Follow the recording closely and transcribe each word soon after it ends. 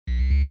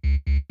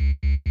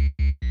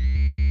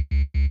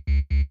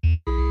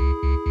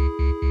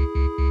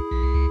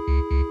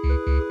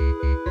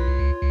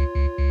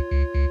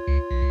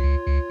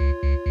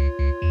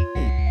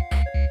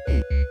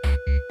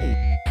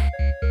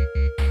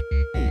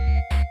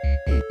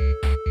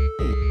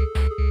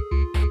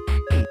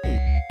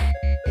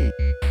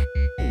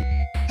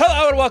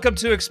and welcome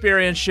to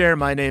Experience Share.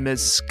 My name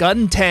is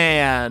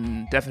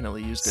Skuntan.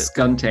 Definitely used it.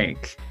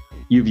 Skuntank.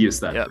 You've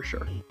used that for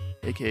sure.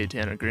 AKA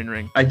Tanner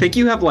Greenring. I think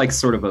you have like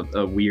sort of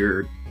a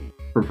weird,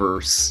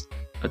 perverse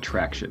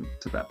attraction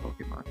to that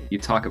Pokemon. You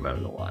talk about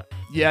it a lot.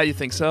 Yeah, you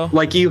think so?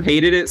 Like you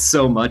hated it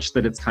so much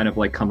that it's kind of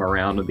like come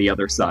around to the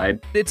other side.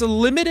 It's a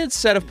limited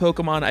set of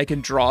Pokemon I can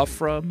draw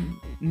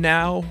from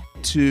now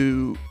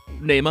to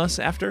name us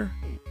after.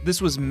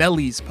 This was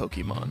Melly's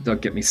Pokemon.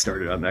 Don't get me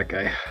started on that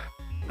guy.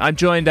 I'm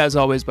joined, as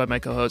always, by my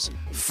co-host,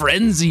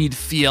 Frenzied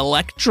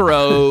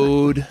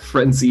Electrode.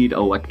 Frenzied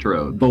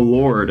Electrode. The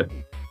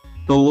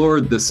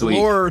Lord this week.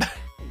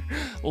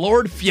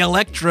 Lord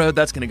Electrode.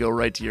 That's going to go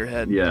right to your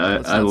head.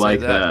 Yeah, I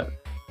like that.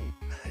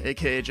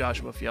 AKA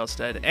Joshua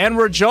Fjellstead. And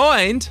we're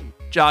joined,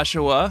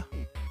 Joshua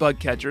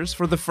Bugcatchers,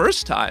 for the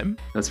first time.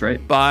 That's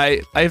right.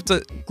 By,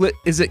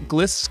 is it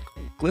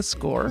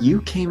Gliscor?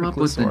 You came up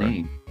with the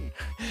name.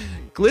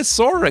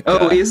 Glisorica.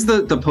 Oh, is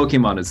the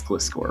Pokemon is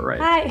Gliscor,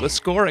 right? Hi.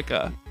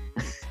 Gliscorica.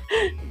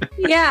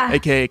 Yeah.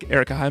 AKA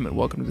Erica Hyman.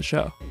 Welcome to the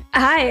show.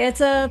 Hi,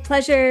 it's a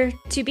pleasure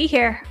to be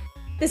here.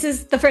 This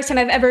is the first time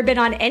I've ever been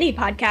on any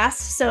podcast,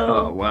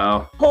 so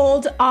wow.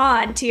 Hold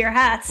on to your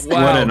hats.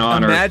 Wow, what an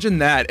honor. Imagine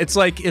that. It's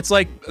like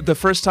the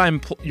first time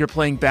you're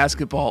playing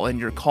basketball and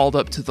you're called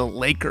up to the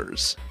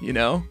Lakers, you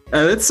know?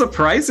 It's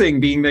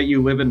surprising, being that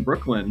you live in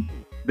Brooklyn,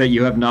 that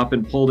you have not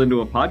been pulled into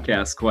a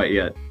podcast quite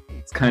yet.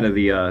 It's kind of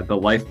the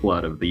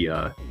lifeblood of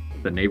the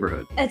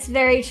neighborhood. That's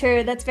very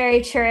true. That's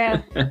very true.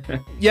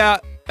 Yeah,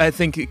 I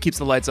think it keeps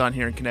the lights on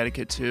here in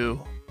Connecticut, too.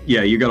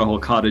 Yeah, you got a whole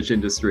cottage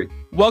industry.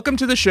 Welcome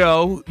to the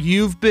show.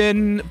 You've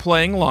been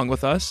playing along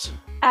with us.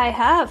 I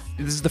have.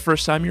 This is the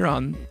first time you're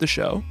on the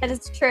show. That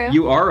is true.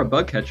 You are a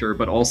bug catcher,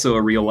 but also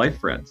a real life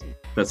friend.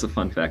 That's a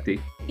fun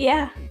facty.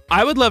 Yeah.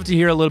 I would love to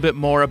hear a little bit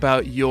more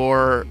about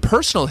your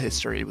personal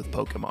history with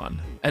Pokemon.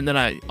 And then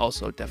I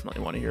also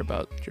definitely want to hear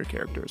about your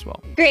character as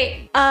well.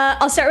 Great.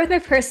 I'll start with my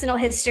personal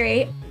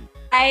history.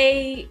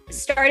 I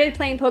started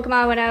playing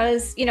Pokemon when I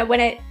was, in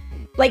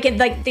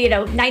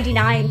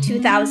 99,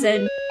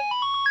 2000.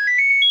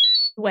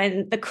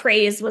 When the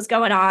craze was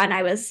going on,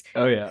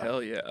 Hell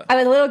yeah. I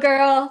was a little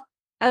girl.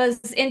 I was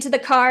into the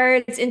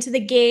cards, into the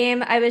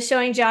game. I was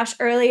showing Josh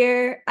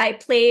earlier. I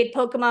played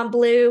Pokemon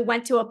Blue,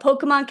 went to a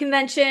Pokemon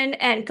convention,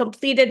 and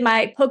completed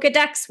my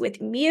Pokedex with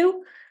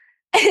Mew.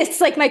 It's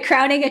like my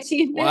crowning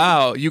achievement.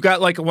 Wow, you got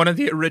like one of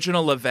the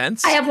original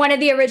events? I have one of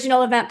the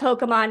original event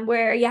Pokemon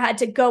where you had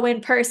to go in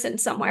person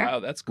somewhere. Wow,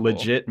 that's cool.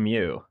 Legit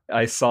Mew.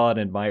 I saw and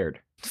admired.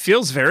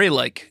 Feels very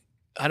like,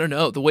 I don't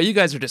know, the way you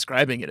guys are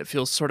describing it, it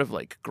feels sort of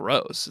like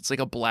gross. It's like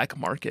a black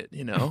market,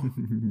 you know?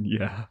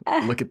 Yeah.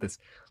 Look at this.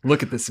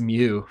 Look at this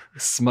Mew.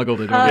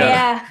 Smuggled it Oh, over.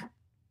 yeah.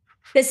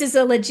 This is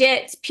a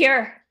legit, it's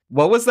pure.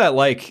 What was that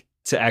like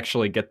to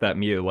actually get that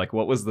Mew? Like,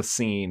 what was the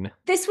scene?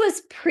 This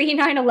was pre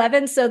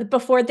 9/11, so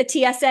before the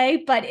TSA,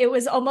 but it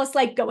was almost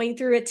like going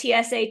through a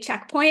TSA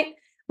checkpoint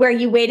where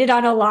you waited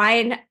on a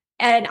line,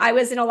 and I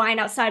was in a line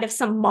outside of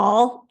some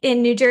mall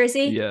in New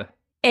Jersey. Yeah.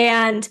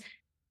 And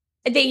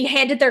they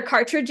handed their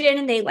cartridge in,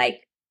 and they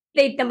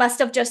must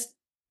have just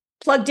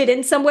plugged it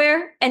in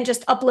somewhere and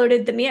just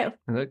uploaded the Mew.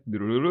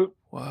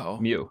 Wow.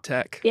 Mew.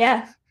 Tech.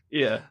 Yeah.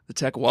 Yeah. The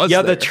tech was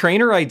Yeah, there. the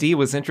trainer ID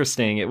was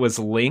interesting. It was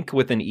Link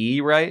with an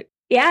E, right?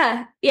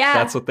 Yeah. Yeah.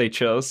 That's what they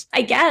chose.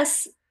 I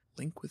guess.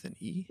 Link with an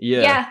E?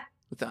 Yeah. Yeah.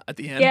 At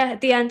the end? Yeah,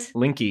 at the end.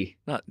 Linky.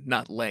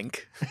 Not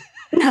Link.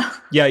 No.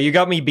 Yeah, you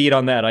got me beat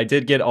on that. I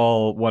did get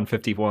all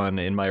 151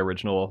 in my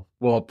original,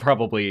 well,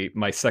 probably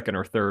my second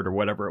or third or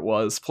whatever it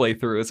was,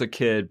 playthrough as a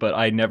kid, but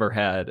I never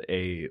had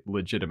a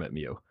legitimate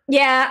Mew.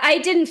 Yeah, I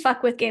didn't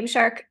fuck with Game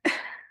Shark.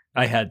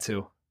 I had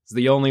to. It's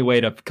the only way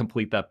to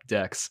complete that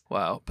dex.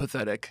 Wow,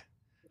 pathetic.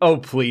 Oh,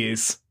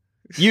 please.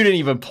 You didn't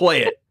even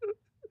play it.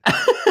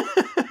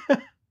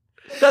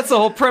 That's the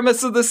whole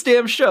premise of this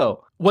damn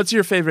show. What's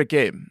your favorite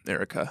game,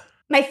 Erica?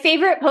 My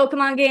favorite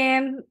Pokemon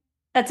game?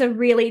 That's a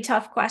really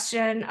tough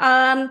question.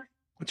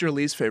 What's your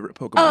least favorite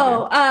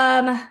Pokemon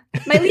game?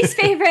 My least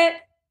favorite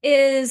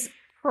is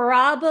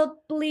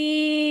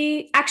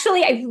probably...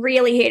 Actually, I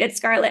really hated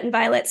Scarlet and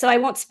Violet, so I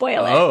won't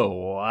spoil it.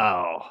 Oh,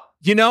 wow.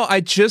 You know, I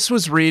just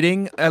was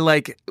reading,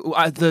 the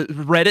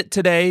Reddit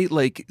today,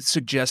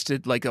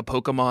 suggested, a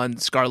Pokemon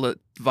Scarlet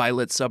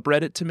Violet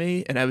subreddit to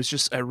me, and I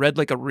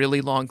read, a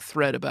really long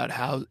thread about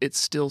how it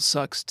still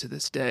sucks to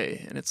this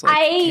day, and it's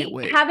I can't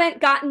wait.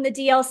 haven't gotten the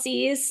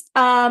DLCs,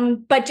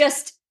 but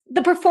just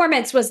the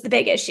performance was the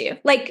big issue.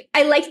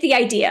 I liked the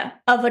idea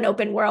of an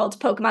open world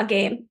Pokemon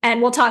game,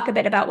 and we'll talk a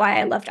bit about why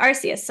I loved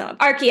Arceus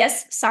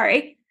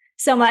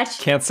so much.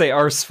 Can't say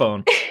Arse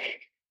phone.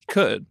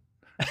 Could.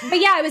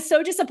 But yeah, I was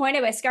so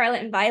disappointed by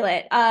Scarlet and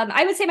Violet.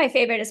 I would say my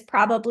favorite is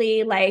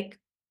probably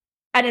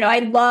I don't know, I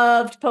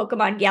loved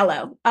Pokemon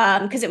Yellow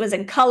because it was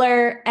in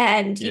color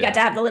and you got to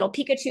have the little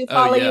Pikachu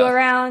follow you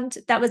around.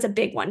 That was a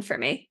big one for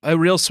me. A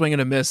real swing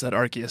and a miss that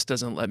Arceus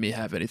doesn't let me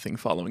have anything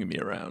following me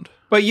around.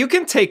 But you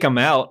can take them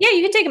out. Yeah,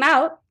 you can take them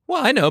out.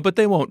 Well, I know, but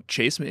they won't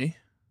chase me.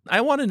 I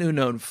want an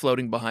Unown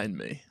floating behind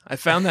me. I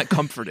found that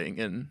comforting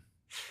in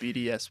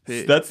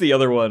BDSP. That's the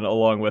other one,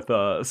 along with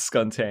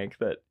Skuntank,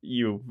 that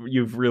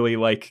you've really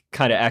like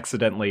kind of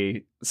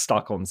accidentally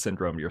Stockholm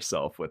syndrome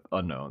yourself with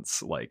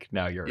unknowns. Like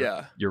now you're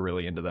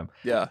really into them.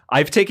 Yeah.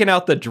 I've taken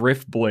out the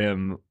drift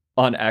blim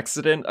on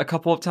accident a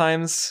couple of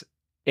times,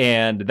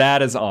 and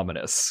that is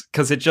ominous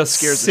because it just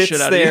Scares the sits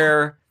shit out of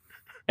there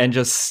and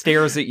just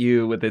stares at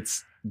you with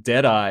its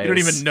dead eyes. You don't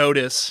even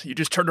notice. You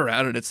just turn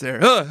around and it's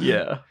there. Ugh.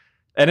 Yeah.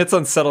 And it's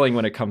unsettling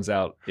when it comes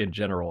out in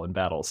general in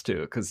battles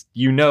too, because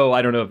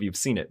I don't know if you've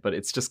seen it, but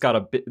it's just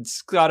got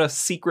it's got a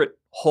secret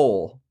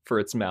hole for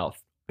its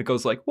mouth. It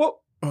goes like, whoa.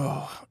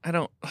 Oh,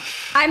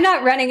 I'm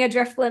not running a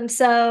drift limb,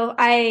 so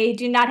I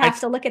do not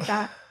have to look at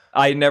that.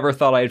 I never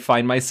thought I'd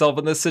find myself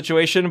in this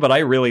situation, but I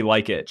really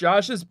like it.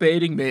 Josh is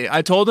baiting me.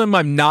 I told him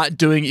I'm not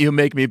doing You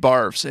Make Me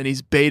Barfs, and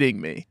he's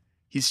baiting me.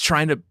 He's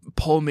trying to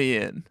pull me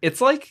in. It's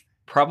like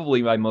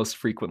probably my most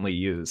frequently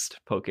used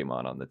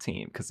Pokemon on the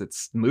team because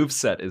its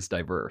moveset is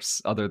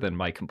diverse, other than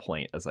my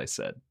complaint, as I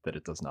said, that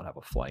it does not have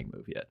a flying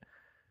move yet.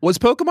 Was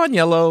Pokemon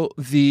Yellow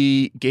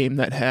the game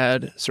that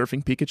had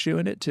Surfing Pikachu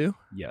in it too?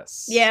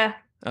 Yes. Yeah.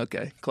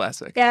 Okay,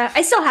 classic. Yeah,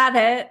 I still have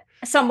it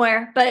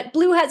somewhere, but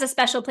Blue has a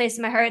special place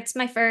in my heart. It's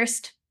my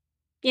first.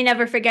 You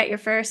never forget your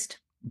first.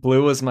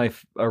 Blue was my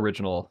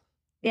original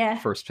Yeah.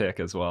 first pick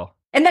as well.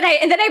 And then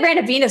I ran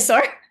a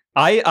Venusaur.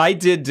 I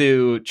did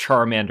do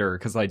Charmander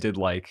because I did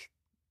like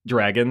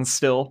dragons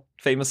still,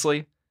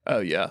 famously. Oh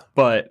yeah.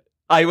 But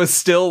I was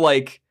still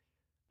like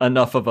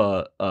enough of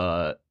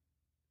a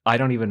I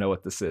don't even know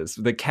what this is.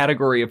 The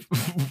category of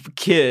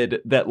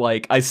kid that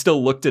like I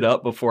still looked it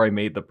up before I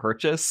made the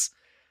purchase.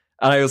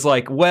 And I was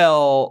like,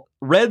 well,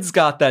 Red's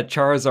got that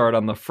Charizard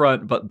on the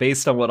front, but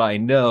based on what I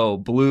know,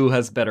 Blue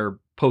has better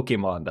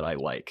Pokemon that I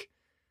like.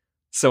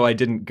 So I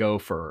didn't go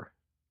for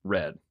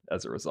Red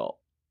as a result.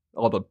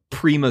 All the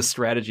Prima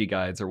strategy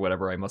guides or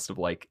whatever I must have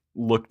like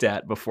looked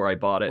at before I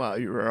bought it. Wow,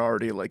 you were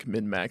already like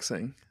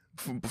min-maxing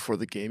before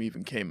the game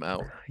even came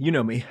out. You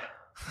know me.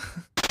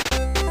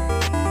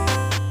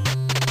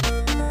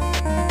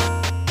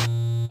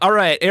 All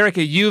right,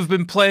 Erica, you've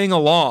been playing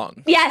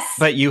along. Yes.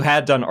 But you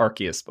had done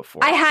Arceus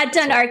before. I had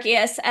done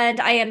Arceus,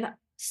 and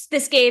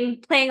this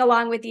game playing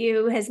along with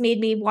you has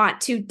made me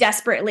want to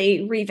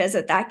desperately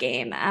revisit that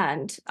game.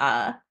 And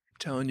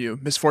Telling you,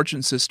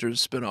 Misfortune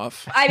Sisters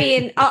spinoff. I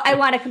mean, I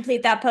want to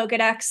complete that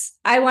Pokedex.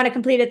 I want to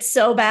complete it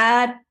so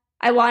bad.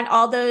 I want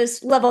all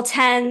those level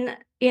 10,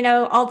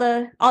 all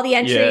the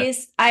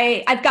entries.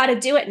 Yeah. I've got to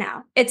do it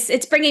now.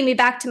 It's bringing me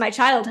back to my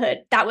childhood.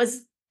 That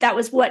was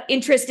what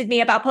interested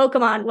me about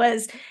Pokemon,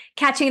 was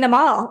catching them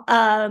all.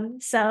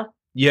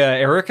 Yeah,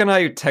 Eric and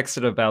I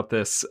texted about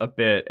this a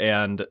bit,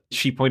 and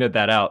she pointed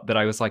that out, that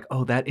I was like,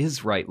 oh, that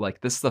is right.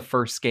 Like, this is the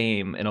first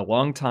game in a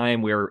long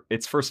time where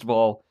it's, first of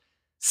all,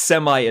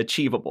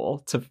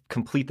 semi-achievable to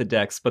complete the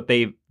decks, but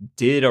they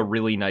did a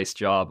really nice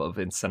job of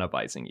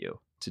incentivizing you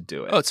to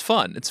do it. Oh, it's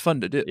fun. It's fun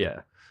to do.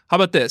 Yeah. How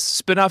about this?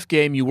 Spin-off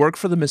game, you work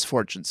for the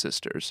Misfortune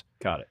Sisters.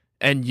 Got it.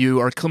 And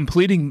you are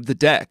completing the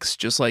decks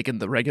just like in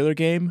the regular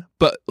game,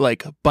 but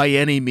like by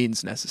any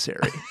means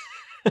necessary.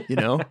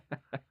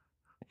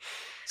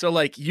 So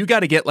like you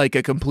got to get like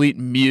a complete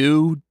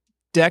Mew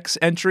dex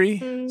entry.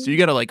 So you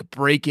got to like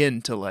break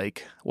into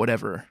like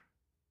whatever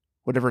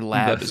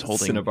lab is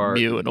holding Cinnabar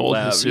Mew and old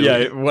lab. Hisui.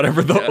 Yeah,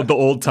 whatever the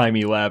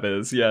old-timey lab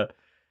is. Yeah.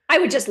 I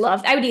would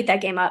eat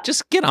that game up.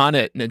 Just get on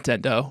it,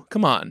 Nintendo.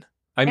 Come on.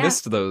 I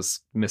missed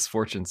those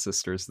Misfortune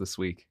Sisters this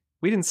week.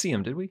 We didn't see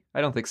them, did we?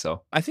 I don't think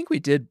so. I think we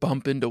did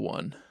bump into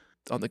one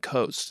on the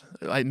coast.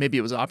 Maybe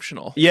it was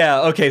optional.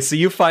 Yeah, okay, so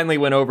you finally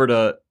went over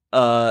to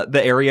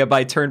the area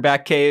by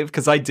Turnback Cave,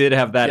 because I did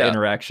have that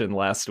interaction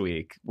last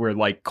week where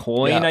like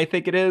Coin, I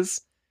think it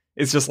is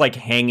just like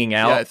hanging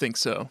out. Yeah, I think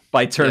so.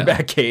 By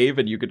Turnback Cave,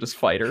 and you could just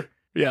fight her.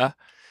 Yeah.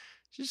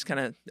 She's just kind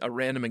of a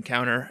random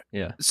encounter.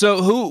 Yeah.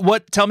 So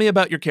tell me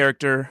about your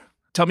character.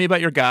 Tell me about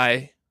your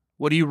guy.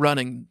 What are you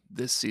running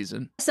this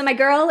season? So my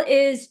girl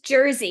is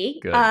Jersey.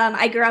 Good.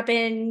 I grew up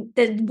in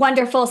the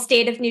wonderful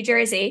state of New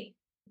Jersey.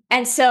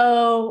 And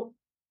so,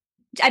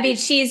 I mean,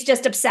 she's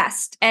just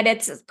obsessed. And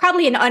it's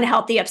probably an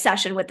unhealthy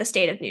obsession with the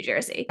state of New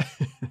Jersey.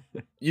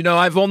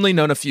 I've only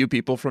known a few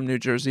people from New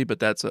Jersey, but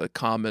that's a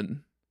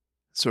common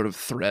sort of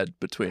thread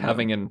between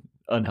having an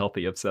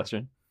unhealthy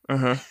obsession.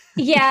 Uh-huh.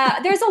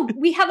 Yeah,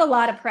 we have a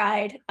lot of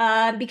pride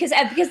because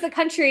the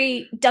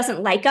country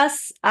doesn't like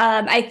us.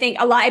 I think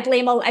a lot. I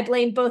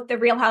blame both the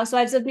Real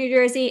Housewives of New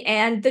Jersey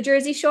and the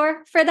Jersey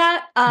Shore for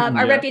that.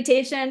 Our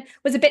reputation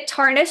was a bit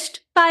tarnished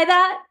by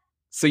that.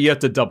 So you have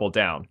to double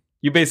down.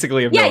 You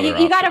basically have you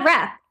got to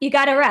rep. You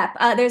got to rep.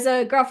 There's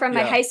a girl from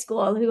my high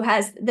school who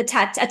has a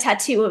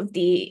tattoo of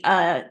the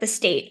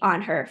state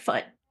on her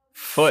foot.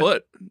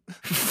 Foot.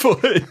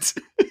 Foot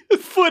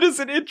is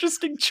an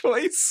interesting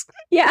choice.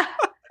 Yeah.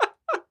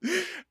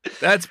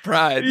 That's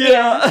pride.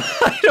 Yeah.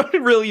 I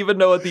don't really even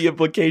know what the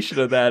implication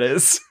of that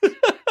is.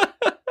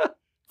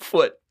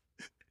 Foot.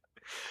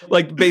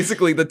 Like,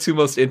 basically, the two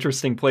most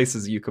interesting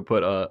places you could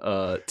put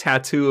a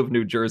tattoo of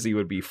New Jersey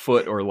would be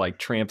foot or, like,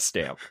 tramp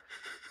stamp.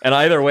 And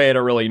either way, I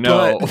don't really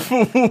know.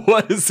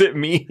 What does it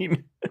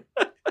mean?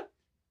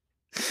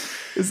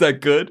 Is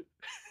that good?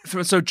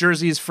 So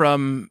Jersey is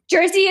from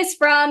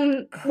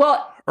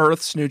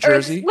Earth's New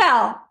Jersey.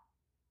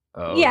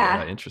 Oh,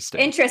 yeah,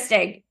 interesting.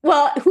 Interesting.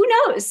 Well, who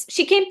knows?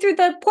 She came through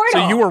the portal.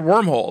 So you were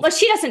wormhole. Well,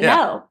 she doesn't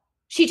know.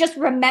 She just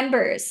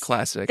remembers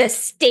classic the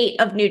state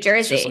of New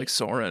Jersey. It's just like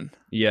Soren.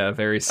 Yeah,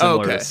 very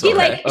similar to She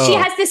Soren. she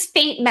has this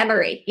faint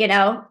memory, you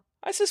know?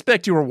 I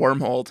suspect you were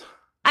wormholed.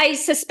 I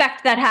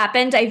suspect that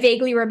happened. I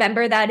vaguely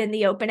remember that in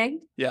the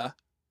opening. Yeah.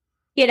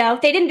 You know,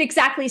 they didn't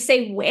exactly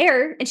say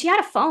where, and she had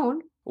a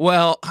phone.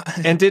 Well,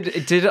 and did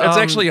that's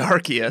actually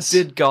Arceus.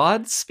 Did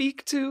God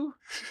speak to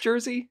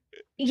Jersey?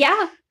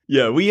 Yeah.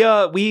 Yeah, we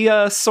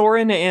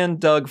Soren and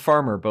Doug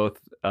Farmer both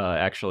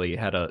actually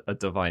had a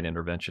divine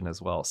intervention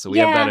as well. So we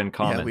have that in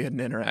common. Yeah, we had an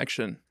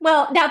interaction.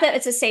 Well, now that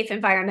it's a safe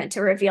environment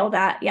to reveal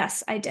that,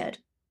 yes, I did.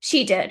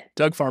 She did.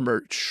 Doug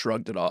Farmer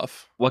shrugged it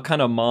off. What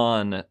kind of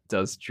mon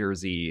does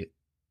Jersey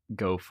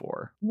go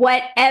for?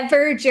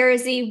 Whatever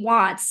Jersey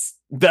wants.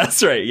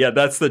 That's right. Yeah,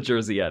 that's the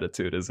Jersey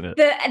attitude, isn't it?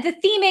 The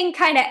theming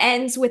kind of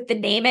ends with the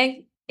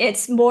naming.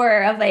 It's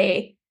more of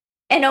an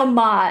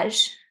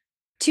homage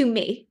to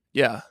me.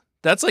 Yeah.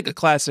 That's like a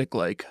classic,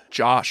 like,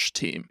 Josh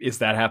team. Is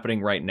that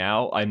happening right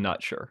now? I'm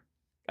not sure.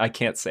 I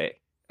can't say.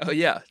 Oh,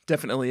 yeah.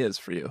 Definitely is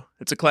for you.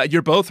 It's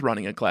you're both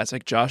running a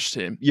classic Josh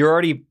team. You're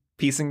already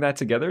piecing that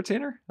together,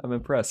 Tanner? I'm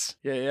impressed.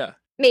 Yeah.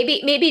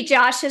 Maybe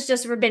Josh has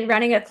just been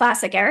running a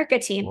classic Erica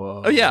team.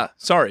 Whoa. Oh, yeah.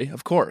 Sorry.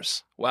 Of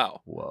course. Wow.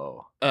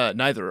 Whoa.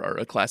 Neither are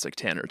a classic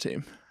Tanner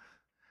team.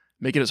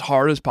 Make it as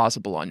hard as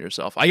possible on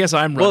yourself. I guess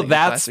I'm running Well,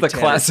 that's the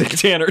classic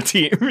Tanner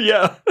team.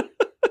 Yeah.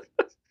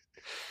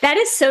 That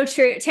is so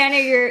true. Tanner,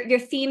 your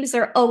themes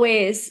are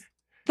always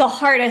the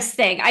hardest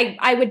thing.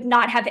 I would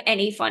not have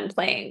any fun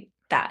playing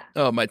that.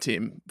 Oh, my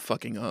team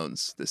fucking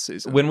owns this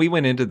season. When we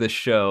went into this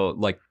show,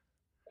 like,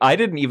 I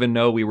didn't even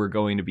know we were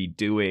going to be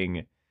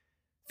doing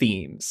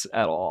themes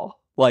at all.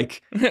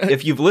 Like,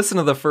 if you've listened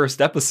to the first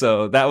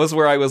episode, that was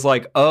where I was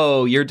like,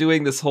 oh, you're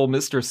doing this whole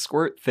Mr.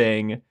 Squirt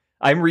thing.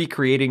 I'm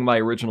recreating my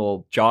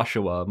original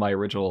Joshua, my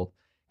original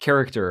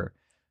character.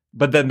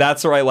 But then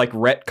that's where I like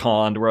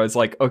retconned, where I was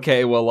like,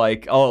 okay, well,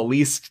 like, I'll at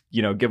least,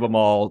 give them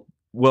all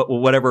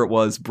whatever it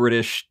was,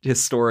 British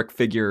historic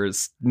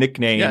figures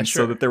nicknames,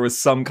 so that there was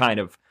some kind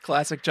of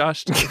classic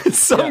Josh,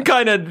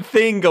 kind of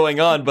thing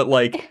going on. But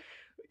like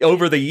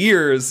over the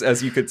years,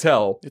 as you could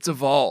tell, it's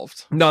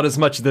evolved. Not as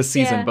much this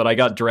season, but I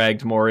got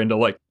dragged more into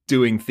like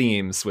doing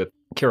themes with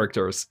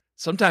characters.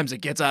 Sometimes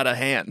it gets out of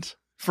hand,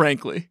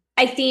 frankly.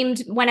 I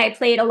themed when I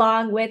played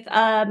along with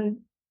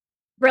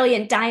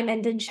Brilliant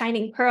Diamond and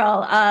Shining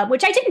Pearl,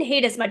 which I didn't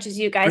hate as much as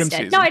you guys did.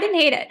 Season. No, I didn't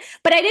hate it,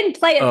 but I didn't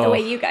play it the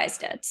way you guys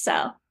did.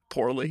 So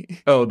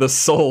poorly. Oh, the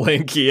Soul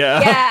Link, yeah.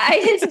 Yeah, I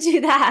didn't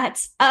do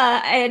that.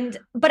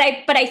 But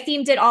I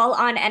themed it all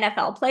on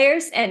NFL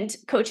players and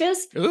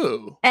coaches.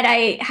 Ooh. And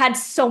I had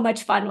so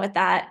much fun with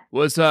that.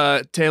 Was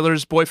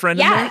Taylor's boyfriend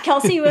in there?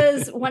 Kelsey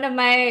was one of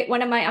my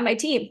on my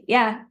team.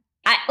 Yeah.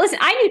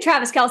 I knew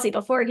Travis Kelce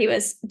before he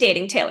was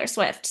dating Taylor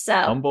Swift. So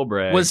humble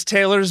brag. Was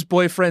Taylor's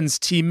boyfriend's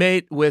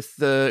teammate with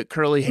the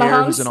curly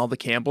hair who's in all the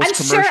Campbell's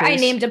commercials? I'm sure I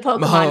named a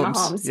Pokemon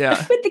Mahomes.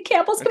 Yeah. With the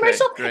Campbell's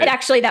commercial. Great. And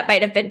actually that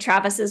might have been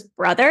Travis's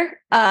brother,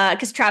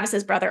 because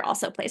Travis's brother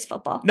also plays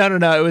football. No.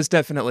 It was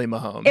definitely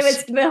Mahomes. It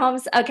was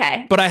Mahomes.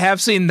 Okay. But I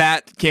have seen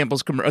that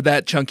Campbell's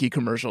that chunky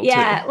commercial too.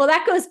 Yeah. Well,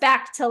 that goes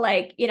back to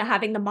like,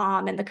 having the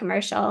mom in the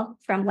commercial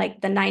from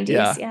like the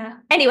 90s. Yeah.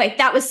 Anyway,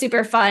 that was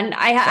super fun.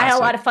 I had a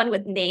lot of fun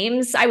with names.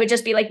 I would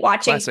just be like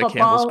watching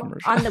football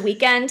on the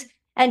weekend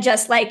and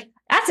just like,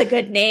 that's a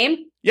good name.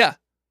 Yeah.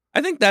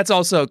 I think that's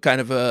also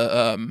kind of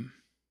a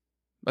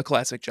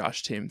classic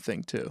Josh team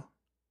thing too.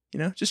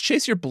 Just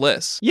chase your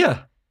bliss.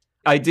 Yeah.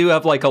 I do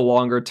have like a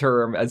longer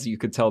term, as you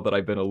could tell that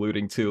I've been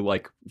alluding to,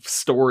 like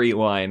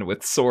storyline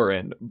with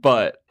Soren,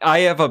 but I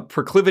have a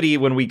proclivity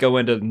when we go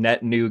into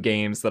net new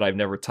games that I've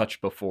never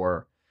touched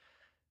before.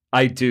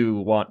 I do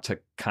want to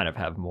kind of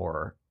have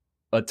more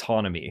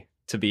autonomy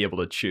to be able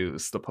to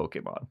choose the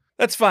Pokemon.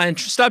 That's fine.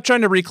 Stop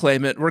trying to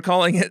reclaim it. We're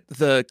calling it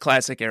the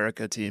classic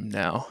Erica team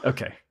now.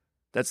 Okay.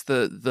 That's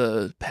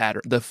the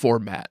pattern, the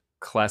format.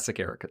 Classic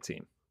Erica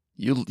team.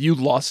 You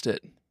lost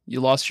it.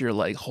 You lost your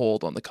like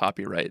hold on the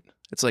copyright.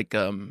 It's like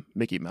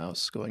Mickey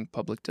Mouse going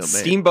public domain.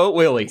 Steamboat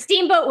Willie.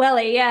 Steamboat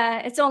Willie, yeah.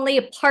 It's only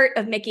a part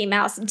of Mickey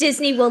Mouse.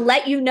 Disney will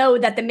let you know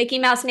that the Mickey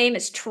Mouse name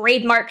is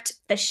trademarked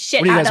the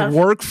shit out of. What, do you guys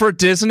work for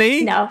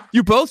Disney? No.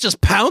 You both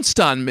just pounced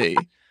on me.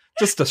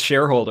 Just a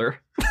shareholder.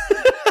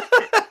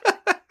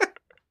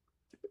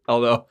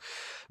 Although,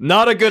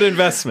 not a good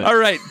investment. All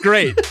right,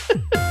 great.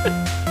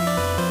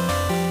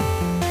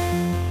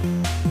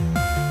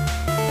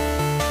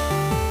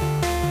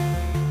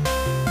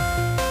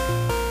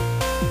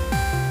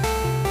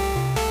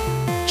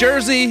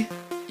 Jersey,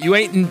 you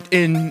ain't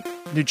in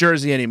New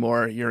Jersey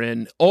anymore. You're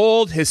in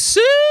old Hisui.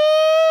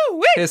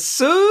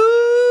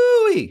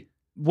 Hisui.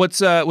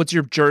 What's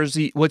your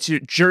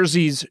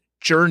Jersey's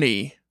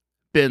journey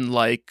been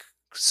like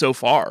so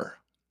far?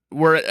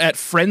 We're at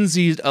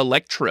Frenzied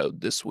Electrode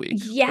this week.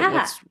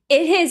 Yeah,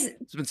 there's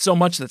been so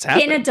much that's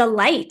happened. Been a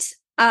delight.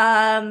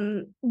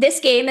 This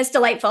game is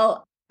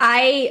delightful.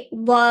 I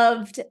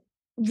loved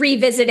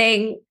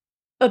revisiting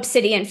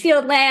Obsidian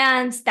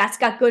Fieldlands. That's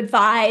got good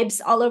vibes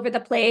all over the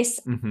place.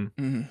 Mm-hmm.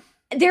 Mm.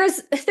 There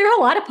are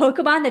a lot of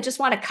Pokemon that just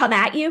want to come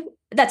at you.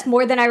 That's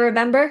more than I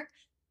remember.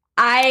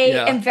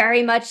 I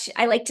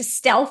like to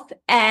stealth,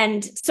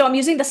 and so I'm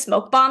using the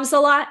smoke bombs a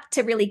lot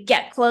to really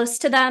get close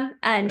to them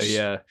and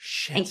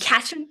and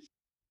catch them.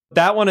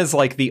 That one is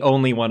like the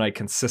only one I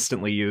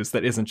consistently use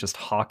that isn't just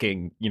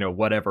hawking,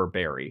 whatever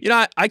berry.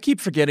 I keep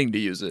forgetting to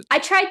use it. I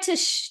tried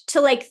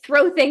to like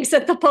throw things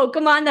at the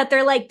Pokemon that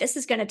they're like, this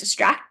is going to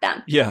distract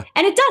them. Yeah.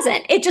 And it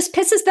doesn't. It just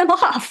pisses them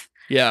off.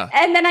 Yeah.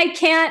 And then I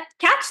can't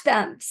catch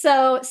them.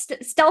 So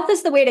stealth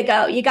is the way to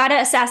go. You got to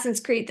Assassin's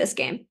Creed this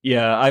game.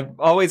 Yeah, I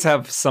always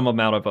have some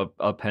amount of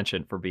a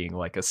penchant for being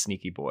like a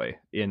sneaky boy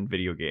in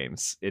video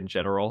games in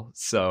general.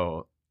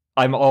 So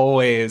I'm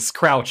always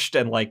crouched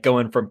and like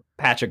going from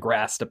patch of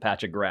grass to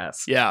patch of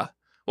grass. Yeah.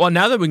 Well,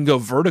 now that we can go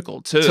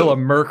vertical too. Till a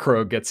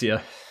Murkrow gets you.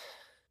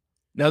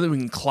 Now that we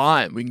can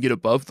climb, we can get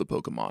above the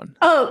Pokemon.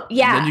 Oh,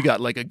 yeah. And then you got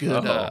like a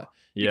good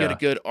you yeah. get a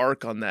good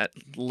arc on that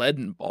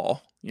leaden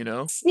ball,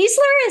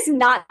 Sneasler is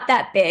not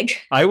that big.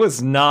 I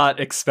was not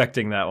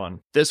expecting that one.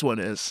 This one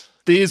is.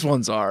 These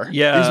ones are.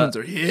 Yeah. These ones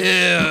are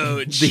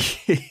huge.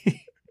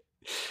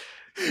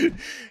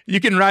 You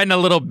can ride in a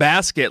little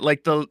basket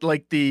like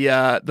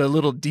the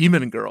little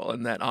demon girl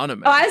in that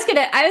anime. Oh, I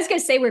was gonna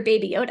say we're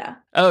Baby Yoda.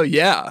 Oh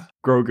yeah.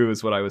 Grogu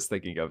is what I was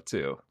thinking of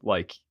too.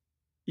 Like,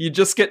 you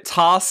just get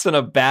tossed in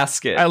a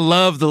basket. I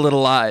love the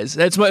little eyes.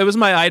 It was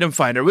my item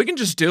finder. We can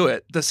just do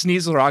it. The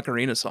Sneasler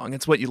Ocarina song.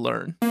 It's what you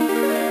learn.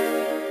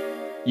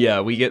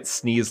 Yeah, we get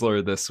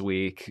Sneasler this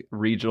week.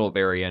 Regional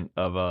variant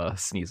of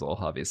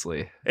Sneasel,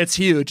 obviously. It's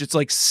huge. It's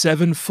like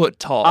 7 foot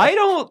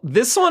tall.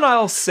 This one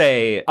I'll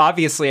say,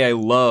 obviously I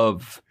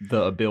love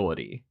the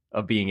ability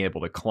of being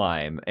able to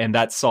climb. And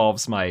that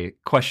solves my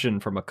question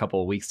from a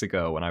couple of weeks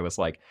ago when I was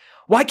like,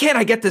 why can't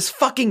I get this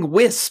fucking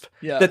wisp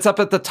that's up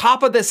at the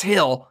top of this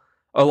hill?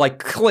 Or like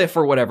cliff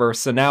or whatever,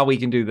 so now we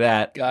can do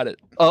that. Got it.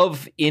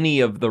 Of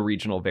any of the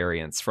regional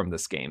variants from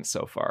this game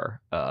so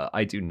far,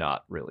 I do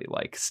not really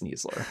like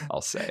Sneasler,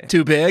 I'll say.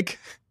 Too big?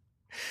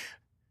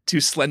 Too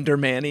slender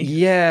manny?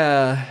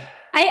 Yeah.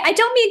 I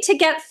don't mean to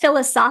get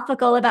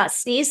philosophical about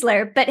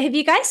Sneasler, but have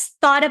you guys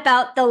thought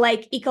about the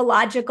like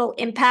ecological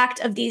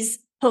impact of these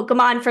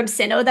Pokemon from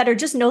Sinnoh that are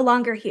just no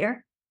longer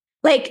here?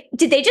 Like,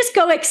 did they just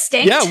go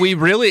extinct? Yeah,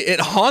 it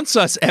haunts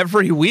us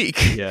every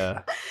week.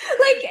 Yeah.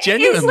 Like,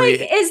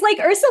 genuinely. Is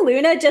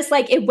Ursaluna just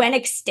like it went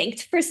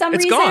extinct for some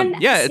reason?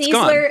 Gone. Yeah, it's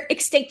Sneasler gone.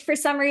 Extinct for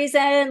some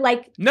reason?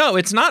 Like, no,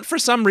 it's not for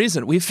some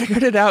reason. We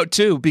figured it out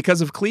too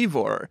because of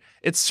Cleavor.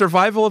 It's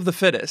survival of the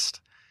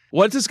fittest.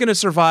 What is going to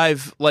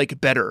survive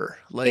like better?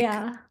 Like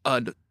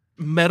a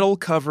metal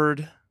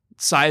covered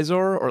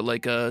Scizor or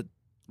like a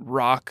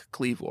rock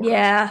Cleavor?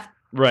 Yeah.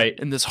 Right.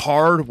 In this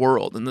hard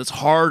world, in this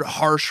hard,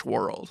 harsh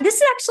world. This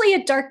is actually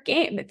a dark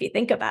game if you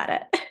think about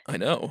it. I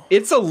know.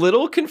 It's a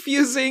little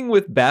confusing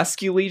with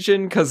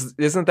Basculegion because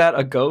isn't that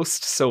a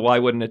ghost? So why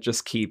wouldn't there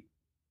just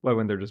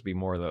be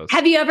more of those?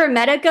 Have you ever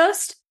met a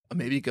ghost?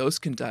 Maybe ghosts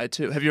can die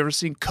too. Have you ever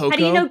seen Coco? How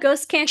do you know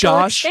ghosts can't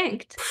Josh? go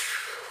extinct?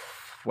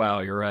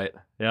 Wow, you're right.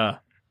 Yeah.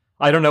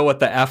 I don't know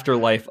what the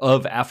afterlife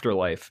of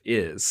afterlife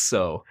is,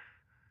 so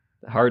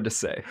hard to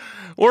say.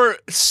 We're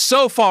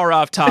so far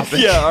off topic.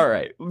 Yeah, all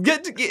right.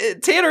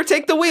 Get Tanner,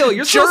 take the wheel.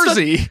 You're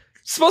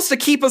supposed to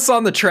keep us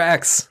on the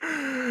tracks.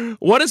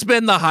 What has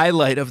been the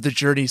highlight of the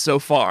journey so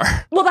far?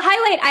 Well, the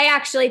highlight, I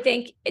actually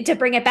think, to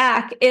bring it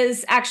back,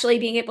 is actually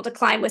being able to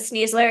climb with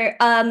Sneasler.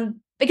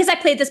 Because I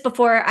played this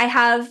before,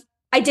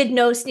 I did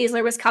know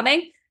Sneasler was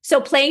coming. So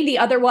playing the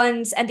other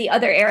ones and the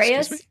other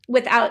areas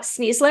without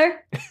Sneasler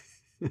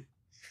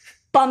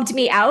bummed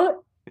me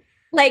out.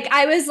 Like,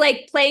 I was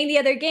like playing the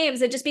other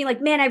games and just being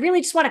like, man, I really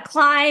just want to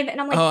climb.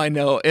 And I'm like, oh, I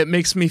know. It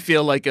makes me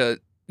feel like a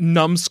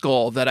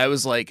numbskull that I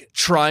was like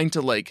trying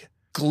to like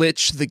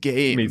glitch the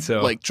game. Me too.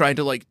 Like trying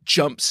to like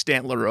jump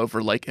Stantler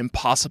over like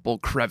impossible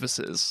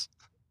crevices.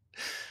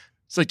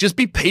 It's like, just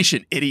be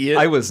patient, idiot.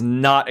 I was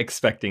not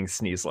expecting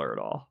Sneasler at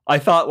all. I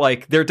thought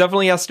like there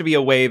definitely has to be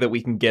a way that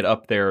we can get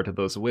up there to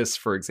those wisps,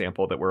 for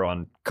example, that were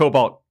on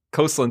Cobalt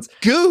Coastlands.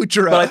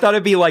 Goodra. But I thought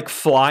it'd be like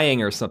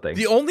flying or something.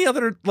 The only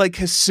other like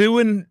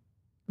Hisuian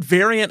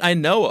variant I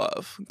know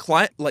of,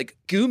 like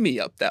goo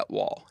me up that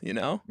wall,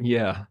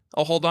 Yeah.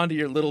 I'll hold on to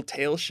your little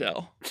tail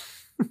shell.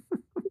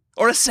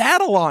 Or a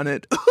saddle on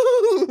it.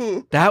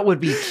 That would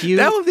be cute.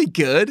 That would be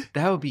good.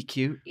 That would be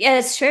cute. yeah,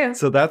 it's true.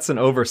 So that's an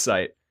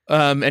oversight.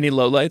 Any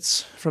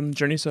lowlights from the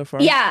journey so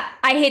far? Yeah,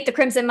 I hate the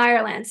Crimson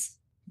Mirelands.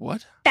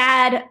 What?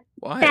 Bad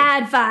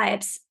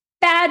vibes.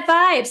 Bad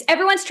vibes.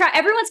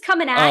 Everyone's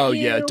coming at you. Oh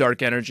yeah,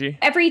 dark energy.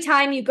 Every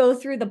time you go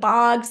through the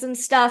bogs and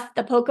stuff,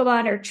 the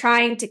Pokemon are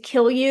trying to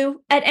kill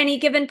you at any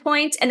given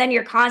point, and then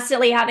you're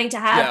constantly having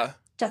to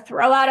to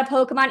throw out a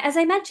Pokemon. As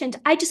I mentioned,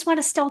 I just want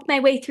to stealth my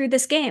way through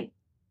this game.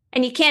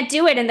 And you can't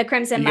do it in the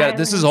Crimson Mirelands.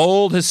 This is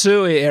old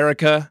Hisui,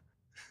 Erica.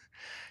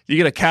 You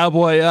get a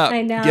cowboy up.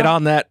 I know. Get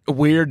on that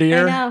weird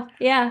deer. I know.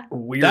 Yeah.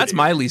 Weird. That's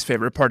my least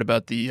favorite part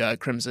about the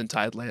Crimson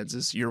Tidelands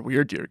is your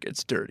weird deer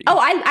gets dirty. Oh,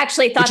 I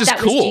actually thought Which is that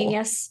cool. was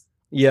genius.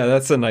 Yeah,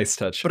 that's a nice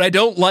touch. But I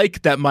don't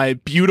like that my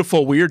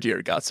beautiful weird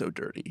deer got so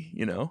dirty,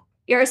 you know?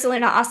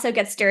 Ursaluna also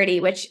gets dirty,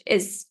 which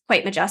is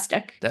quite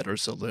majestic. That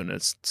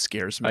Ursaluna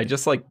scares me. I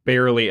just like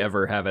barely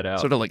ever have it out.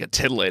 Sort of like a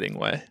titillating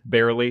way.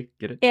 Barely.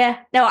 Get it? Yeah.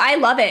 No, I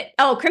love it.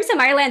 Oh, Crimson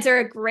Mirelands are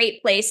a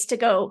great place to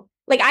go.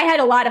 Like, I had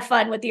a lot of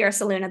fun with the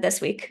Ursaluna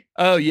this week.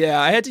 Oh, yeah.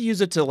 I had to use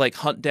it to like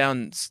hunt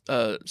down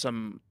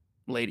some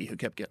lady who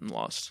kept getting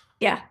lost.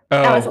 Yeah.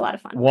 That was a lot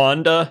of fun.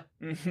 Wanda.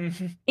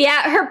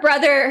 Yeah, her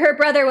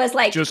brother was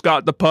like, Just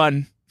got the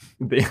pun.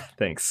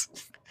 Thanks.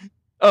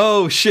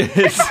 Oh, shit.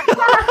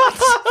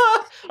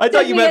 I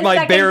thought you me meant a my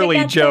second to barely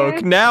get joke.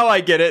 there. Now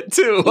I get it,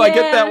 too. I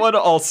get Yeah. that one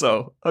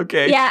also.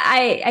 Okay. yeah,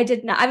 I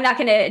did not. I'm not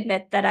going to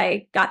admit that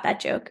I got that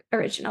joke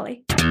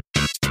originally.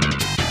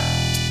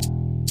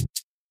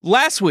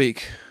 Last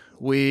week,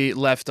 we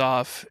left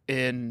off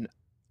in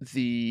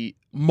the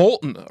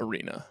Molten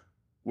Arena,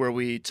 where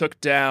we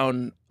took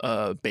down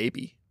a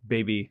baby,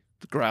 Baby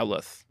the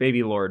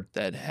Growlithe, Lord.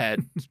 that had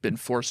been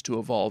forced to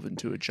evolve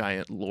into a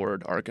giant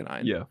Lord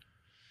Arcanine. Yeah.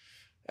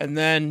 And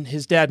then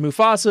his dad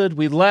Mufasa,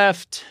 we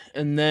left,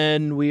 and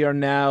then we are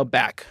now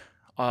back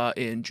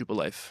in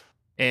Jubilife.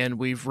 And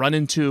we've run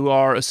into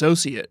our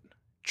associate,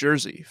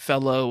 Jersey,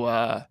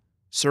 fellow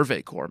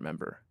Survey Corps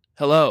member.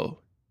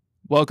 Hello.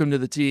 Welcome to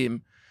the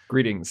team.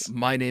 Greetings.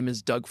 My name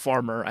is Doug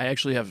Farmer. I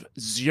actually have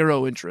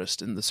zero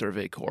interest in the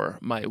Survey Corps.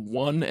 My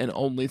one and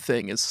only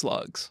thing is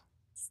slugs.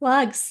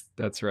 Slugs.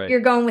 That's right.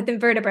 You're going with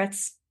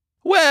invertebrates.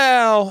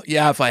 Well,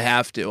 yeah, if I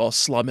have to, I'll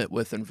slum it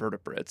with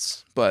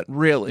invertebrates. But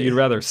really, You'd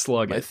rather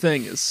slug my it.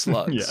 thing is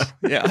slugs.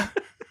 Yeah. Yeah.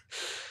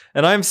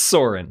 And I'm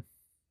Soren.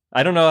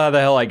 I don't know how the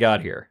hell I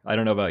got here. I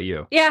don't know about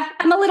you. Yeah,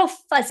 I'm a little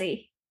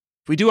fuzzy.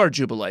 We do our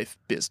Jubilife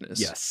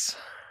business. Yes.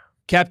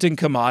 Captain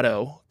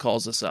Kamado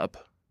calls us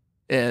up.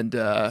 And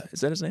is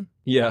that his name?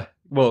 Yeah.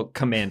 Well,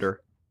 Commander.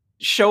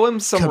 Show him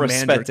some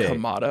Commander respect,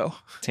 Kamado.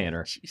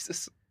 Tanner.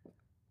 Jesus.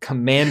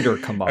 Commander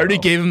Kamado. I already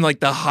gave him like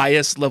the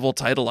highest level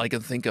title I can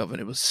think of, and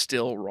it was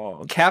still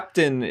wrong.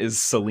 Captain is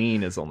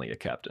Celine is only a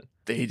captain.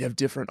 They have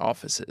different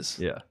offices.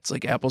 Yeah. It's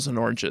like apples and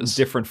oranges.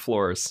 Different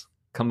floors.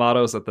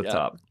 Kamado's at the Yeah.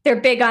 top.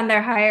 They're big on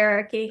their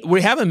hierarchy.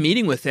 We have a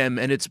meeting with him,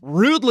 and it's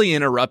rudely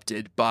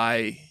interrupted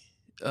by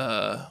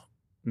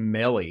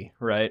Melly,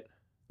 right?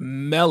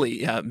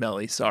 Melly. Yeah,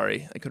 Melly.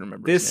 Sorry, I couldn't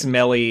remember his This name.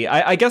 Melly,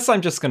 I guess I'm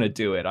just going to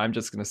do it. I'm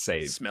just going to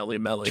say Smelly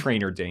Melly.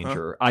 Trainer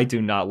Danger. I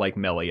do not like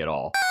Melly at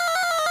all.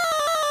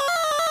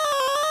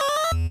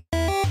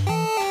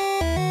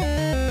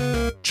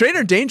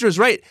 Trainer Danger is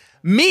right.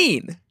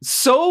 Mean.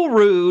 So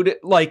rude,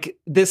 like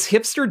this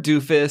hipster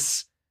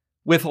doofus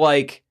with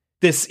like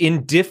this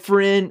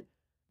indifferent,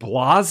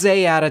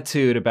 blasé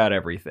attitude about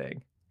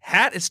everything.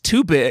 Hat is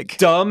too big.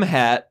 Dumb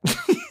hat.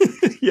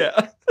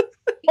 Yeah.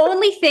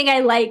 Only thing I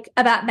like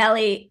about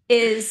Melly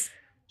is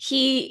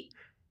he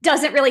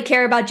doesn't really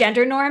care about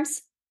gender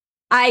norms.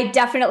 I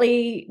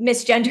definitely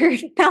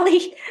misgendered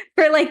Melly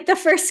for like the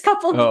first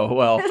couple Oh,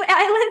 well,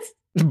 islands.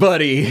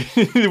 buddy,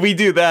 we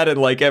do that in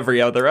like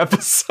every other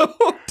episode.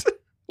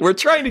 We're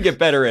trying to get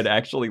better at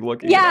actually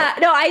looking. Yeah,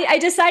 no, I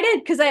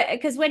decided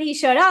because when he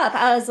showed up,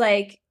 I was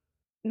like,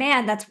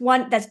 man,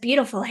 that's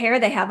beautiful hair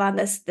they have on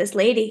this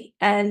lady.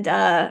 And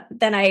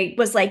then I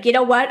was like, you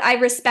know what? I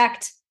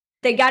respect.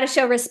 They got to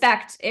show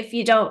respect if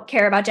you don't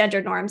care about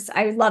gender norms.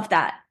 I love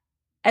that.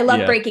 I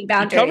love breaking He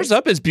boundaries. covers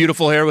up his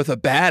beautiful hair with a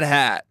bad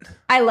hat.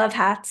 I love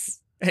hats.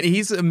 And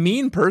he's a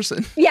mean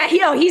person. Yeah,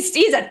 he's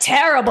a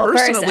terrible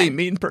Personally person.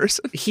 mean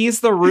person. He's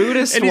the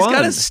rudest And he's one.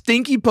 got a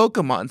stinky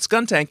Pokemon,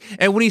 Skuntank.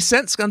 And when he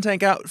sent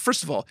Skuntank out,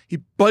 first of all, he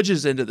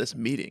budges into this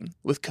meeting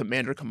with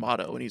Commander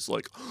Kamado, and he's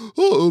like,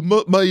 oh,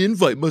 my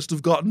invite must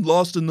have gotten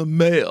lost in the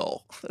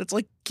mail. It's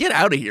like, get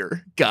out of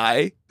here,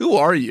 guy. Who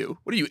are you?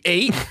 What are you,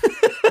 8?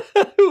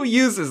 Who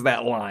uses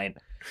that line?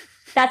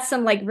 That's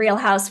some like Real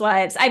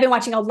Housewives. I've been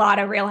watching a lot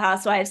of Real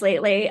Housewives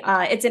lately.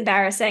 It's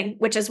embarrassing,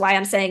 which is why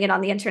I'm saying it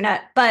on the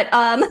internet. But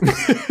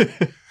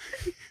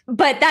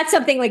but that's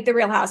something like the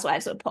Real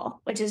Housewives would pull,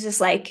 which is just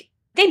like,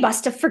 they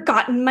must have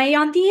forgotten me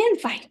on the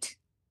invite.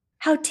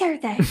 How dare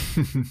they?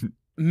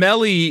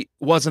 Melly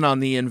wasn't on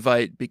the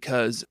invite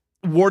because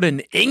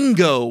Warden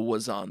Ingo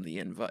was on the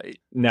invite.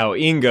 Now,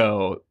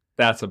 Ingo,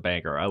 that's a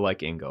banger. I like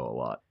Ingo a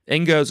lot.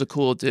 Ingo's a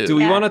cool dude. Do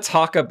we Yeah. want to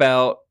talk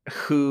about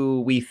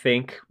who we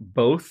think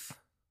both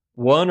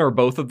one or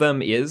both of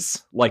them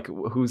is? Like,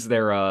 who's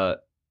their,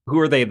 who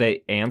are they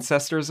the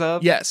ancestors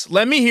of? Yes.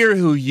 Let me hear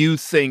who you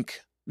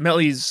think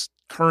Melly's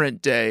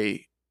current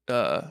day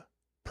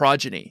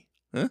progeny.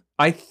 Huh?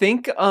 I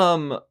think,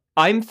 I'm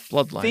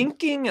Bloodline.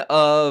 thinking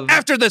of...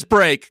 After this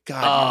break.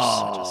 God,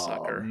 Oh, you're such a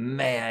sucker.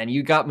 man,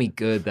 you got me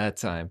good that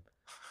time.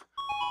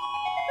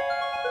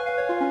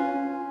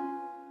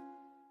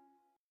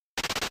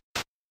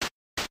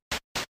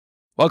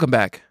 Welcome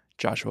back,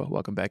 Joshua.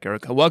 Welcome back,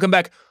 Erica. Welcome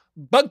back,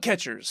 bug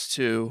catchers,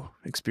 to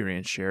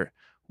Experience Share.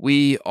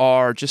 We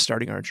are just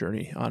starting our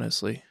journey,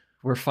 honestly.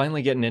 We're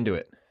finally getting into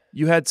it.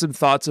 You had some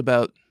thoughts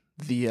about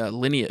the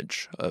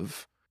lineage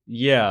of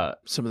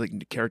some of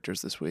the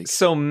characters this week.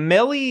 So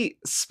Melly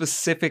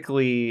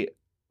specifically,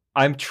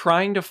 I'm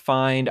trying to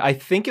find, I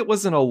think it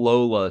was an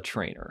Alola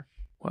trainer.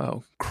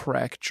 Wow,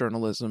 crack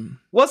journalism.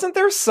 Wasn't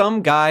there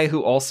some guy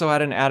who also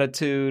had an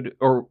attitude,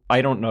 or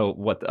I don't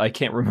know I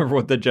can't remember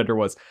what the gender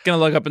was. Gonna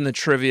look up in the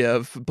trivia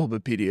of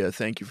Bulbapedia.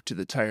 Thank you to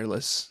the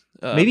tireless.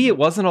 Maybe it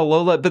wasn't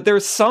Alola, but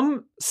there's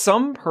some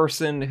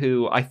person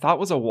who I thought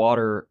was a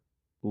water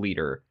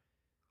leader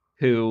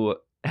who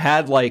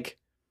had like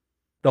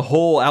the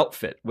whole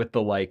outfit with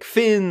the like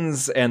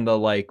fins and the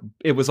like,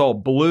 it was all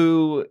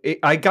blue. Who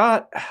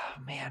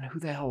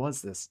the hell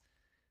was this?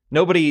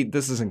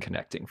 This isn't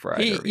connecting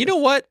for either. You know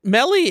what?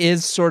 Melly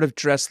is sort of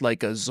dressed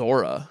like a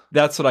Zora.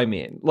 That's what I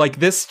mean. Like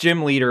this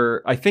gym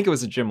leader, I think it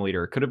was a gym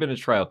leader, could have been a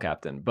trial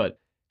captain, but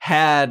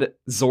had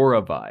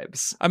Zora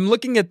vibes. I'm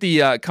looking at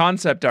the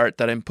concept art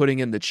that I'm putting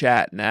in the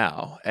chat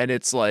now, and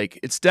it's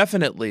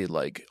definitely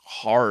like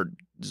hard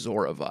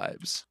Zora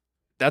vibes.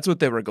 That's what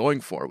they were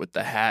going for with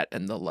the hat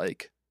and the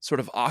like sort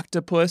of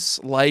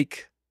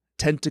octopus-like,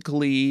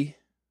 tentacly,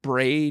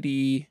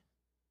 braidy,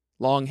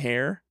 long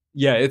hair.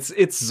 Yeah,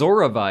 it's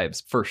Zora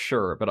vibes for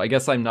sure, but I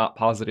guess I'm not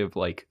positive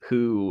like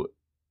who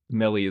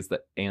Melly is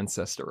the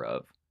ancestor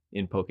of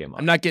in Pokemon.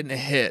 I'm not getting a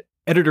hit.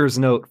 Editor's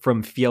note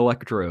from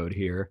Fielectrode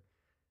here,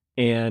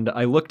 and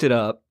I looked it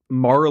up.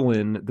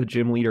 Marlin, the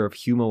gym leader of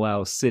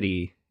Humalao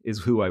City, is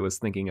who I was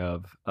thinking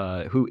of,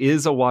 who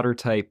is a water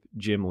type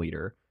gym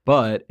leader.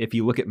 But if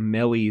you look at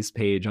Melly's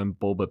page on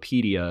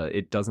Bulbapedia,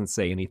 it doesn't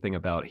say anything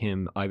about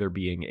him either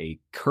being a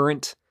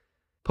current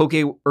Poke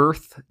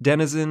Earth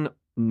denizen,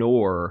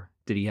 nor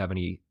did he have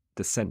any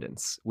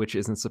descendants, which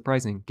isn't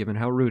surprising given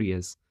how rude he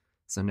is.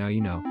 So now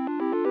you know.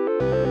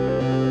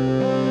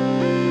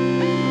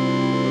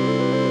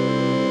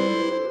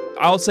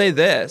 I'll say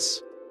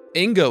this.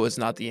 Ingo is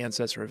not the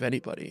ancestor of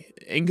anybody.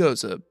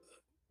 Ingo's a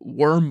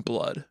worm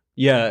blood.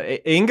 Yeah,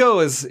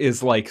 Ingo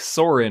is like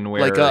Soren,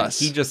 where like us.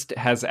 He just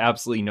has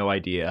absolutely no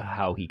idea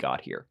how he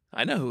got here.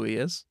 I know who he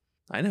is.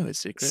 I know his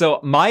secret. So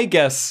my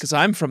guess... Because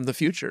I'm from the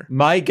future.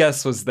 My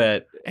guess was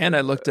that... And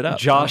I looked it up.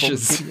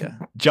 Josh's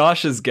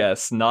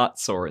guess, not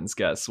Soren's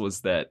guess,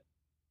 was that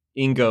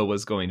Ingo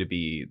was going to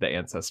be the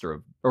ancestor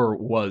of... Or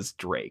was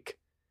Drake.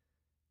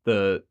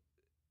 The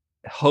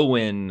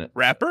Hoenn...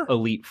 Rapper?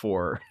 Elite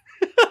Four.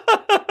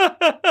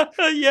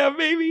 Yeah,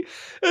 maybe.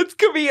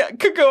 It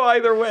could go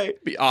either way.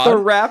 Be odd. The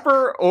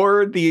rapper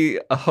or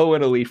the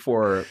Hoenn Elite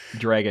Four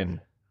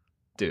dragon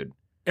dude.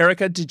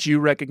 Erica, did you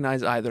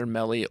recognize either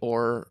Melly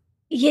or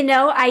I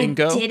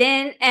Ingo?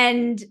 didn't.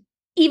 And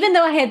even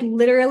though I had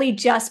literally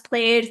just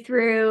played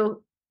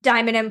through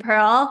Diamond and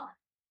Pearl,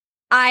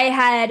 I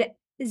had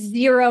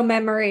zero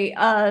memory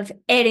of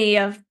any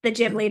of the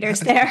gym leaders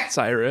there.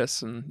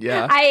 Cyrus and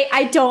yeah.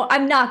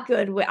 I'm not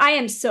good with, I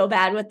am so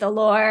bad with the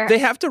lore. They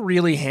have to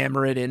really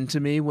hammer it into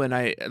me when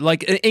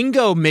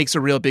Ingo makes a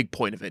real big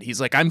point of it.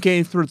 He's like, I'm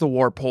getting through the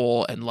warp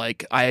hole and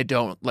I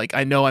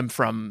know I'm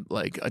from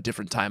a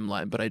different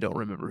timeline, but I don't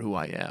remember who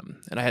I am.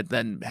 And I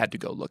had to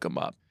go look him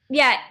up.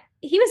 Yeah.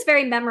 He was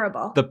very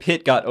memorable. The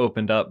pit got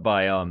opened up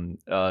by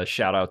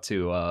shout out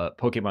to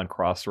Pokemon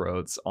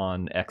Crossroads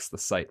on X, the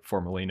site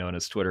formerly known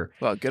as Twitter.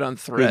 Well, get on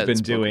Threads. Who's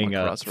been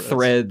doing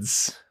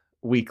Threads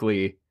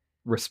weekly,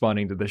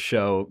 responding to the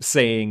show,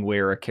 saying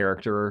where a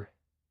character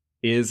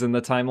is in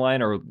the timeline,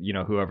 or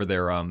whoever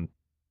their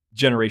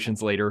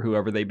generations later,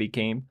 whoever they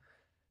became,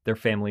 their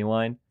family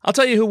line. I'll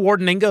tell you who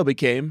Warden Ingo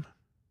became.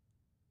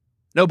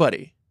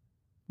 Nobody.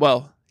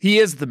 Well, he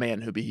is the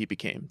man who he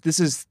became. This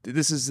is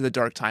the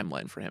dark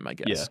timeline for him, I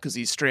guess, because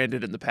he's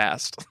stranded in the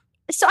past.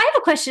 So I have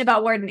a question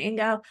about Warden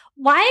Ingo.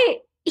 Why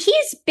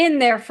he's been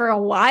there for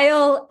a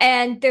while,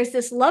 and there's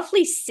this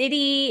lovely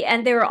city,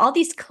 and there are all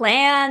these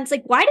clans.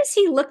 Why does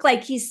he look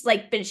like he's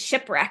been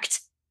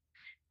shipwrecked?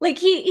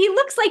 He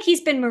looks like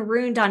he's been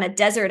marooned on a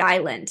desert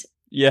island.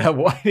 Yeah,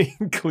 why didn't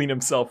he clean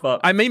himself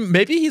up? I mean,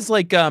 maybe he's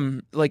like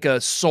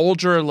a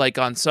soldier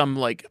on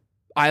some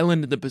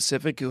island in the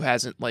Pacific who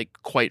hasn't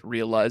quite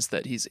realized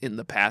that he's in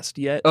the past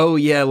yet. Oh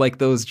yeah, like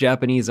those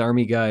Japanese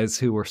army guys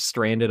who were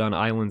stranded on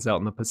islands out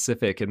in the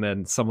Pacific, and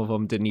then some of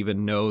them didn't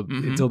even know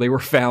until they were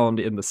found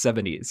in the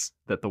 70s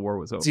that the war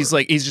was over. So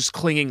he's just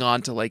clinging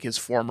on to his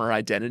former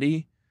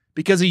identity,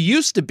 because he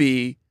used to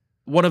be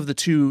one of the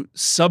two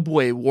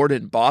subway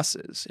warden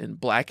bosses in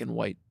Black and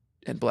White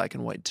and Black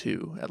and White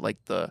 2 at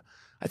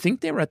I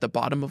think they were at the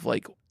bottom of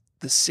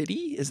the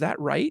city. Is that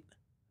right?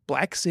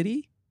 Black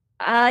City?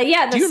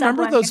 Yeah. Do you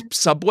remember those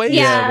subways?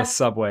 Yeah, the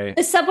subway.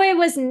 The subway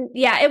was,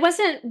 it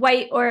wasn't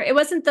white, or it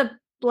wasn't the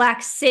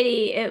Black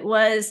City. It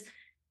was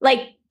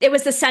it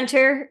was the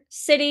center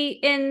city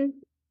in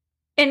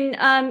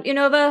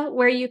Unova,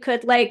 where you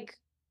could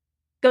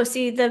go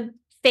see the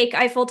fake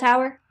Eiffel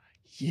Tower.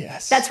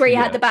 Yes. That's where you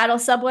had the battle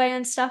subway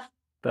and stuff.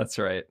 That's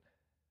right.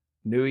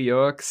 New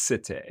York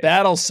City.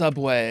 Battle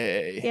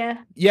subway. Yeah.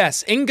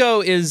 Yes,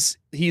 Ingo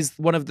he's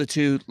one of the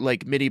two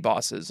mini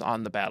bosses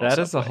on the battle subway.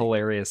 That is a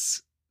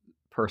hilarious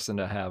person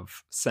to have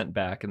sent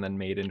back and then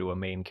made into a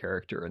main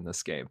character in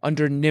this game.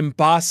 Under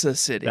Nimbasa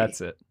City.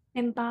 That's it.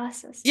 And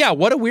bosses. Yeah,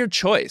 what a weird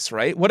choice,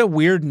 right? What a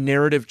weird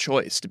narrative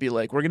choice to be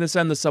like, we're going to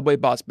send the subway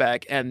boss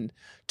back, and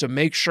to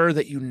make sure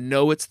that you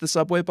know it's the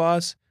subway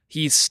boss,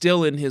 he's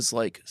still in his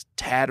like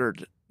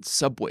tattered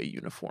subway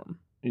uniform.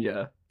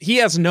 Yeah. He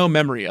has no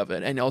memory of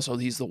it, and also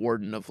he's the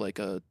warden of like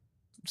a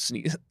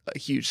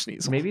huge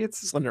Sneasel. Maybe it's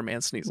Slender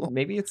Man Sneasel.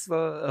 Maybe it's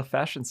a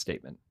fashion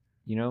statement.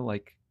 You know,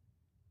 like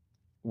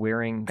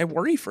wearing I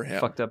worry for him.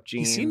 Fucked up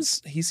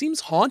jeans. He seems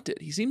haunted.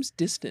 He seems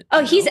distant.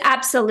 Oh, he's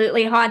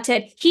absolutely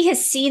haunted. He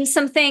has seen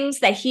some things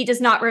that he does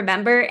not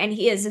remember, and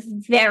he is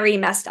very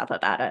messed up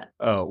about it.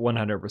 Oh,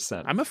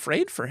 100%. I'm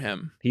afraid for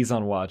him. He's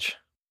on watch.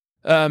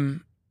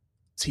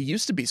 He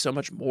used to be so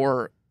much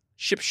more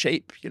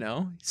ship-shape, you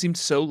know? He seemed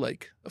so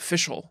like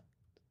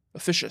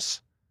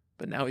officious,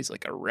 but now he's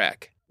like a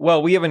wreck.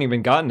 Well, we haven't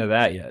even gotten to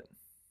that yet.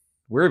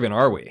 Where even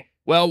are we?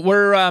 Well,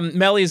 we're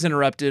Melly's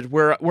interrupted.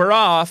 We're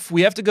off.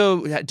 We have to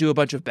go do a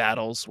bunch of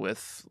battles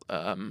with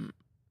Adaman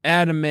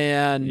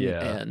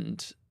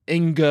and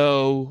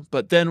Ingo,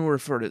 but then we're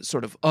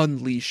sort of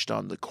unleashed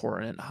on the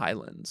Coronet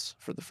Highlands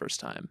for the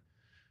first time.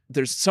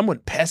 There's someone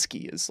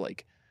pesky is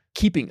like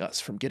keeping us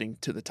from getting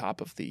to the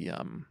top of the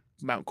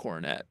Mount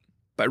Coronet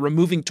by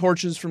removing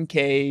torches from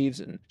caves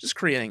and just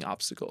creating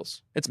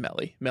obstacles. It's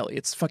Melly.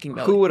 It's fucking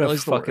Melly. Who would have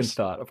Melly's the fucking worst.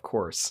 thought? Of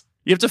course.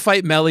 You have to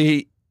fight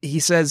Melly. He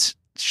says,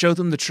 show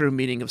them the true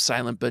meaning of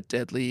silent but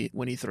deadly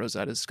when he throws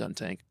out his gun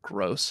tank.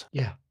 Gross.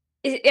 Yeah.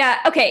 Yeah,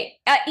 okay.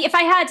 If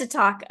I had to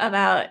talk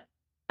about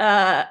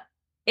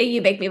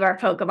You Make Me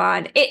Bark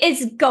Pokemon,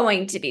 it's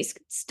going to be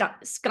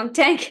Skunk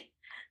Tank.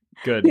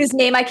 Good. Whose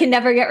name I can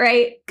never get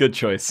right. Good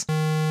choice.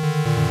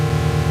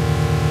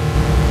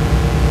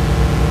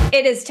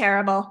 It is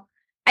terrible.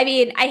 I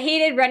mean, I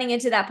hated running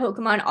into that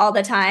Pokemon all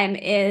the time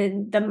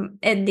in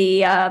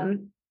the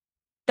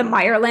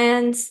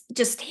Mirelands.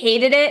 Just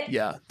hated it.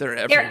 Yeah, they're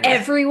everywhere. They're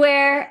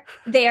everywhere.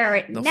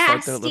 They're They'll nasty.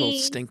 fuck their little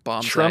stink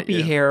bombs.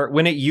 Trumpy hair.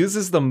 When it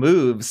uses the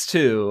moves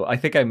too, I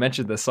think I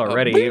mentioned this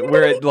already,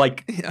 where it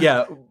like,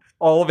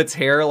 all of its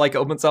hair like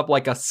opens up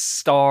like a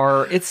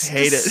star. It's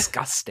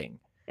disgusting.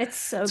 It's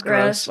so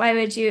gross. Why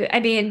would you? I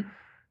mean,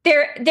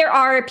 there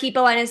are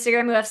people on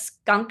Instagram who have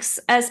skunks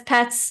as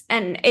pets,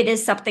 and it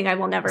is something I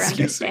will never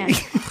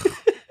understand.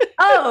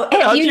 Oh,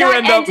 have you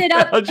not ended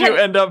up? How'd you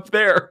end up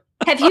there?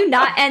 Have you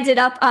not ended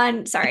up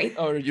on? Sorry.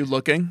 Oh, are you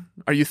looking?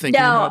 Are you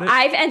thinking No, about it?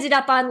 I've ended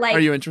up on like are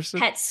you interested?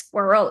 Pet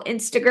Squirrel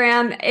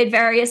Instagram at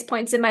various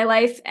points in my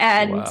life,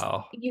 and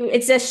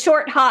it's a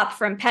short hop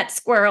from pet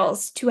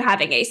squirrels to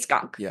having a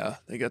skunk. Yeah,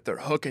 they get their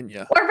hook in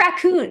you. Or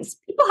raccoons.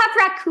 People have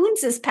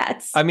raccoons as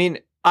pets. I mean,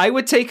 I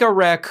would take a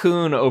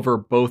raccoon over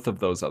both of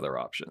those other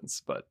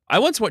options, but I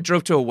once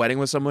drove to a wedding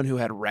with someone who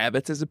had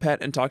rabbits as a pet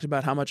and talked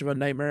about how much of a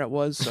nightmare it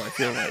was. So I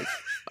feel like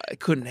I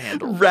couldn't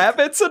handle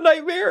rabbits a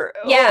nightmare.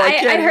 Yeah,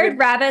 I heard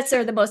rabbits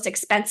are the most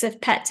expensive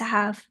pet to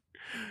have.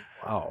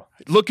 Wow!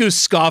 Look who's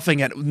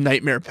scoffing at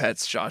nightmare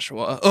pets,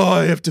 Joshua. Oh,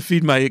 I have to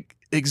feed my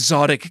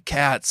exotic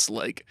cats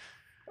like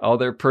all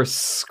their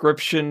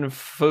prescription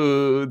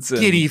foods,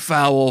 and guinea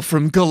fowl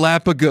from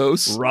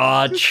Galapagos,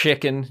 raw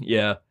chicken.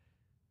 Yeah.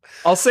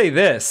 I'll say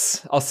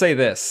this.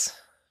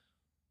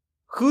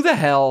 Who the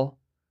hell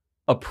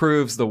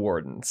approves the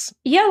wardens?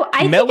 Yo,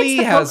 I Melly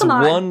think it's the has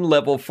Pokemon. one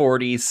level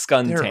 40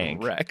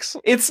 Skuntank. Rex.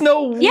 It's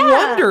no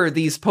wonder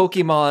these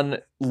Pokemon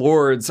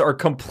lords are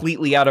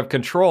completely out of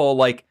control.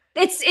 Like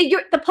the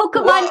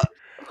Pokemon.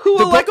 Who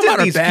the elected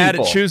Pokemon these are bad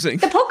people? at choosing.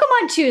 The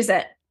Pokemon choose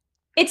it.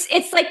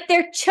 It's like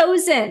they're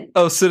chosen.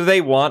 Oh, so do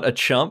they want a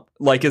chump?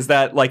 Like, is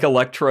that like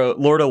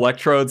Lord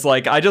Electrode's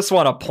like, I just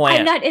want a plant?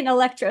 I'm not in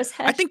Electro's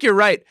head. I think you're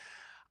right.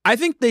 I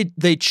think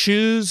they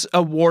choose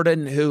a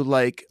warden who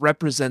like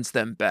represents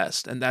them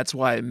best, and that's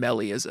why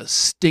Melly is a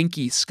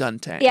stinky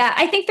Skuntank. Yeah,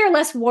 I think they're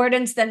less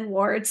wardens than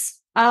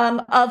wards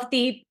of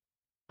the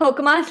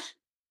Pokemon.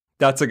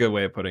 That's a good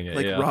way of putting it.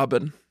 Like yeah.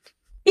 Robin.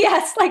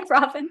 Yes, like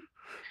Robin.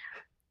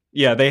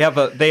 Yeah, they have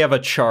a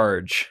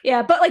charge.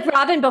 Yeah, but like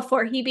Robin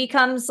before he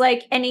becomes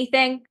like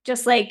anything,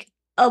 just like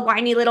a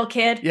whiny little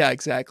kid. Yeah,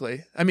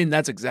 exactly. I mean,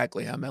 that's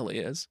exactly how Melly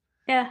is.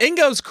 Yeah.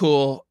 Ingo's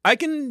cool. I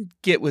can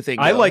get with Ingo.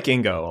 I like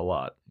Ingo a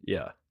lot.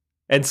 Yeah.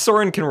 And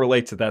Soren can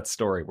relate to that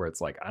story where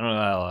it's like, I don't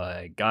know how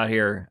I got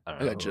here.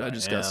 I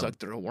just got sucked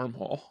through a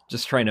wormhole.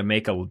 Just trying to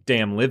make a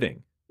damn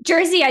living.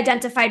 Jersey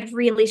identified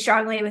really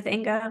strongly with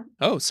Ingo.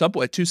 Oh,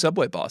 two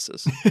Subway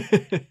bosses.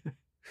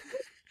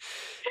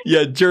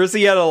 Yeah,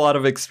 Jersey had a lot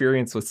of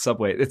experience with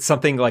Subway. It's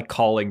something like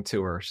calling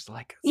to her. She's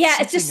like, yeah,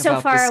 it's just so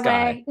far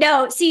away.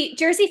 No, see,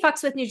 Jersey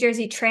fucks with New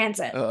Jersey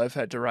Transit. Oh, I've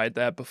had to ride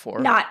that before.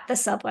 Not the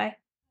subway.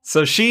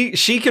 So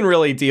she can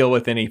really deal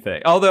with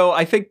anything. Although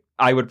I think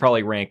I would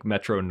probably rank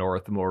Metro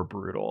North more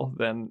brutal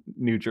than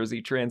New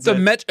Jersey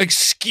Transit.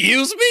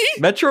 Excuse me?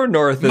 Metro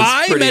North is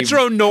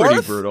Metro North?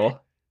 Pretty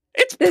brutal.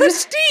 It's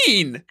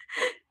pristine.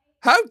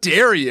 How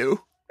dare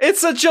you?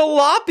 It's a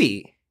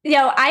jalopy. You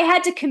know, I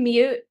had to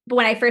commute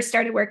when I first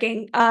started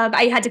working.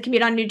 I had to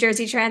commute on New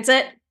Jersey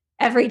Transit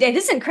every day.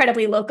 This is an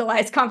incredibly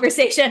localized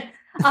conversation.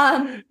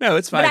 No,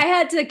 it's fine. But I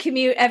had to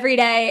commute every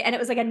day, and it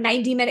was like a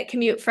 90-minute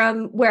commute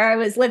from where I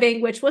was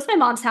living, which was my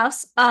mom's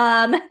house.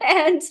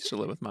 And Still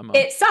live with my mom.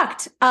 it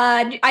sucked.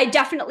 I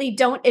definitely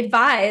don't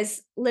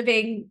advise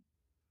living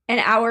an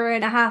hour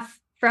and a half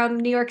from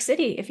New York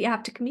City if you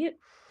have to commute.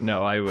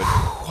 No, I would.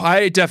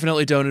 I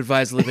definitely don't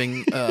advise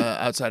living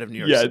outside of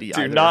New York City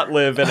do either. not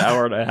live an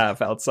hour and a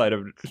half outside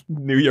of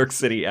New York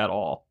City at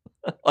all,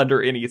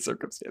 under any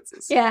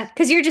circumstances. Yeah,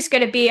 because you're just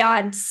going to be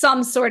on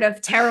some sort of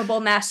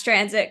terrible mass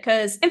transit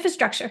because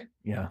infrastructure.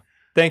 Yeah.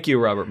 Thank you,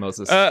 Robert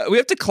Moses. We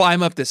have to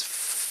climb up this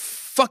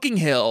fucking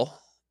hill.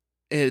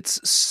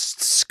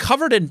 It's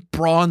covered in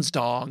bronze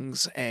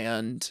dongs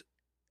and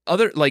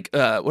other, like,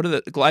 what are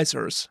the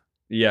glycers?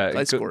 Yeah,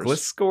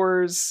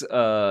 Gliscors,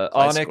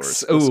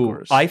 Onyx.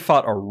 Ooh, I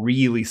fought a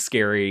really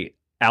scary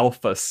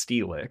Alpha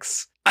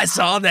Steelix. I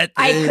saw that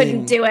thing. I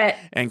couldn't do it.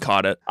 And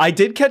caught it. I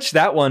did catch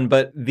that one,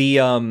 but the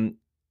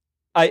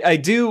I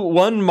do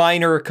one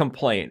minor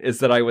complaint is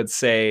that I would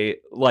say,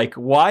 like,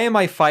 why am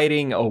I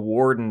fighting a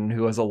warden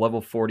who has a level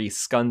 40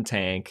 Scun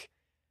tank,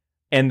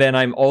 and then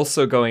I'm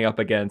also going up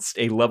against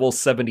a level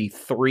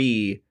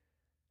 73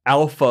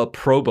 Alpha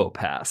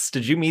Probopass?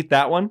 Did you meet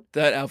that one?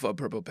 That Alpha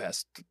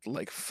Probopass,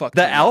 like, fucked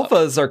The me up.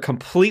 alphas are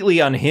completely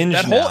unhinged.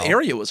 That now. whole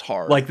area was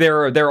hard. Like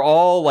they're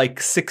all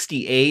like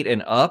 68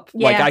 and up.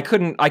 Yeah. Like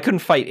I couldn't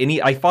fight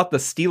any. I fought the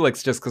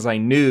Steelix just because I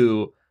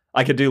knew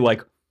I could do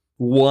like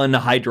one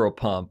hydro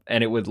pump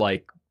and it would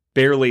like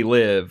barely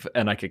live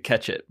and I could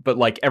catch it. But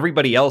like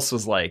everybody else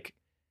was like,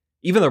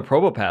 even the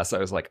Probopass, I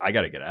was like, I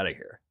gotta get out of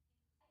here.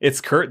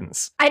 It's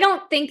curtains. I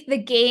don't think the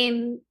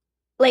game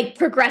like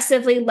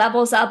progressively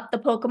levels up the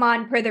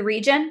Pokemon per the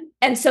region.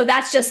 And so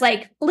that's just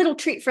like a little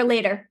treat for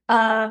later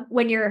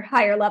when you're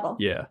higher level.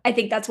 Yeah. I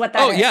think that's what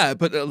that is. Yeah,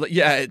 but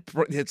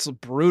it's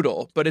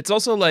brutal. But it's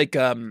also like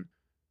some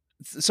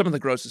of the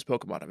grossest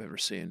Pokemon I've ever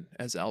seen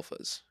as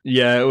alphas.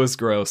 Yeah, it was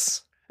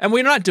gross. And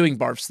we're not doing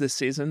barfs this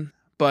season,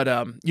 but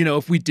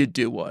if we did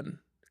do one,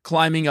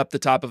 climbing up the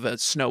top of a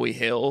snowy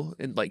hill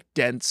in like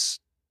dense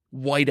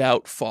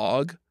whiteout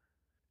fog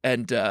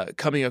and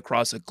coming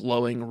across a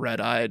glowing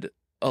red-eyed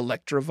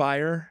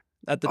Electivire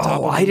at the top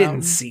of the I didn't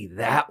mountain. see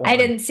that one. I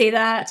didn't see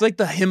that. It's like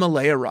the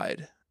Himalaya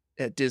ride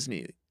at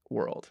Disney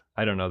World.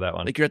 I don't know that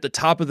one. Like you're at the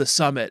top of the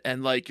summit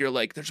and like you're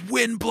like there's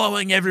wind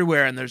blowing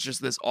everywhere and there's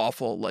just this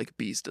awful like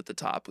beast at the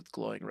top with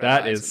glowing red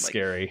eyes. That is and, like,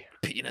 scary.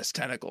 penis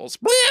tentacles.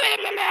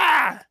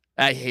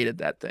 I hated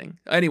that thing.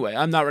 Anyway,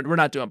 we're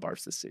not doing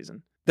barfs this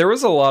season. There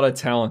was a lot of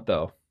talent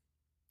though,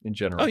 in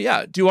general. Oh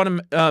yeah. Do you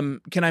want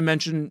to can I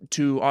mention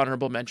two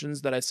honorable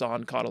mentions that I saw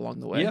and caught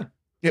along the way? Yeah.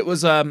 It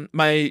was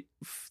my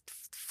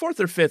fourth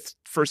or fifth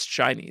first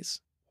shinies.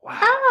 Wow.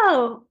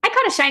 Oh, I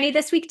caught a shiny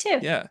this week too.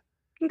 Yeah.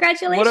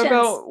 Congratulations.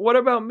 What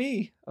about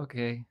me?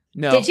 Okay.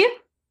 No. Did you?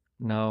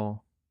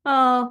 No.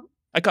 Oh.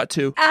 I caught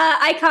two.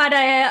 I caught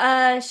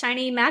a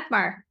shiny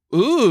Magmar.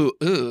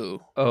 Ooh.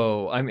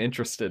 Oh, I'm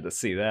interested to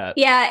see that.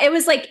 Yeah, it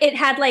was like it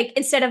had like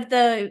instead of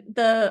the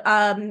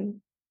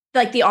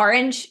like the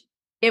orange,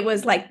 it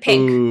was like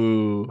pink.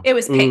 Ooh, It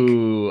was pink.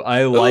 Ooh,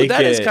 I like it.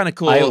 That is kind of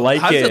cool. I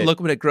like How it. does it look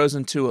when it grows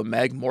into a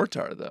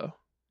Magmortar though?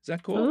 Is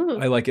that cool? Ooh.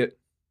 I like it.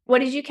 What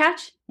did you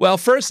catch? Well,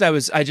 first I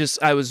was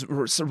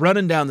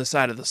running down the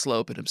side of the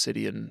slope in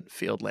Obsidian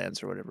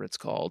Fieldlands or whatever it's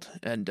called,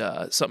 and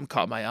something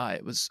caught my eye.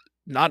 It was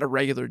not a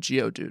regular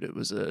Geodude. It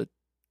was a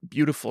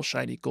beautiful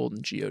shiny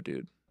golden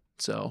Geodude.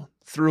 So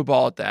threw a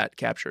ball at that,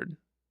 captured,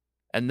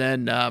 and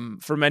then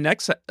for my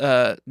next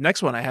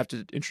one, I have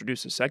to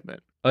introduce a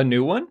segment. A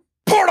new one?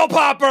 Portal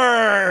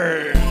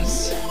Poppers!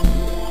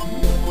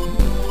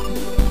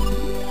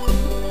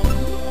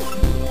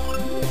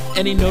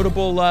 Any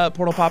notable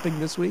portal popping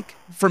this week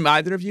from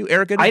either of you?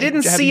 Erica, I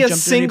didn't have see you a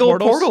jumped in any single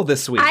portals? portal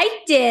this week. I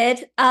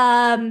did.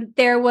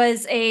 There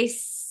was a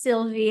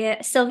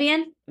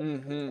Sylveon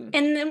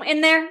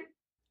in there,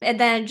 and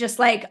then just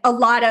like a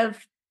lot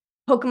of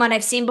Pokemon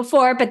I've seen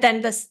before. But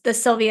then the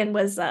Sylveon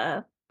was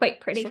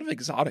quite pretty. Sort of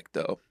exotic,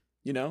 though.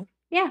 You know?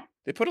 Yeah.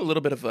 They put a little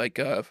bit of like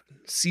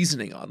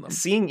seasoning on them.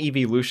 Seeing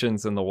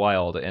evolutions in the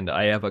wild, and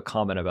I have a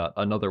comment about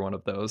another one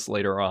of those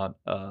later on,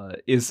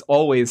 is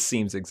always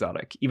seems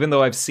exotic. Even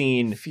though I've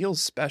It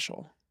feels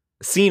special.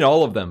 seen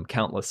all of them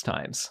countless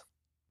times,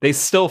 they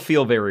still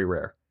feel very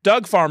rare.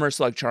 Doug Farmer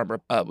Slug Charmer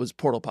was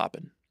portal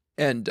popping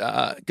and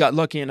got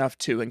lucky enough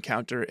to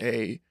encounter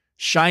a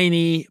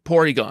shiny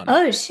Porygon.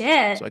 Oh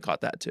shit! So I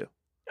caught that too.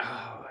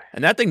 Oh,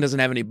 And that thing doesn't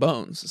have any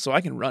bones, so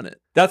I can run it.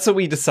 that's what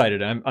we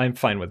decided. I'm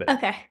fine with it.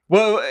 Okay.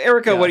 Well,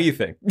 Erica, Yeah. what do you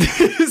think?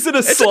 Is it a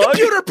It's slug? a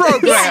computer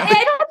program. Yeah,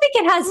 I don't think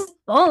it has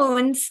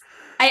bones.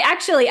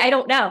 I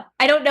don't know.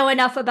 I don't know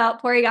enough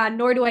about Porygon,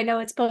 nor do I know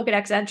its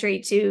Pokedex entry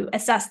to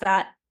assess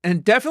that.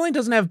 And definitely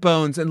doesn't have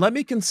bones. And let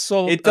me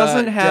consult It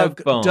doesn't have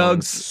bones.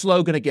 Doug's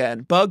slogan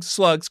again. Bugs,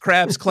 slugs,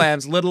 crabs,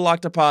 clams, little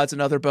octopods,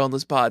 and other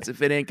boneless pods.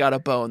 If it ain't got a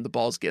bone, the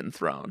ball's getting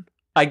thrown.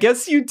 I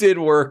guess you did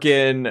work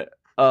in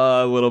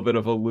a little bit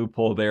of a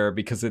loophole there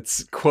because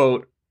it's,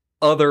 quote,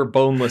 other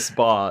boneless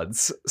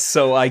bods.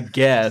 So I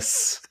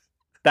guess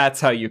that's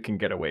how you can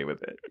get away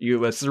with it.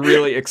 Let's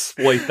really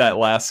exploit that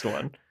last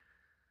one.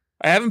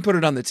 I haven't put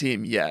it on the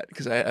team yet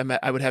because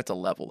I would have to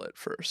level it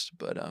first.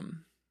 But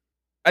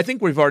I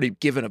think we've already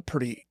given a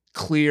pretty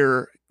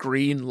clear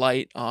green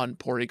light on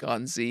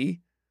Porygon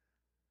Z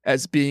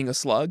as being a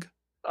slug.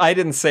 I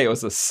didn't say it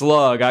was a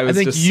slug. I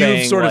think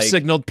you've sort of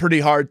signaled pretty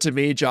hard to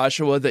me,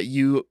 Joshua, that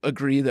you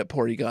agree that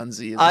Porygon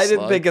Z is a slug. I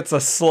didn't think it's a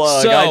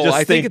slug. So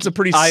I think it's a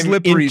pretty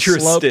slippery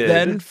slope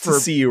then for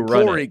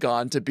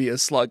Porygon to be a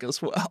slug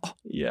as well.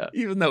 Yeah.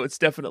 Even though it's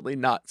definitely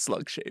not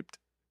slug-shaped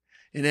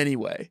in any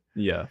way.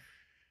 Yeah.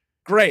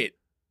 Great.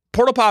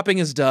 Portal popping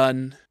is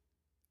done.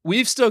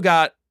 We've still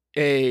got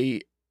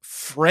a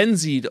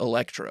frenzied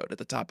Electrode at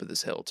the top of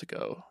this hill to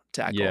go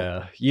tackle.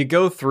 Yeah. You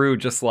go through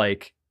just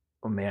like,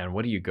 oh man,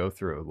 what do you go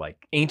through?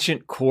 Like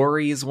Ancient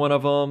Quarry is one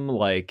of them.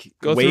 Like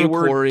go Wayward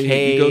through a quarry,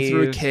 Cave. You go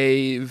through a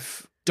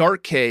cave,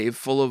 dark cave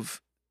full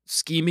of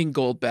scheming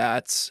gold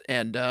bats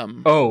and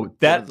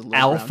that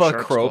alpha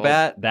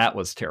Crobat, that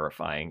was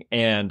terrifying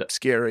and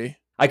scary.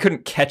 I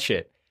couldn't catch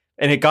it,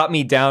 and it got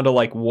me down to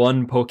like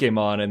one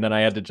Pokemon, and then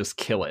I had to just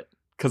kill it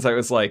because I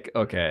was like,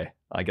 okay,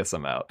 I guess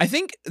I'm out. I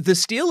think the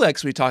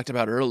Steelix we talked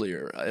about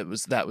earlier,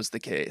 that was the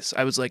case.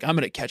 I was like, I'm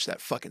gonna catch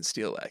that fucking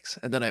Steelix,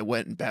 and then I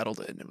went and battled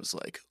it, and it was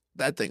like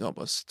that thing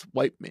almost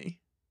wiped me.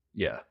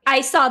 Yeah, I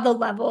saw the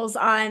levels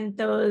on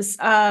those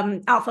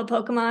alpha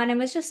Pokemon and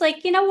was just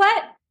like, you know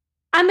what?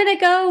 I'm gonna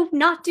go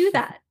not do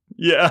that.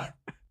 Yeah,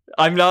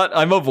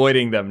 I'm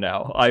avoiding them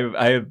now.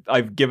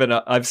 I've given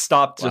up. I've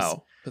stopped just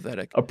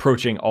pathetic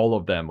approaching all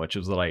of them, which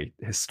is what I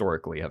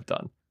historically have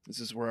done. This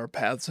is where our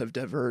paths have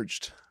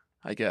diverged,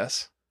 I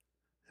guess,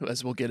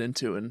 as we'll get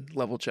into in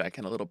level check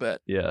in a little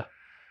bit. Yeah.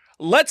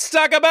 Let's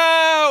talk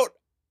about,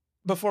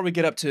 before we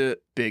get up to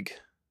big,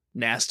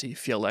 nasty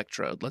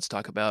Electrode, let's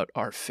talk about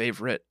our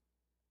favorite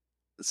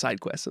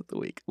side quest of the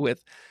week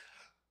with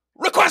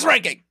Request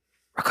Ranking.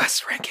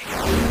 Request Ranking.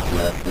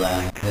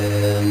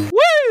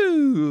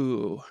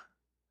 Woo!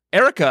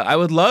 Erica, I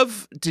would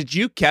love, did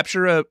you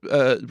capture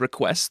a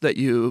request that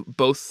you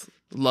both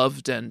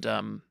loved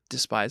and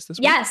despised this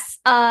week? Yes.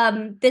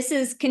 This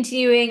is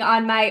continuing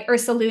on my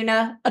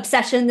Ursaluna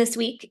obsession this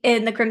week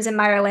in the Crimson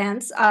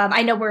Mirelands.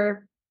 I know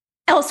we're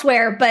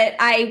elsewhere, but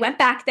I went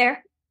back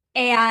there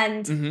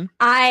and It's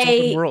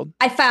open world.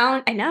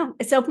 I know,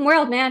 it's open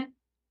world, man.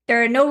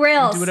 There are no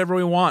rails. We do whatever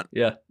we want.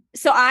 Yeah.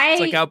 So it's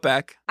like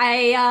Outback.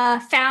 I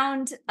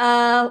found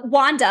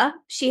Wanda.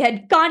 She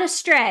had gone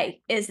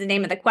astray is the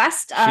name of the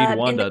quest. She'd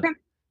wandered.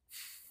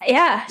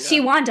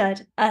 She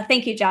wandered.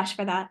 Thank you, Josh,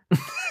 for that.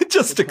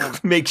 Just to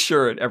make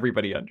sure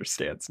everybody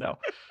understands now.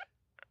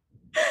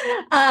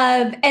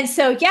 And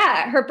so,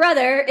 her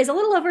brother is a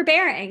little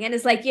overbearing and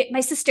is like,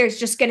 my sister's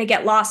just going to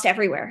get lost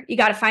everywhere. You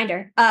got to find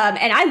her.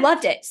 And I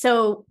loved it.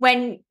 So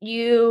when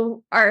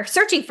you are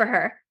searching for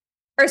her,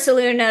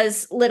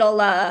 Ursaluna's little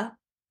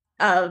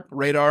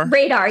radar. The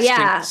radar.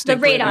 Yeah.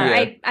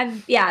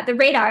 The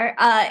radar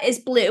is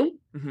blue.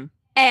 Mm-hmm.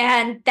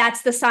 And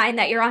that's the sign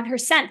that you're on her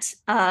scent.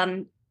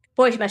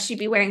 Boy, must she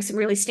be wearing some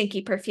really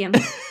stinky perfume.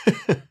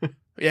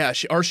 Yeah,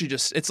 she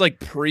just, it's like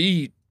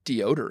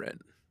pre-deodorant,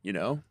 you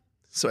know?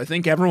 So I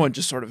think everyone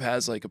just sort of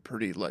has like a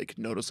pretty like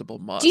noticeable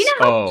musk. Do you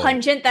know how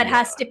pungent that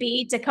has to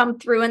be to come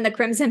through in the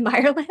Crimson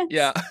Mirelands?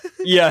 Yeah.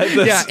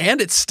 Yeah,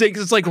 and it stinks.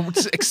 It's like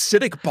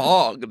acidic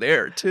bog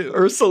there too.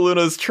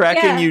 Ursaluna's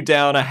tracking you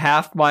down a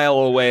half mile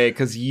away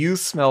because you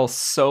smell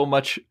so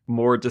much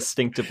more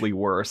distinctively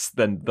worse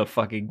than the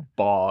fucking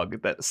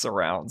bog that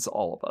surrounds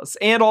all of us.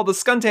 And all the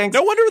skuntanks.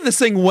 No wonder this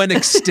thing went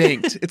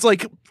extinct. It's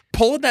like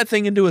pulling that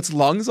thing into its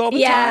lungs all the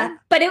time. Yeah,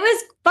 but it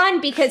was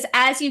fun because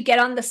as you get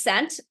on the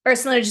scent,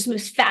 Ursaluna just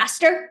moves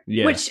faster,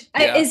 which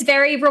is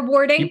very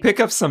rewarding. You pick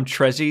up some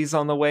treasures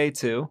on the way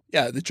too.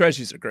 Yeah, the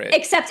treasures are great.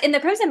 Except in the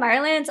Crimson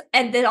Mirelands,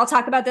 and then I'll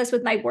talk about this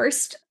with my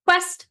worst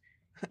quest,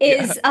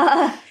 is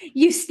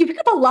you pick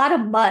up a lot of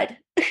mud.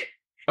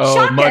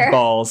 Shocker. Mud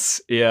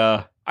balls.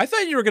 Yeah. I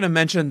thought you were going to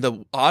mention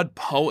the odd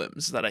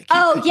poems that I keep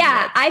picking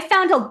up. I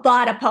found a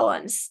lot of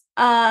poems.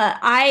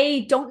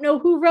 I don't know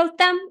who wrote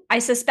them. I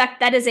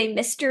suspect that is a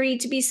mystery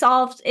to be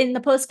solved in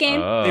the post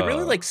game. They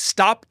really like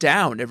stop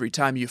down every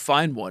time you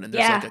find one, and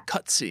there's like a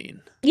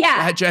cutscene.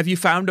 Yeah. Have you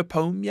found a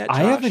poem yet, Josh?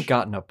 I haven't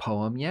gotten a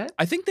poem yet.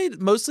 I think they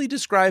mostly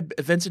describe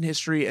events in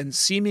history and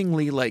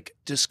seemingly like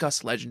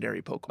discuss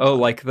legendary Pokemon. Oh,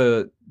 like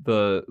the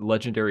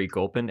legendary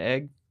Gulpin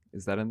egg?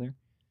 Is that in there?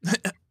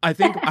 I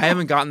think I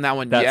haven't gotten that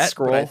one yet,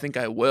 but I think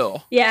I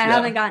will. Yeah, I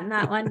haven't gotten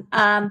that one.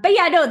 But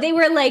yeah, no, they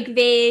were like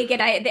vague,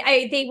 and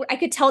I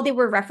could tell they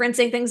were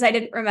referencing things I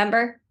didn't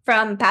remember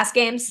from past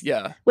games.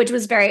 Yeah, which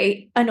was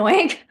very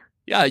annoying.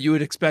 Yeah, you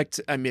would expect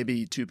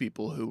maybe two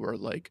people who were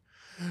like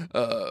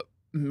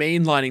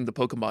mainlining the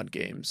Pokemon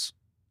games.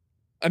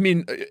 I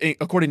mean,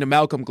 according to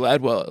Malcolm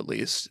Gladwell, at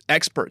least,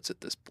 experts at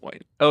this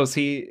point. Oh,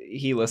 so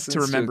he listens to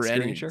remember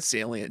any Screenshare?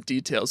 Salient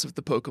details of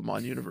the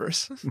Pokemon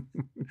universe.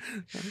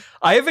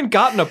 I haven't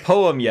gotten a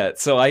poem yet,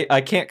 so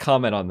I can't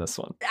comment on this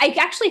one. I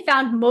actually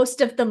found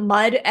most of the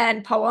mud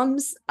and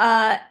poems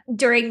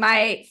during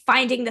my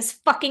finding this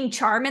fucking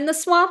charm in the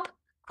swamp.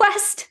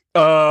 quest.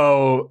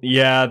 Oh,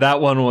 yeah,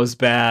 that one was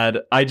bad.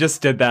 I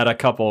just did that a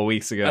couple of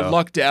weeks ago. I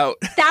lucked out.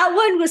 That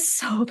one was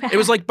so bad. It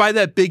was like by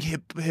that big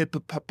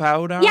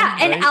hippopotami. Yeah,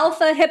 an right?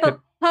 alpha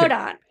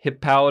hippopodon.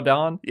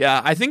 Hippowdon?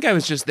 Yeah, I think I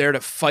was just there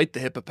to fight the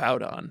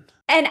hippopotami.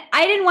 And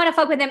I didn't want to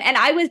fuck with him. And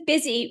I was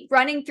busy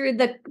running through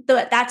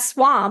that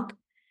swamp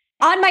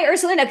on my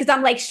Ursulina because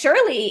I'm like,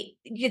 surely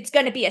it's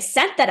going to be a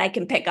scent that I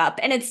can pick up.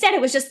 And instead, it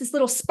was just this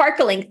little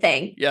sparkling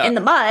thing in the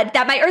mud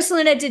that my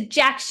Ursulina did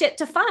jack shit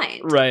to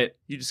find. Right.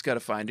 You just got to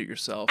find it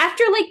yourself.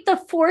 After like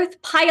the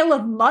 4th pile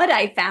of mud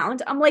I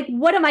found, I'm like,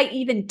 what am I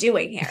even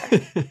doing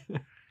here?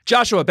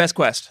 Joshua, best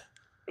quest.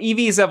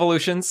 Eevee's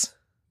Evolutions.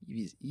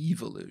 Eevee's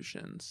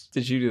Evolutions.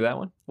 Did you do that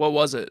one? What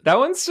was it? That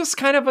one's just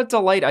kind of a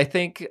delight. I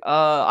think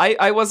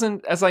I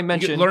wasn't, as I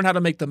mentioned, You learn how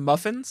to make the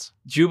muffins.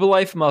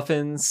 Jubilife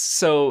muffins.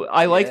 So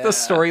I like the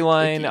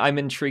storyline. sticky. I'm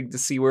intrigued to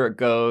see where it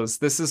goes.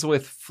 This is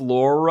with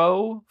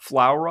Floro.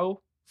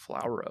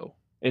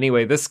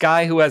 Anyway, this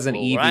guy who has an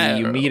Eevee,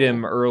 you meet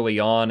him early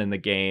on in the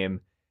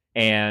game,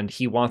 and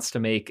he wants to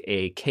make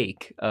a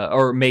cake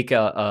or make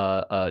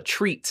a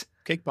treat.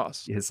 Cake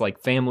boss. His like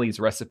family's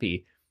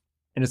recipe,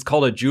 and it's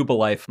called a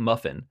Jubilife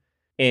muffin.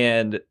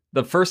 And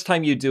the first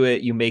time you do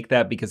it, you make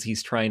that because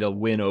he's trying to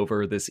win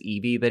over this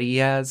Eevee that he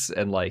has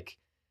and like,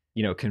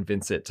 you know,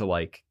 convince it to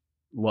like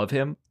love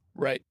him.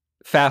 Right.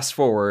 Fast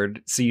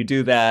forward, so you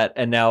do that,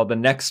 and now the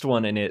next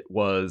one in it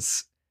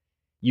was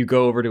you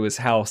go over to his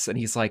house and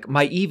he's like,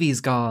 my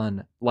Eevee's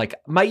gone. Like,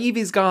 my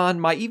Eevee's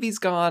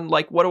gone.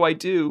 Like, what do I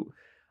do?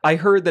 I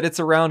heard that it's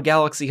around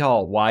Galaxy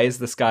Hall. Why is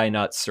this guy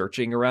not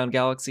searching around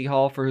Galaxy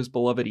Hall for his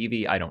beloved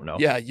Eevee? I don't know.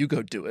 Yeah, you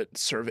go do it.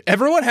 Survey.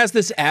 Everyone has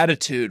this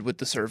attitude with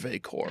the Survey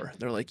Corps.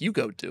 They're like, you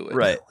go do it.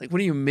 Right. Like, what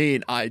do you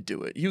mean I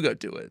do it? You go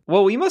do it.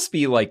 Well, we must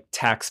be like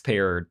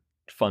taxpayer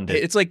funded.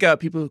 It's like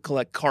people who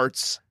collect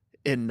carts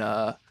in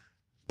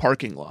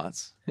parking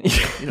lots.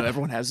 You know,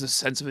 everyone has this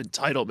sense of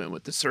entitlement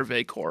with the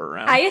Survey Corps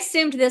around. I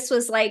assumed this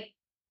was like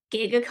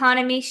gig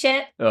economy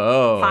shit.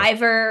 Oh.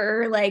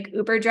 Fiverr or like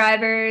Uber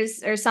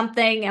drivers or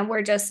something. And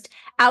we're just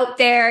out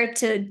there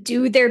to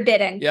do their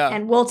bidding. Yeah.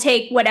 And we'll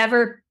take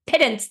whatever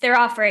pittance they're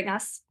offering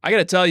us. I got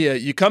to tell you,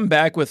 you come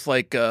back with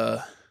like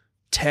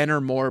 10 or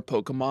more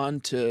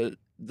Pokemon to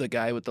the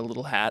guy with the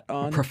little hat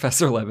on.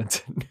 Professor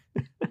Levinson.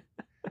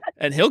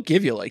 And he'll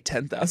give you like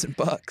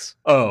 $10,000.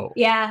 Oh.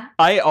 Yeah.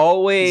 I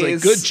always...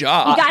 He's like, good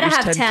job. You gotta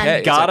Here's have 10. 10K.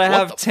 It's Gotta like,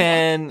 have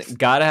 10.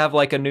 Gotta have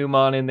like a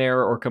Numon in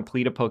there or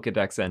complete a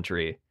Pokedex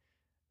entry.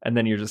 And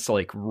then you're just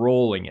like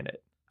rolling in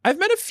it. I've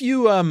met a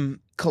few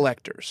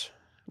collectors.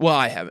 Well,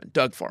 I haven't.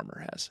 Doug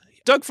Farmer has.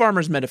 Doug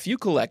Farmer's met a few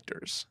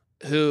collectors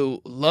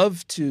who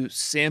love to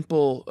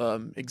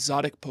sample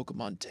exotic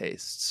Pokemon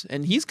tastes.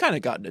 And he's kind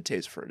of gotten a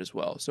taste for it as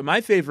well. So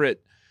my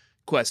favorite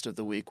quest of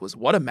the week was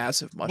What a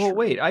Massive Mushroom. Well,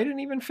 wait, I didn't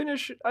even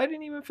finish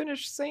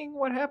saying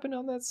what happened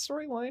on that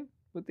storyline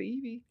with the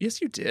Eevee.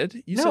 Yes, you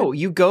did. You No, said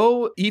you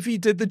go... Eevee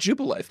did the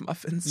Jubilife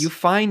muffins. You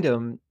find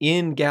him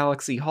in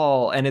Galaxy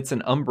Hall, and it's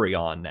an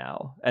Umbreon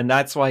now. And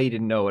that's why he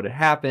didn't know what had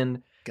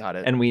happened. Got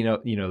it. And we know,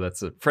 you know,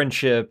 that's a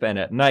friendship, and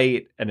at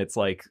night, and it's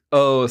like,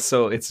 oh,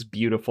 so it's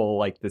beautiful,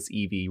 like this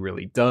Eevee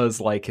really does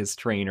like his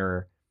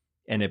trainer,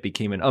 and it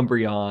became an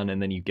Umbreon,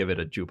 and then you give it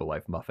a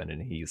Jubilife muffin,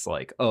 and he's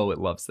like, oh, it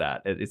loves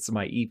that. It's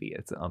my Eevee.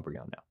 It's an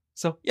Umbreon now.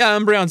 So yeah,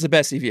 Umbreon's the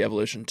best Eevee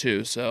evolution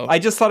too, so I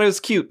just thought it was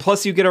cute.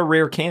 Plus you get a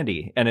rare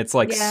candy, and it's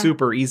like Yeah.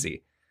 super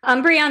easy.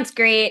 Umbreon's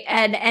great.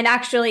 And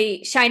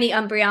actually, shiny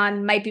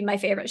Umbreon might be my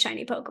favorite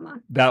shiny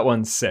Pokemon. That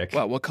one's sick.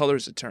 wow, what color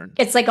does it turn?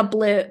 It's like a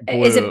blue.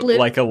 Is it blue?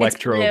 Like It's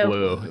electro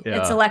blue. Yeah.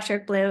 It's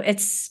electric blue.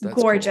 It's That's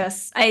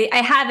gorgeous. I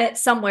have it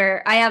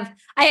somewhere.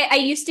 I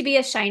used to be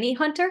a shiny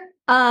hunter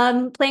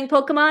playing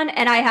Pokemon,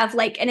 and I have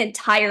like an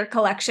entire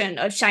collection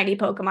of shiny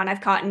Pokemon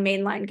I've caught in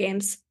mainline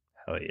games.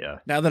 Hell yeah.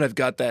 Now that I've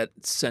got that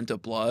scent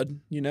of blood,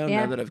 you know,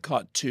 Yeah. now that I've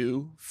caught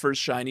 2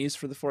 first shinies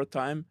for the 4th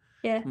time,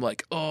 Yeah. I'm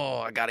like, oh,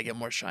 I gotta get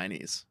more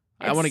shinies.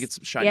 I It's- want to get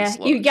some shiny Yeah,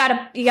 slugs. you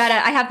gotta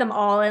I have them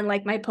all in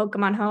like my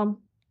Pokemon home,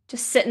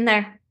 just sitting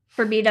there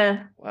for me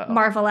to Wow.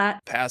 marvel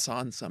at. Pass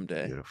on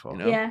someday. Beautiful. You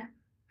know? Yeah.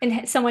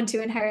 And someone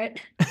to inherit.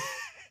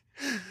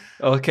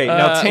 Okay,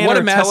 now Tanner, what a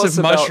tell massive us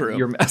about mushroom.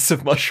 your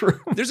massive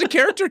mushroom. There's a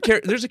character.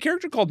 There's a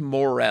character called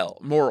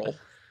Moral.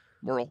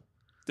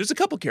 There's a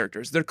couple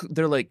characters.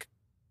 They're like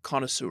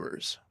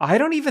connoisseurs. I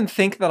don't even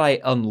think that I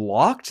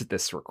unlocked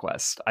this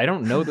request. I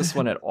don't know this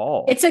one at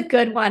all. It's a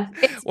good one.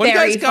 It's One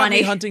very guy's got me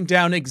funny. hunting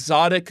down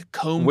exotic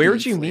comb.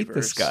 Where'd you meet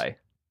this guy?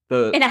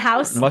 The In a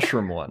house.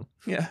 mushroom one.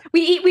 Yeah,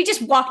 We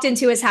just walked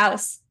into his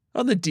house.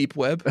 on the deep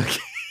web.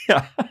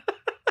 Yeah.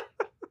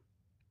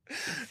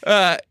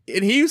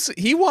 And he's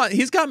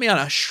got me on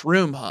a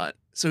shroom hunt.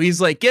 So he's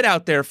like, get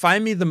out there,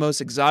 find me the most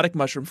exotic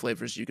mushroom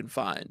flavors you can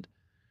find.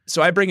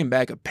 So I bring him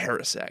back a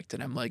Parasect,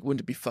 and I'm like, wouldn't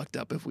it be fucked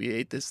up if we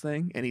ate this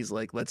thing? And he's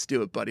like, let's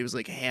do it, buddy. He was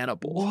like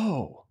Hannibal.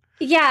 Whoa.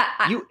 Yeah.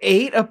 You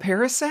ate a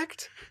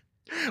Parasect?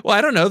 Well,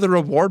 I don't know. The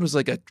reward was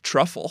like a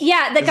truffle.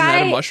 Yeah, Isn't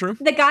that a mushroom?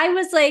 The guy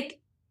was like,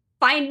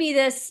 find me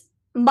this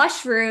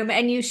mushroom,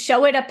 and you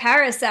show it a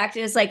Parasect.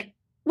 And it's like,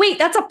 wait,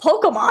 that's a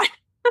Pokemon.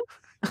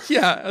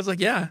 Yeah, I was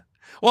like, yeah.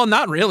 Well,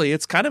 not really.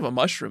 It's kind of a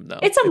mushroom, though.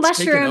 It's a taken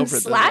mushroom over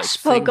the, slash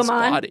thing's Pokemon.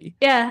 body.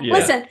 Yeah. Yeah.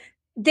 Listen,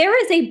 there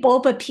is a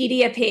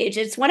Bulbapedia page.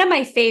 It's one of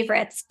my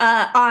favorites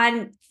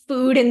on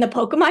food in the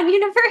Pokemon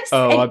universe.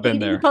 Oh, and I've been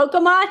eating there.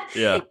 Pokemon.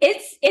 Yeah.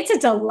 It's a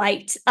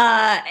delight.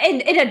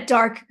 In a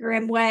dark,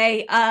 grim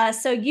way.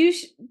 So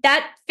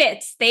that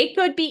fits. They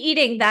could be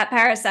eating that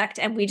Parasect,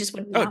 and we just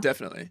wouldn't know. Oh,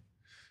 definitely.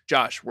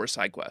 Josh, worst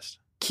side quest.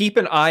 Keep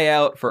an eye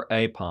out for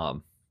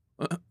Apom.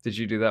 Did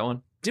you do that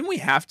one? Didn't we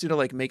have to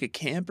like make a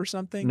camp or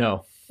something?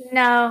 No.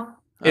 No.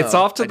 It's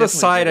Oh, off to I the definitely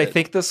side. did I it.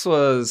 think this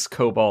was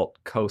Cobalt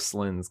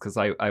Coastlands because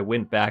I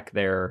went back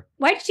there.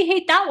 Why did you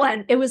hate that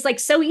one? It was like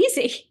so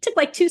easy. It took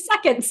like 2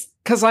 seconds.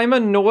 Because I'm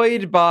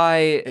annoyed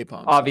by,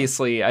 Apom.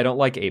 obviously, I don't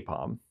like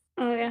Apom.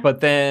 Oh yeah. But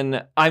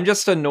then I'm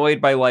just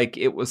annoyed by like,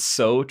 it was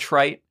so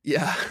trite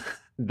Yeah.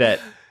 that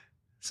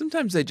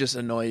Sometimes they just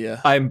annoy you.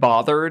 I'm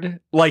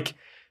bothered. Like,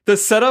 the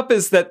setup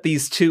is that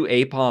these 2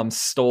 Apoms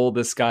stole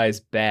this guy's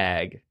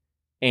bag,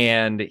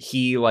 and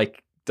he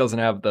like doesn't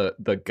have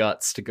the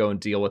guts to go and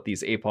deal with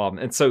these Apom,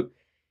 and so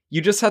you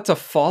just have to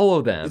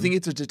follow them. You think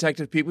it's a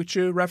Detective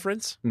Pikachu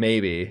reference?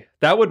 Maybe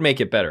that would make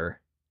it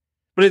better,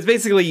 but it's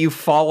basically you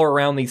follow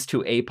around these 2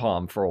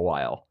 Apom for a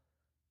while,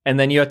 and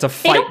then you have to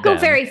fight. They don't go them.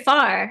 very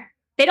far.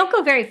 They don't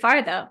go very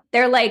far though.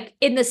 They're like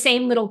in the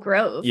same little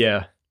grove.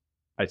 Yeah,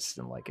 I just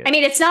didn't like it. I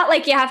mean, it's not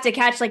like you have to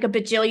catch like a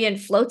bajillion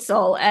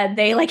Floatzel and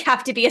they like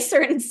have to be a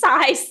certain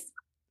size.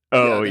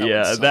 oh Yeah,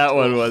 yeah, sucked. that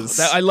one Oh, was.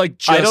 I like.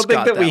 Just I don't think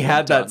got that we one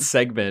had done. that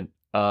segment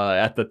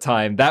at the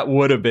time. That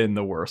would have been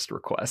the worst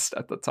request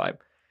at the time.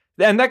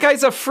 And that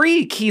guy's a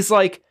freak. He's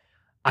like,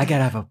 I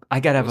gotta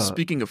have a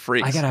Speaking of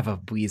freaks, I gotta have a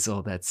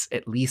weasel that's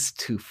at least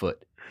 2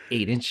 foot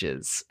 8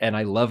 inches, and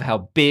I love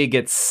how big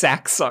its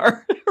sacks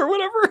are, or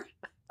whatever.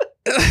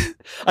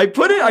 I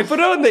put it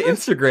on the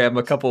Instagram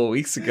a couple of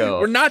weeks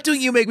ago. we're not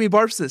doing You Make Me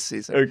Barfs this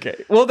season.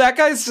 Okay. Well, that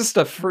guy's just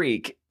a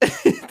freak.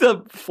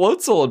 The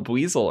Floatzel and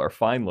Weasel are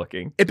fine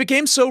looking. It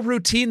became so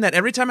routine that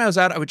every time I was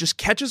out, I would just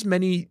catch as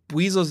many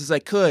weasels as I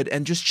could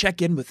and just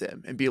check in with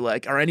him and be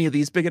like, "Are any of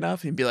these big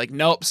enough?" And he'd be like,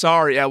 "Nope,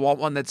 sorry, I want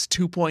one that's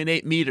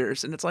 2.8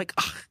 meters." And it's like,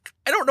 ugh,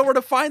 I don't know where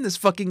to find this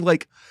fucking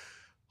like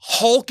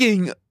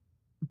hulking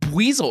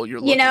weasel you're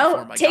looking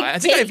for, my guy. I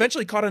think I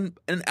eventually caught an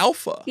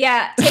alpha.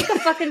 Yeah, take a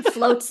fucking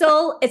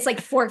Floatzel. It's like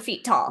 4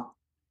 feet tall.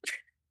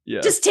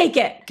 Yeah. Just take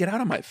it. Get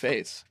out of my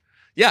face.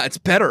 Yeah, it's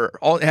better.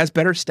 It has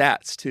better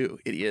stats too,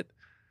 idiot.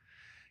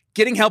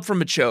 Getting help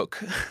from a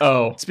choke.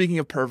 Oh, Speaking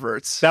of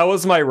perverts. that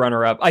was my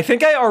runner-up. I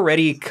think I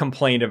already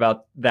complained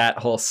about that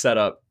whole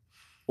setup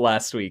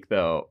last week,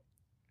 though.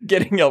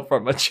 Getting help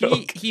from a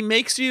choke. He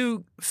makes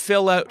you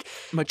fill out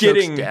Machoke's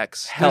Getting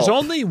decks. help. There's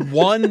only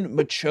one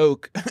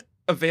Machoke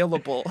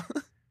available.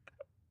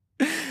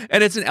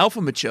 And it's an alpha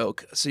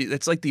Machoke. So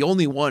it's like the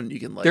only one you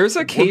can like. There's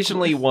work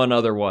occasionally with. one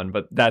other one,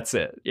 but that's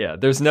it. Yeah,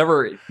 there's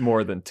never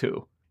more than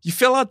 2. You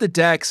fill out the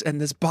decks,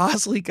 and this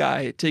Bosley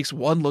guy takes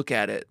one look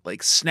at it,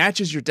 like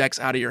snatches your decks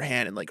out of your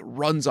hand and like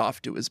runs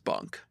off to his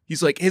bunk.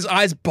 He's like, his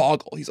eyes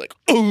boggle. He's like,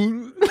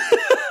 oh.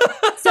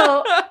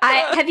 So,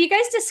 have you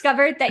guys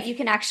discovered that you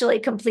can actually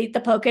complete the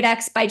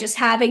Pokedex by just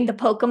having the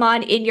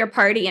Pokemon in your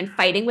party and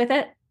fighting with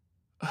it?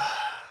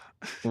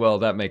 Well,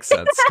 that makes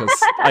sense because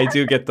I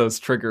do get those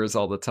triggers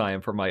all the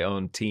time for my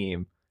own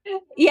team.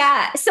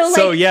 Yeah.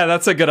 So yeah,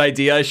 that's a good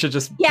idea. I should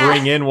just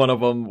bring in one of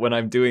them when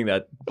I'm doing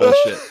that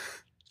bullshit.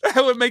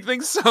 That would make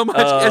things so much.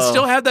 I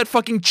still have that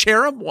fucking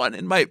Cherub one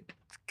in my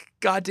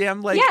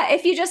goddamn like. Yeah,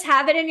 if you just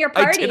have it in your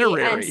party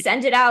itinerary. and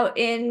send it out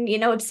in,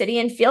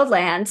 Obsidian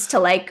Fieldlands to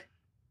like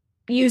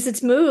use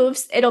its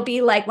moves, it'll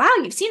be like, wow,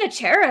 you've seen a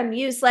Cherub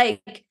use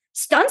like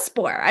Stun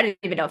Spore. I don't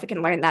even know if it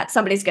can learn that.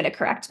 Somebody's going to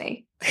correct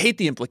me. I hate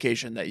the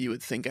implication that you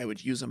would think I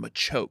would use a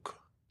Machoke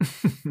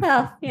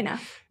Well,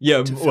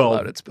 Yeah, to fill well,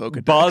 out its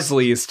Pokedex.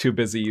 Bosley is too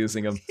busy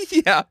using them.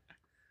 Yeah.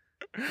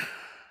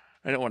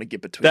 I don't want to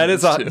get between That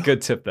is those a two.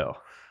 good tip, though.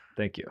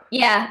 Thank you.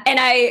 Yeah. And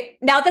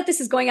now that this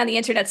is going on the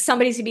internet,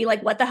 somebody's going to be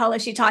like, what the hell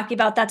is she talking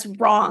about? That's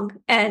wrong.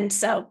 And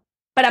so,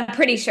 but I'm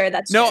pretty sure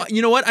that's No, true.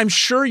 you know what? I'm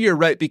sure you're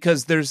right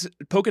because there's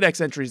Pokedex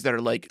entries that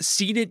are like,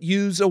 seen it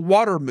use a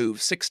water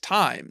move 6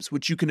 times,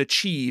 which you can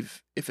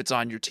achieve if it's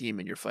on your team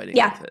and you're fighting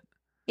Yeah. with it.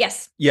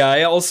 Yes. Yeah,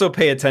 I also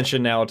pay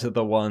attention now to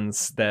the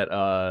ones that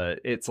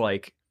it's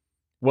like,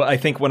 well, I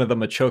think one of the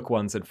Machoke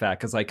ones, in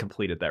fact, because I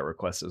completed that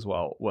request as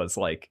well, was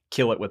like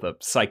kill it with a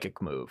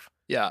psychic move.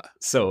 Yeah.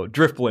 So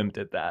Driftblim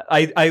did that.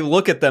 I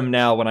look at them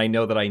now when I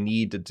know that I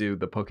need to do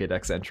the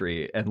Pokédex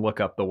entry and look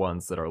up the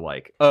ones that are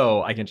like,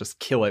 oh, I can just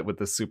kill it with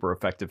this super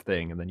effective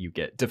thing, and then you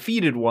get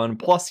defeated one,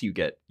 plus you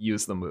get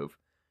use the move.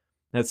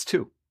 That's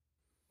 2.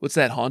 What's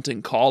that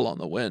haunting call on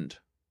the wind?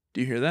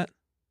 Do you hear that?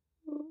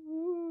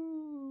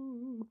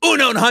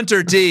 Unknown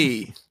Hunter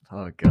D!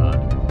 Oh, God.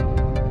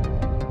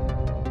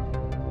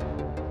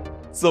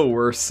 It's the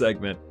worst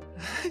segment.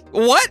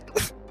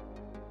 What?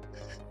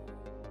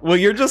 Well,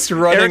 you're just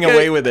running Erica-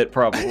 away with it,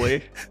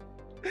 probably.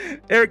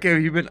 Erica,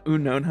 have you been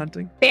unknown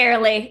hunting?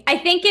 Barely. I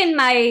think in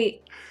my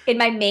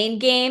main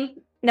game,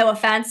 no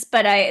offense,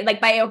 but I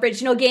like my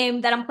original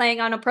game that I'm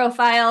playing on a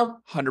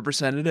profile.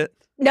 100%ed it?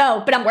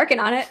 No, but I'm working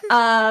on it.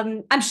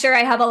 I'm sure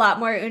I have a lot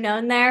more Uno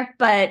in there,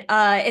 but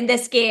in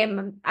this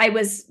game, I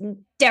was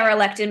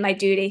derelict in my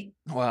duty.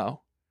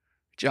 Wow.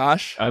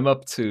 Josh? I'm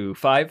up to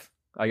 5.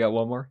 I got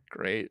one more.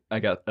 Great. I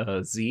got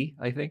Z,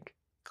 I think.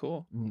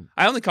 Cool.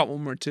 I only caught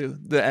one more too.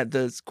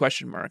 The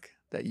question mark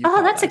that you.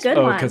 Oh, that's a good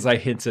one. Oh, because I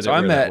hinted So at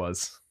I'm where that at-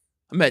 was.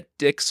 I'm at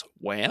Dick's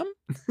Wham.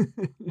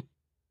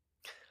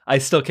 I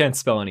still can't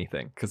spell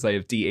anything because I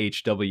have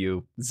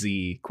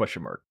DHWZ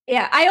question mark.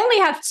 Yeah, I only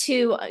have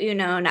 2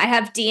 Uno, and I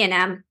have D and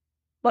M.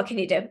 What can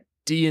you do?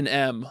 D and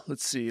M.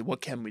 Let's see. What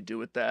can we do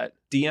with that?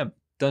 DM,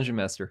 Dungeon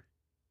Master.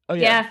 Oh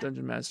Yeah.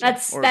 Dungeon Master.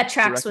 That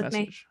tracks direct with me.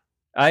 message.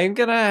 I'm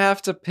going to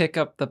have to pick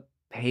up the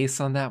pace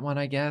on that one,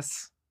 I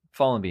guess.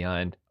 Falling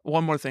behind.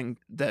 One more thing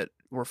that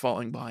we're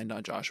falling behind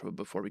on, Joshua,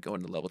 before we go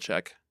into level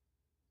check.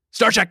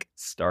 Star check.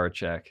 Star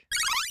check.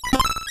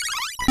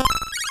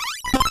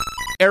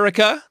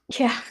 Erica,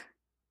 Yeah.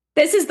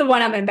 This is the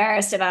one I'm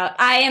embarrassed about.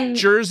 I am.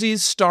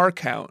 Jersey's star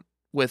count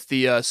with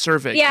the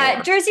survey. Yeah,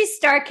 core. Jersey's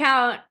star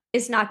count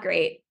is not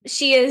great.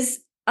 She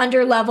is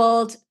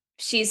underleveled.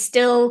 She's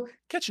still.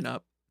 Catching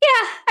up.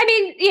 Yeah, I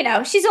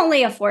mean, she's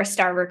only a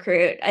 4-star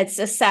recruit. It's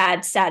a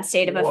sad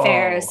state of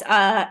affairs.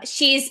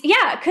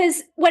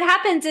 Because what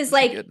happens is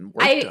like Getting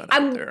work done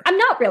out there. I'm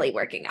not really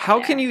working. Out How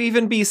there can you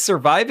even be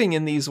surviving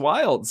in these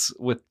wilds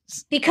with...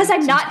 Because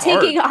I'm Seems not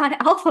hard. taking on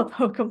alpha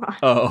Pokemon.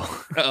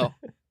 Oh. Uh-oh.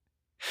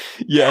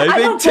 Yeah, I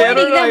I'm think Tanner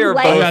and I avoiding are them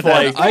I like- got both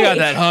that. like I got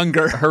that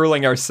hunger.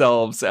 hurling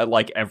ourselves at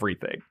like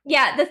everything.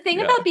 Yeah, the thing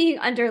Yeah. about being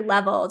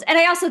underleveled, and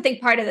I also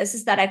think part of this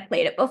is that I've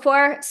played it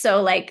before,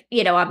 so like,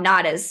 I'm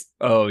not as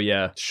Oh,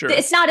 yeah. Sure.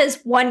 it's not as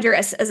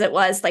wondrous as it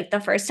was like the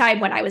first time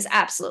when I was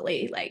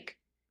absolutely like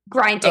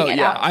grinding Oh it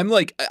yeah, out. I'm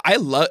like I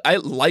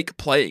like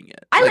playing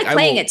it. I like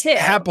playing will it, too.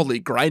 Happily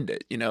grind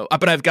it,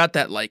 But I've got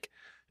that like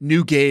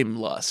new game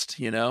lust,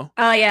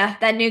 Oh yeah,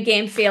 that new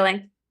game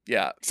feeling.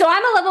 Yeah. So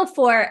I'm a level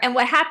 4, and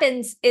what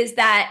happens is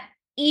that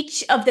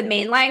each of the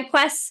mainline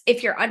quests,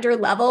 if you're under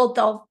leveled,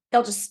 they'll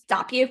just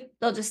stop you.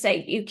 They'll just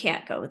say you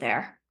can't go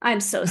there. I'm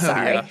so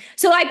sorry. yeah.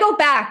 So I go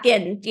back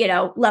and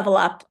level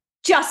up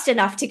just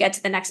enough to get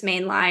to the next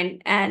main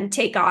line and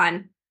take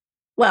on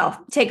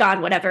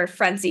whatever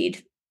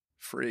frenzied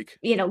Freak.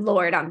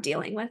 lord I'm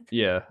dealing with.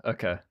 Yeah,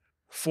 okay.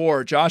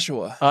 4,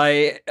 Joshua.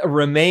 I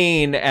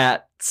remain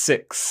at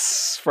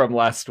 6 from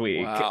last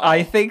week. Wow.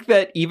 I think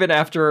that even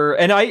after,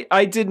 and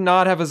I did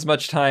not have as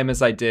much time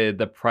as I did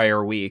the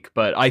prior week,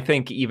 but I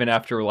think even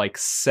after like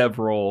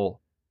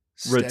several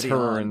Steady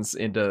returns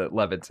into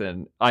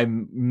Leviton,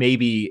 I'm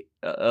maybe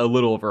a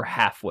little over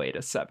halfway to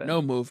on. 7.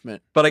 No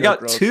movement. but I no got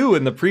growth. 2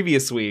 in the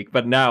previous week,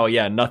 but now,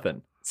 yeah,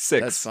 nothing.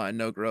 6. That's fine.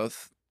 No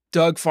growth.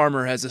 Doug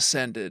Farmer has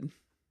ascended.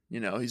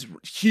 He's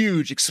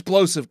huge,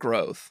 explosive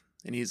growth,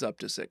 and he's up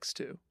to 6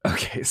 too.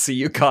 Okay, so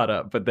you caught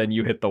up, but then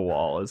you hit the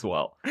wall as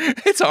well.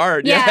 It's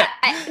hard. Yeah,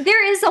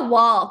 there is a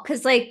wall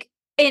because like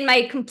in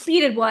my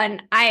completed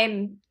one,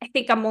 I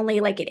think I'm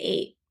only like at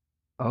 8.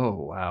 Oh,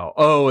 wow.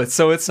 Oh,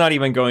 so it's not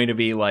even going to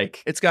be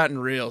like It's gotten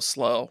real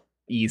slow.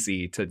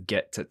 easy to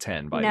get to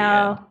 10 by the end.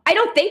 No, I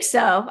don't think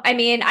so. I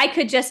mean, I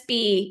could just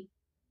be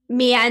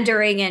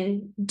meandering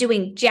and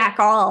doing jack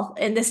all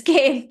in this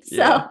game. So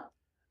Yeah.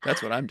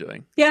 That's what I'm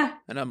doing, yeah,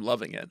 and I'm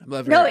loving it. I'm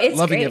loving, No, it's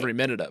loving great. every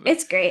minute of it.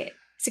 it's great.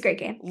 It's a great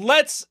game.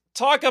 Let's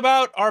talk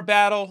about our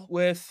battle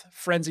with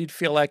Frenzied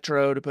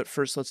Electrode, but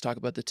first let's talk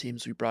about the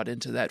teams we brought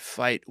into that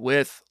fight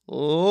with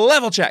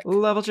Level Check.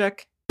 Level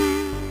check.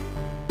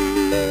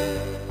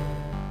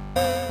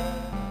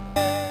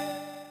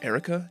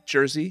 Erica,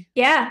 Jersey,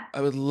 Yeah.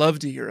 I would love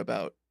to hear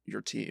about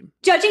your team.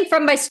 Judging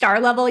from my star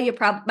level,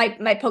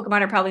 my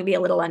Pokemon are probably be a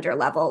little under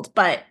leveled,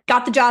 but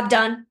got the job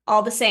done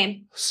all the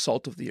same.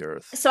 Salt of the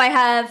Earth. So I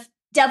have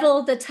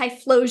Devil the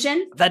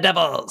Typhlosion, The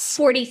Devils.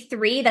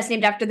 43. That's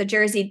named after the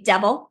Jersey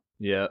Devil.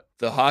 Yeah.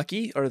 The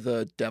hockey or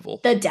the devil?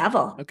 The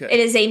Devil. Okay. It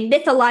is a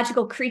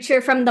mythological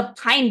creature from the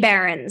Pine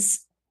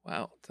Barrens.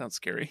 Wow, sounds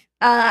scary.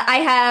 I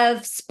have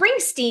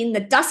Springsteen the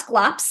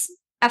Dusclops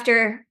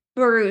after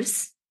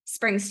Bruce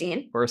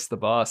Springsteen. Where's the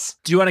boss?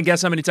 Do you want to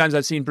guess how many times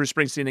I've seen Bruce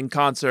Springsteen in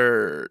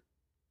concert?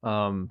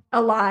 A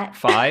lot.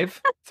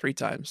 5? 3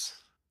 times.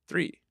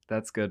 3.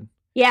 That's good.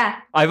 Yeah.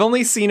 I've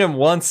only seen him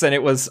once, and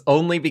it was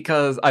only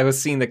because I was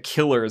seeing the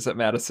Killers at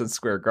Madison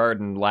Square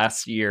Garden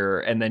last year,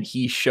 and then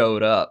he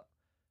showed up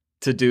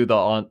to do the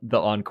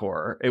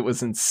encore. It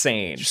was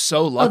insane. You're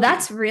so lucky. Oh,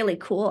 that's really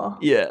cool.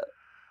 Yeah.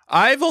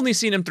 I've only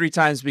seen him 3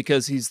 times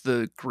because he's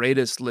the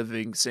greatest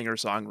living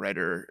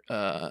singer-songwriter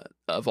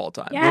of all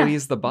time. Yeah. Well,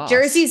 he's the boss.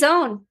 Jersey's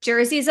own.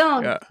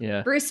 Yeah.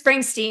 Yeah. Bruce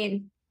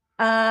Springsteen.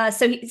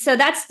 So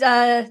that's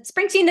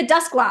Springsteen the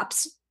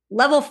Dusclops,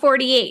 level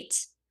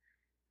 48.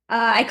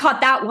 I caught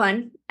that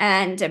one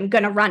and I'm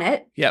gonna run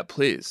it. Yeah,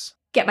 please.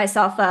 Get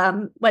myself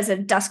was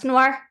it Dusk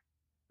Noir?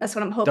 That's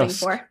what I'm hoping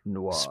Dusk for.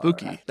 Noir.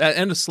 Spooky. That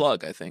and a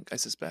slug, I think. I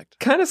suspect.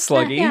 Kind of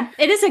sluggy. Yeah,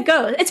 it is a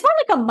ghost. It's more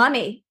like a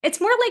mummy.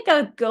 It's more like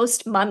a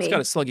ghost mummy. It's got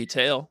a sluggy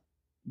tail.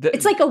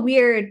 It's like a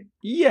weird.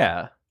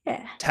 Yeah.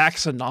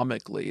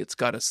 Taxonomically, it's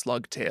got a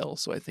slug tail,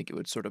 so I think it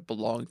would sort of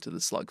belong to the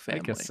slug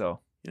family. I guess so.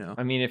 You know,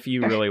 I mean, if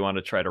you really want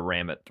to try to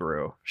ram it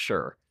through,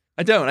 sure.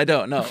 I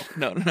don't.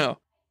 No.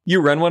 You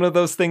run one of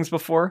those things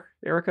before,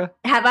 Erica?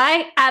 Have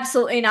I?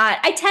 Absolutely not.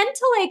 I tend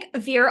to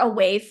like veer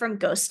away from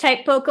ghost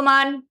type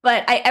Pokemon,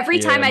 but every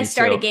time I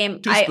start a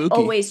game, Too I spooky.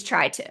 always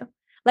try to.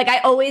 Like I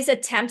always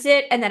attempt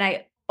it and then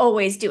I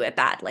always do it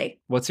badly.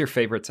 What's your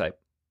favorite type?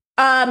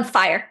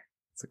 Fire.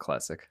 It's a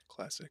classic.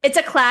 It's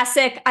a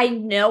classic. I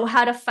know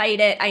how to fight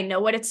it. I know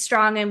what it's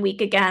strong and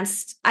weak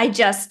against.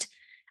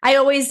 I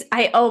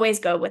always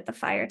go with the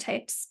fire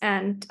types.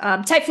 And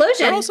Typhlosion.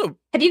 They're also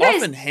have you guys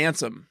often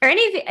handsome. or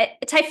any of you,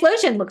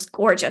 Typhlosion looks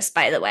gorgeous,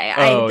 by the way.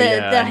 I know. The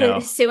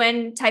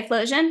Hisuian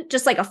Typhlosion,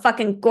 just like a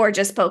fucking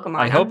gorgeous Pokemon.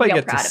 I hope I real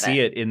get to proud of see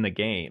it in the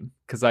game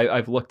because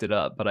I've looked it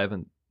up, but I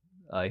haven't.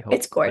 I hope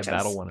It's gorgeous. I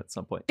battle one at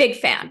some point. Big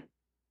fan.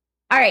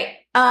 All right.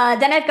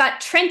 Then I've got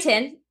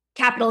Trenton,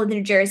 capital of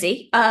New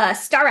Jersey.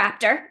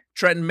 Staraptor.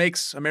 Trenton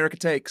makes, America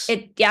takes.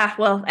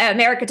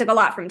 America took a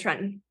lot from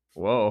Trenton.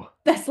 Whoa.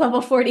 That's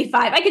level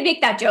 45. I could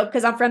make that joke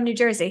because I'm from New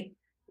Jersey.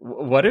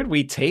 What did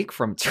we take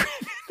from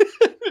Trenton?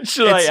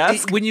 Should I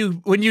ask? When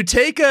you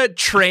take a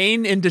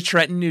train into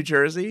Trenton, New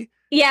Jersey,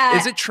 Yeah.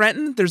 is it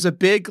Trenton? There's a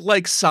big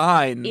like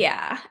sign.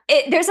 Yeah.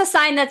 There's a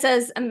sign that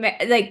says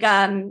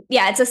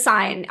it's a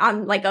sign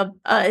on like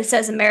it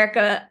says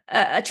America.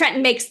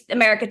 Trenton makes,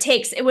 America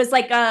takes. It was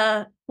like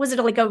was it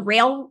like a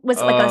rail?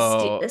 Was it like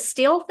a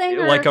steel thing?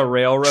 Or? Like a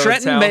railroad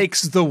Trenton town?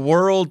 makes, the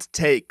world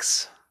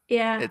takes.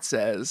 Yeah. It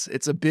says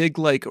it's a big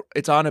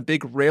it's on a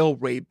big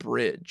railway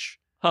bridge.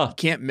 Huh. You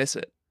can't miss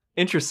it.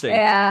 Interesting.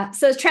 Yeah.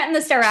 So Trenton the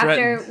Staraptor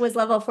Trenton. was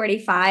level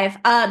 45.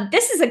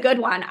 This is a good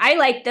one. I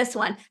like this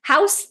one.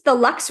 House the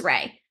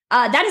Luxray.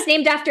 That is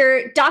named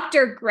after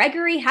Dr.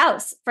 Gregory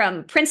House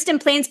from Princeton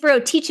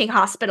Plainsboro Teaching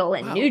Hospital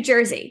in New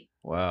Jersey.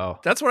 Wow.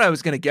 That's what I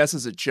was going to guess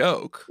as a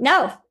joke.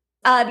 No.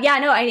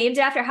 I named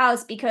it after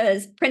House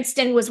because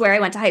Princeton was where I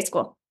went to high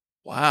school.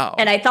 Wow.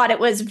 And I thought it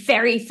was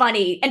very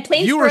funny. And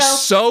Plainsboro. You were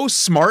so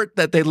smart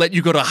that they let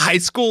you go to high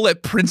school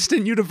at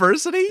Princeton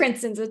University?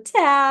 Princeton's a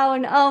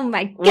town. Oh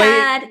my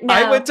God. Wait, No.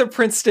 I went to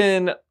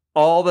Princeton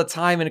all the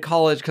time in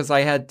college because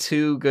I had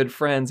two good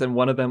friends, and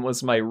one of them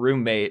was my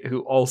roommate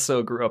who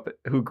also grew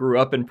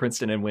up in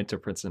Princeton and went to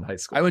Princeton High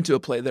School. I went to a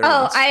play there.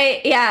 Oh, once.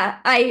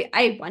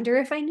 I wonder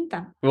if I knew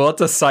them. We'll have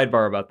to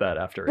sidebar about that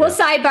after. We'll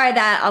sidebar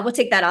that. We'll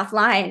take that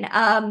offline.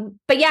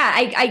 But yeah,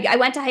 I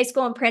went to high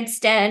school in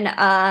Princeton.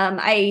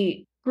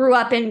 I grew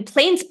up in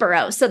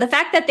Plainsboro. So the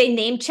fact that they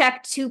name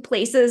checked two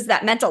places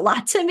that meant a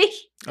lot to me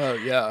Oh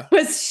yeah.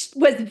 was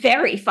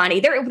very funny.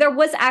 There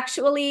was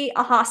actually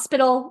a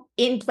hospital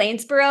in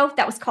Plainsboro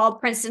that was called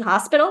Princeton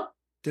Hospital.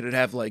 Did it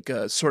have like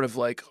a sort of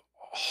like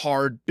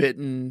hard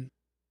bitten,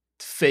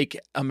 fake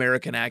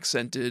American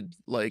accented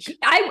like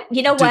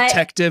what?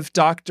 detective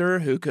doctor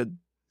who could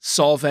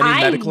solve any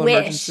medical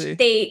emergency?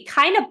 They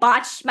kind of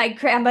botched my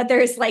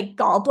grandmother's like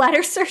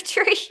gallbladder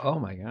surgery. Oh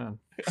my God.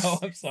 Oh,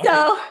 I'm sorry.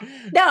 So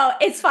no,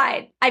 it's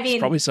fine. I mean, It's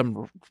probably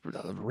some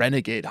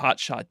renegade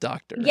hotshot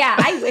doctor. yeah,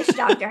 I wish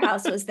Dr.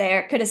 House was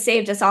there. Could have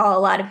saved us all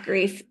a lot of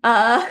grief.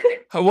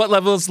 What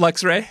level is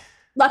Luxray?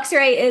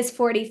 Luxray is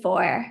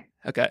 44.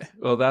 Okay.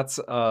 Well, that's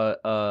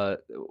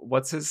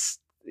what's his?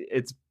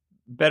 It's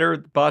better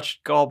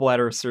botched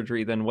gallbladder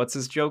surgery than what's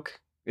his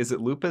joke? Is it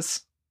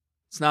lupus?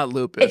 It's not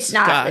lupus. It's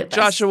not lupus.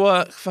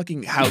 Joshua,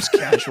 fucking house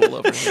casual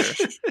over here.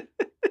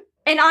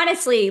 And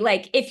honestly,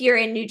 like if you're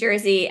in New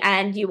Jersey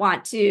and you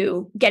want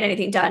to get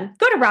anything done,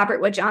 go to Robert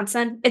Wood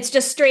Johnson. It's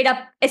just straight up.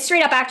 It's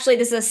straight up. Actually,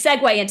 this is a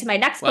segue into my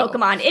next Wow.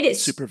 Pokemon. It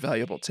is Super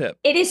valuable tip.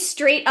 It is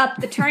straight up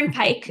the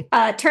Turnpike.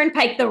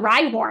 Turnpike the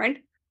Rhyhorn.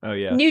 Oh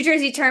yeah. New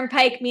Jersey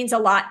Turnpike means a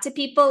lot to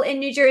people in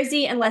New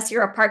Jersey, unless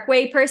you're a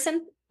Parkway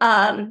person.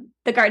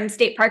 The Garden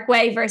State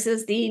Parkway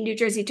versus the New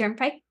Jersey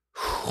Turnpike.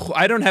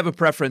 I don't have a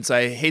preference.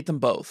 I hate them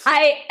both.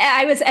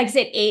 I was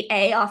exit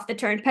 8A off the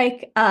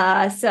Turnpike,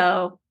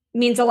 so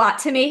means a lot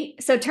to me.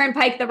 So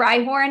Turnpike the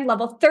Rhyhorn,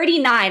 level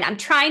 39. I'm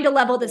trying to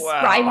level this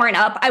Rhyhorn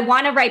up. I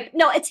want to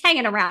No, it's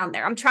hanging around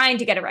there. I'm trying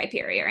to get a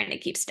Rhyperior, and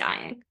it keeps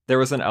dying. There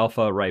was an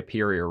alpha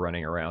Rhyperior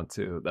running around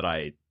too that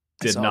I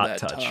did saw not that.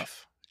 touch.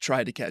 Tough.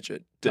 Tried to catch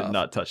it. Did Tough.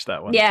 not touch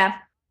that one. Yeah.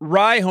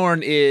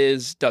 Rhyhorn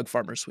is Doug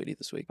Farmer's sweetie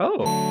this week.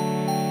 Oh.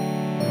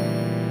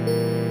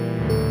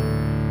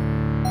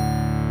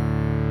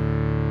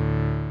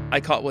 I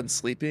caught one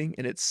sleeping,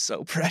 and it's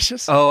so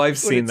precious. Oh, I've when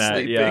seen it's that.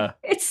 sleeping. Yeah.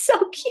 It's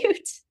so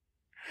cute.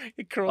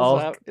 It curls All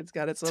out. It's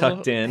got its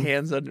tucked little in.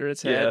 hands under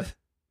its Yeah. head.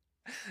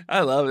 I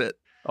love it.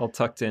 All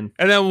tucked in.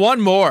 And then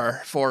one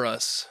more for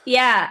us.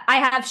 Yeah, I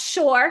have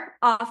Shore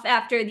off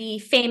after the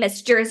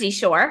famous Jersey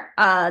Shore,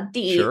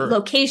 the Sure.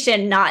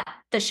 location, not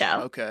the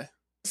show. Okay.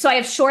 So I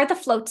have Shore the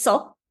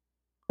Floatzel,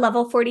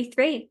 level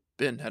 43.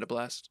 Ben had a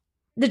blast.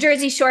 The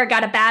Jersey Shore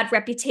got a bad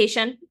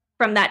reputation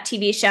from that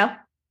TV show.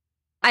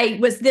 I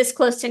was this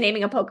close to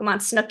naming a Pokemon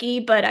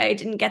Snooki, but I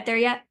didn't get there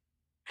yet.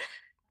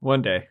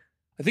 One day.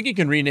 I think you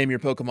can rename your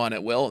Pokemon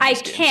at will. in I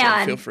this game, so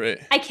can. feel free.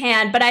 I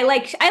can, but I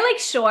like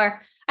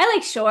Shore. I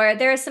like Shore.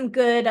 There are some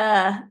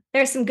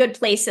good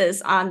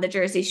places on the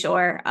Jersey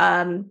Shore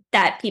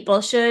that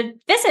people should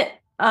visit.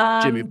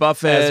 Jimmy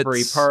Buffett,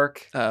 Asbury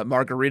Park,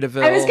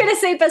 Margaritaville. I was gonna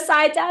say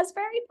besides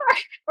Asbury Park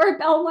or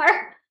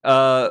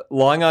Belmar.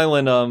 Long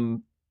Island,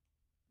 Long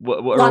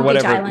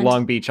Beach Island.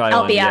 Long Beach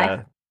Island. LBI.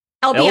 Yeah.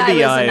 LBI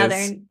was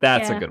another.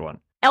 That's a good one.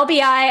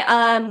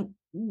 LBI,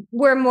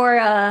 we're more,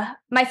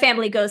 my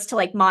family goes to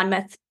like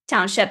Monmouth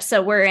Township.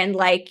 So we're in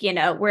like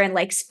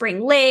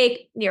Spring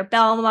Lake, near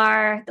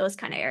Belmar, those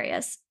kind of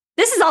areas.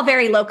 This is all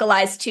very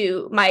localized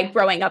to my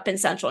growing up in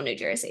central New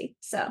Jersey.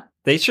 So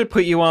they should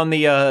put you on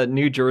the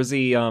New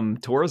Jersey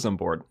tourism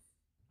board,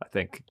 I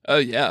think. Oh,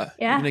 yeah.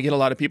 Yeah. You're going to get a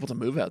lot of people to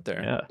move out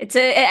there. Yeah. It's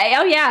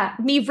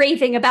me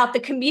raving about the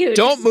commute.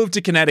 Don't move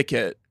to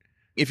Connecticut.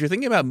 If you're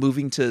thinking about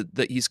moving to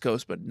the East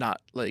Coast, but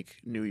not like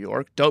New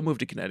York, don't move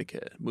to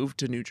Connecticut. Move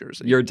to New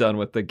Jersey. You're done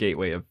with the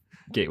gateway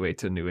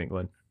to New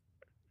England.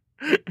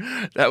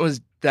 That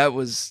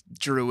was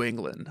Drew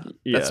England.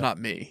 Yeah. That's not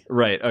me.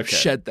 Right. Okay.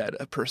 Shed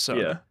that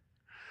persona. Yeah.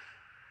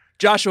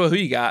 Joshua, who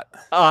you got?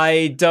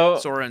 I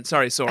don't. Soren.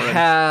 Sorry,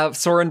 Soren.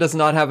 Soren does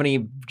not have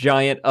any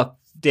giant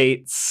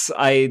updates.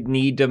 I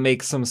need to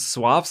make some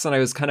swaps, and I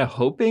was kind of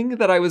hoping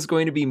that I was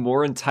going to be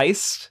more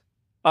enticed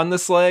on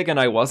this leg, and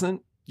I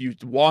wasn't. You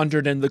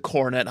wandered in the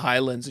Cornet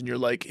Highlands and you're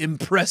like,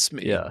 impress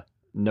me. Yeah,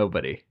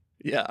 nobody.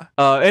 Yeah.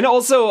 And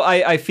also,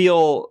 I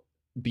feel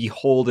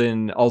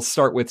beholden. I'll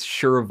start with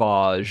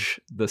Shurvaj.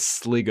 The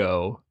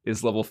Sligo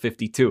is level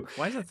 52.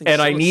 Why is that thing And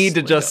so I need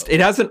to Sligo?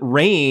 it hasn't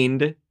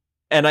rained,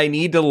 and I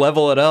need to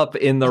level it up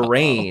in the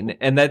rain,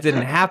 and that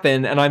didn't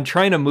happen, and I'm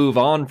trying to move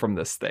on from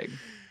this thing.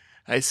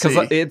 I see.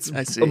 Because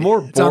it's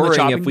more It's on the boring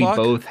chopping if we block?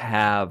 both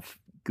have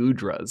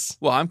Gudras.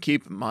 Well, I'm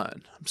keeping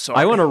mine. I'm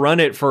sorry. I want to run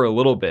it for a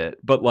little bit,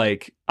 but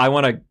like I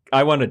want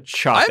to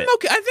chop it.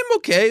 Okay. I'm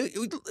okay.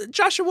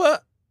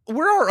 Joshua,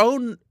 we're our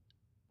own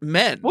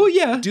men. Well,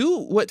 yeah. Do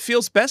what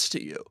feels best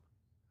to you.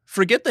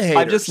 Forget the haters.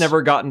 I've just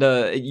never gotten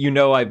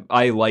to,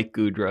 I like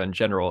Gudra in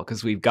general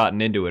because we've gotten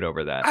into it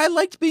over that. I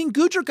liked being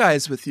Gudra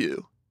guys with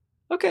you.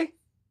 Okay.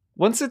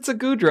 Once it's a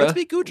Gudra, Let's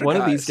be Gudra one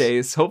guys. of these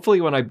days,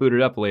 hopefully when I boot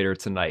it up later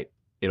tonight,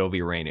 it'll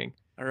be raining.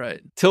 All right.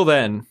 Till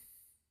then,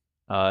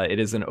 it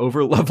is an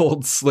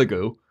over-leveled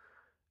Sligo.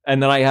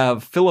 And then I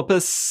have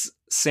Philippus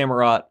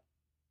Samurott,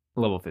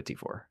 level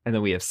 54. And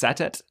then we have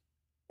Satet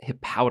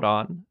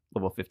Hippowdon,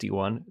 level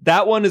 51.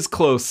 That one is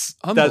close.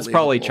 That's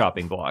probably Unbelievable.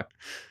 chopping block.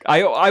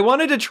 I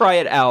wanted to try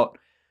it out,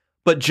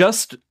 but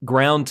just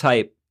ground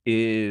type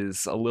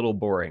is a little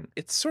boring.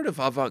 It's sort of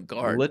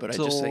avant-garde, but I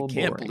Little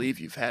can't boring. believe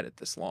you've had it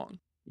this long.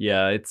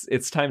 Yeah,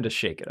 it's time to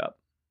shake it up.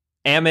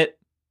 Amit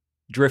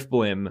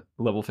Driftblim,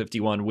 level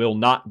 51, will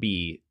not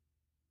be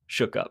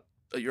shook up.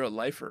 Oh, you're a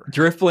lifer.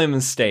 Driftblim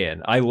is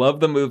staying. I love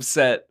the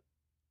moveset.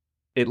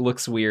 It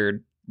looks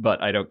weird,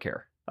 but I don't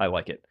care. I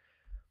like it.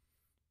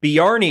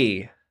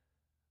 Bjarni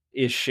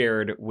is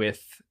shared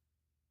with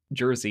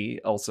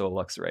Jersey, also a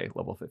Luxray,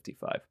 level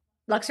 55.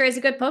 Luxray is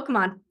a good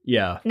Pokemon.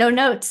 Yeah. No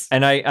notes.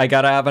 And I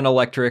gotta have an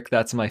electric.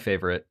 That's my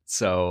favorite.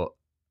 So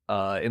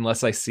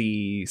unless I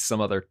see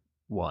some other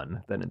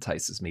one that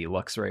entices me,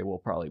 Luxray will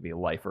probably be a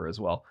lifer as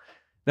well.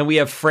 Then we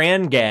have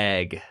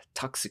Frangag,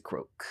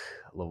 Toxicroak,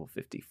 level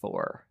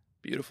 54.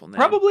 Beautiful name.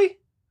 Probably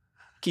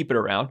keep it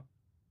around.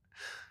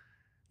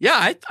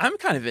 Yeah, I'm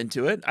kind of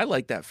into it. I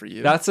like that for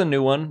you. That's a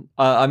new one.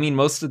 I mean,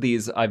 most of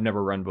these I've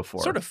never run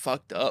before. Sort of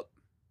fucked up,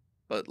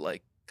 but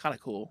like kind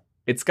of cool.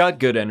 It's got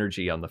good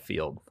energy on the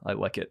field. I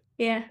like it.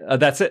 Yeah.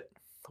 That's it.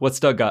 What's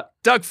Doug got?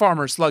 Doug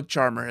Farmer Slug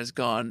Charmer has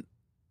gone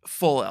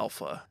full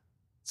alpha.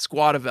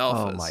 Squad of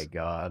alphas. Oh my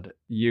god.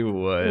 You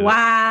would.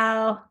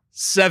 Wow.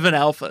 7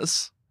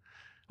 alphas.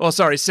 Well,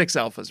 sorry, 6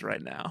 alphas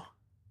right now.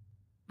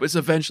 But it's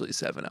eventually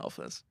 7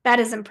 alphas. That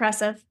is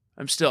impressive.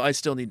 I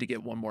still need to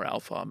get one more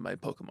alpha on my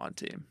Pokemon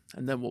team,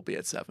 and then we'll be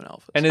at 7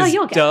 alphas. And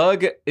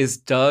is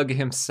Doug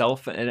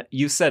himself, and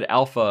you said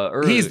alpha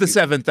earlier. He's the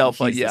 7th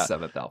alpha, He's yeah. the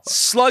 7th alpha.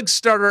 Slug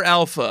Starter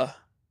Alpha.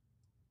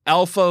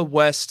 Alpha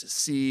West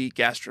C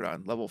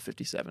Gastrodon, level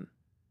 57.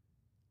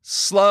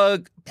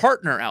 Slug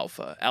Partner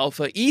Alpha.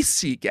 Alpha East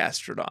C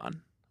Gastrodon,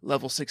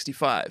 level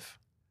 65.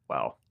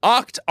 Wow.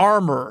 Oct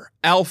Armor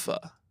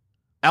Alpha.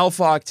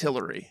 Alpha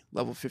Octillery,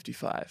 level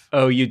 55.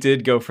 Oh, you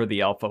did go for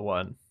the alpha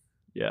one.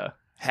 Yeah.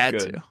 Had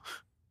Good. to.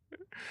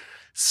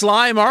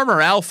 Slime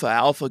Armor Alpha.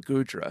 Alpha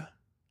Gudra,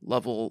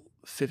 level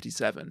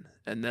 57.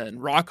 And then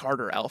Rock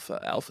Harder Alpha.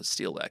 Alpha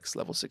Steel X,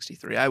 level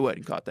 63. I went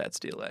and caught that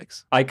Steel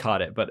X. I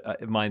caught it, but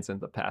mine's in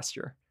the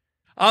pasture.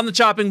 On the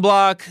chopping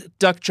block,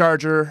 Duck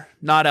Charger,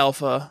 not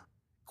alpha,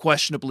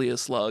 questionably a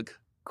slug.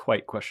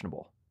 Quite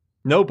questionable.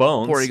 No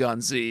bones.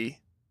 Porygon Z,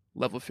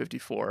 level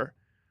 54.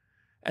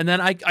 And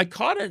then I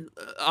caught an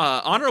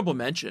honorable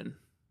mention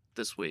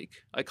this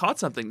week. I caught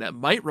something that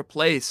might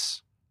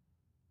replace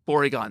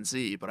Porygon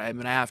Z, but I'm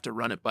going to have to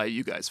run it by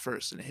you guys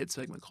first in a hit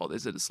segment called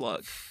Is It a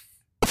Slug?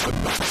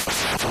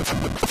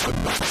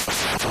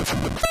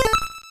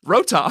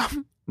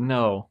 Rotom,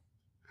 No.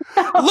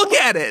 look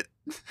at it.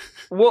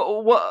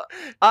 What?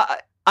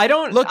 I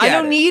don't. Look I at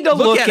don't it. need to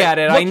Look look at at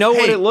it. it. I Look- know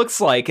what hey. it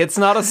looks like. It's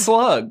not a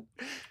slug.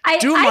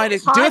 Do a thought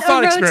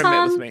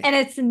experiment with me. And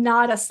it's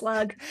not a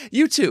slug.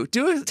 You too.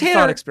 Do a thought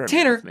Tanner, experiment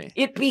Tanner, with me.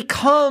 it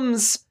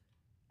becomes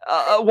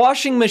a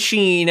washing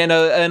machine and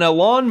a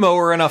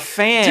lawnmower and a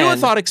fan. Do a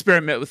thought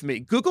experiment with me.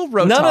 Google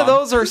Rotom. None of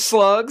those are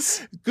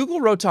slugs. Google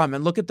Rotom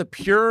and look at the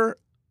pure,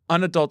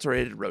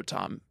 unadulterated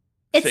Rotom.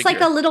 It's figure.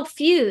 like a little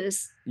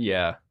fuse.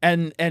 Yeah.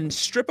 And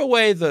strip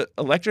away the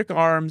electric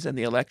arms and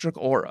the electric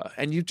aura,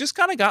 and you've just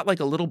kind of got like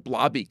a little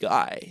blobby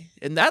guy.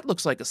 And that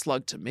looks like a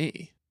slug to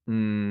me. I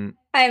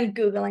am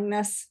Googling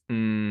this.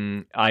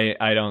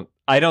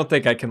 I don't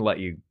think I can let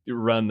you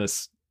run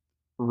this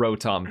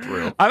Rotom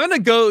through. I'm gonna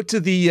go to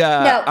the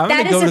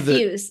that is a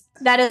fuse.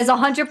 That is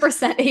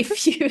 100% a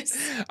fuse.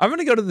 I'm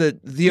gonna go to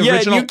the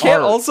original you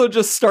can't art. also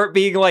just start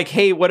being like,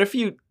 hey, what if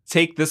you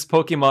take this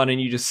Pokemon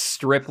and you just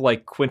strip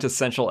like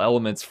quintessential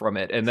elements from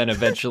it, and then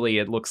eventually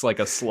it looks like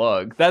a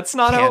slug? That's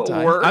not how it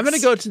works. I'm gonna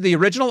go to the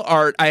original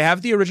art. I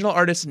have the original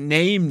artist's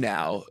name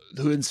now,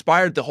 who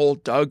inspired the whole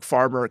Doug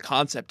Farmer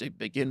concept to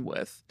begin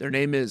with. Their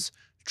name is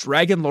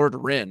Dragon Lord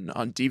Rin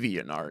on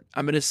DeviantArt.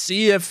 I'm gonna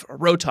see if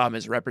Rotom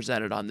is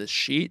represented on this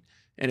sheet,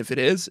 and if it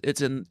is,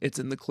 it's in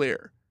the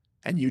clear.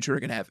 And you two are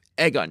gonna have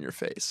egg on your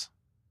face.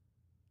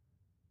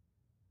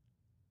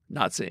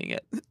 Not seeing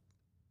it.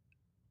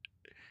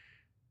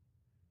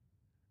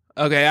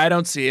 Okay, I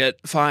don't see it.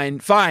 Fine.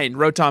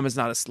 Rotom is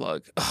not a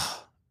slug. Ugh,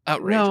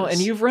 outrageous. No, and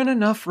you've run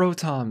enough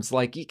Rotoms.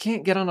 Like, you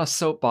can't get on a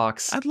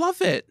soapbox. I'd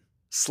love it.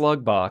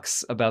 Slug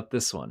box about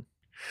this one.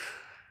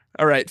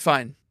 All right,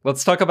 fine.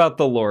 Let's talk about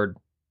the Lord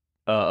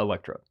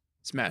Electro.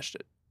 Smashed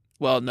it.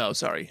 Well, no,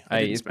 sorry.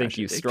 I didn't smash think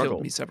you it. It struggled.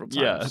 killed me several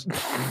times.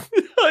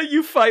 Yeah.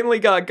 You finally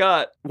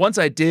got. Once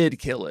I did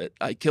kill it,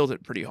 I killed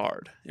it pretty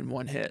hard in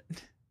one hit.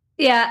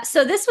 Yeah,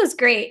 so this was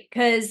great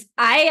because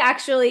I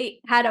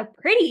actually had a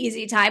pretty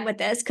easy time with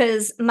this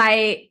because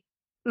my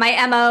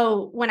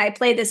MO when I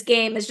play this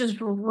game is just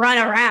run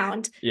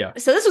around. Yeah.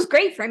 So this was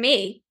great for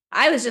me.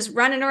 I was just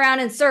running around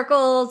in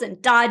circles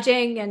and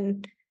dodging,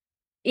 and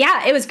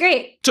yeah, it was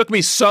great. Took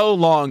me so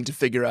long to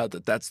figure out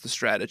that that's the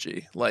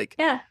strategy. Like,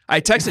 Yeah.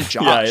 I texted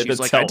Josh. Yeah, I had He's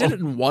to like, tell I did him. it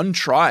in one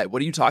try.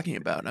 What are you talking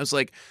about? And I was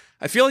like,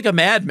 I feel like a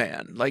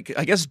madman. Like,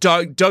 I guess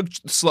Doug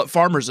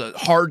Farmer's a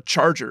hard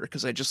charger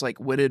because I just like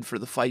went in for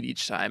the fight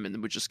each time and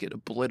then would just get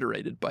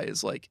obliterated by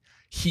his like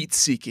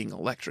heat-seeking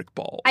electric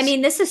balls. I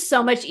mean, this is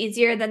so much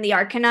easier than the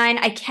Arcanine.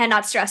 I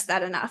cannot stress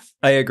that enough.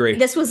 I agree.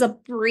 This was a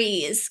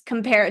breeze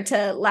compared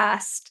to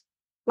last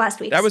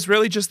week. That was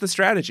really just the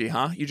strategy,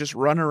 huh? You just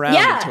run around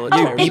Yeah. until it Oh,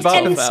 tires it's- Bebop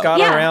itself and out. Scott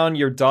Yeah. around,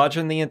 you're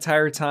dodging the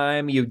entire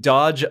time. You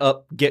dodge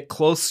up, get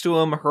close to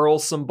him, hurl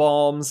some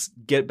bombs,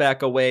 get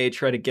back away,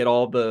 try to get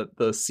all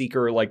the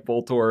Seeker like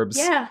Voltorbs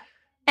Yeah.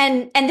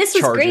 And this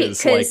was great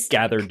charges like because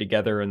gathered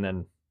together, and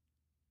then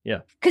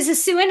the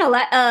Suin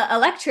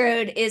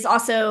electrode is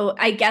also,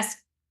 I guess,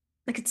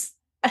 like it's.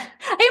 I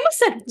almost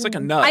said It's like a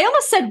nut. I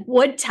almost said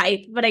wood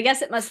type, but I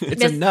guess it must.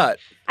 It's a nut.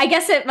 I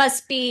guess it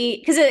must be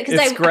because I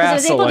was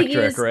grass able electric,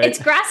 to use right? it's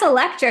grass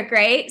electric,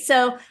 right?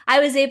 So I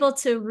was able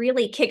to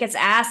really kick its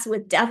ass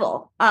with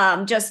Devil,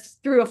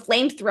 just threw a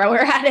flamethrower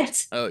at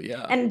it Oh,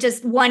 yeah. and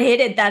just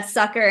one-hitted that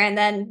sucker and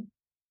then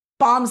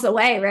bombs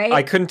away, right?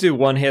 I couldn't do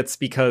one hits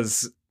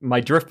because my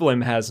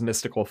Drifblim has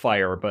Mystical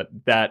Fire, but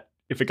that,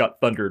 if it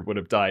got thundered, would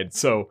have died.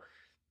 So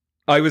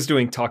I was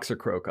doing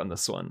Toxicroak on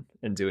this one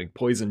and doing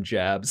poison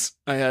jabs.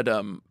 I had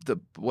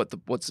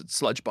what's it,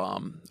 sludge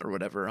bomb or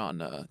whatever on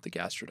the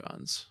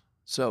Gastrodons.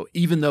 So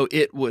even though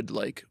it would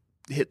like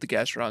hit the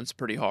Gastrodons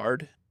pretty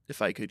hard,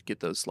 if I could get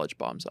those sludge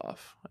bombs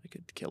off, I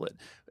could kill it.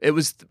 It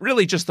was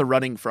really just the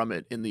running from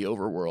it in the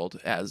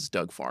overworld as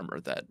Doug Farmer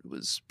that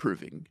was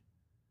proving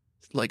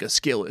like a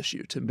skill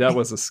issue to me. That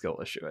was a skill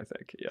issue, I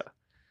think.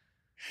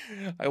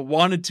 Yeah. I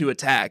wanted to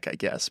attack, I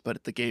guess,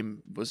 but the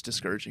game was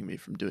discouraging me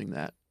from doing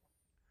that.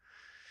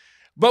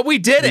 But we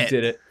did it. We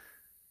did it.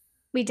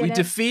 we did We it.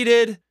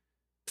 defeated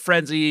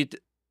Frenzied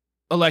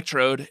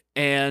Electrode,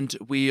 and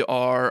we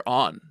are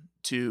on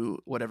to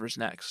whatever's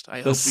next. I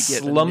The hope we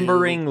get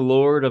Slumbering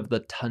Lord of the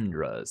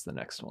Tundra is the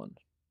next one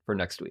for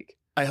next week.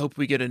 I hope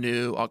we get a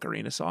new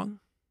Ocarina song.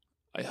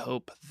 I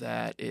hope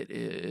that it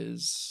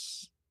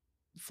is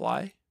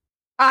Fly.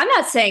 I'm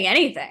not saying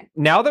anything.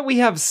 Now that we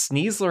have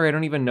Sneasler, I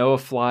don't even know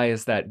if Fly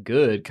is that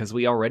good because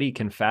we already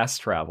can fast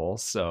travel.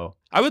 So,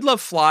 I would love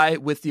Fly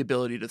with the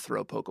ability to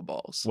throw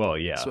Pokeballs. well,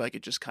 yeah. So I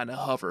could just kind of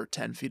hover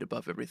 10 feet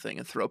above everything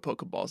and throw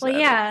Pokeballs Well, at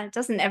yeah,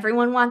 doesn't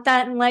everyone want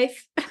that in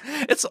life? it.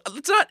 It's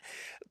not,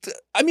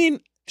 I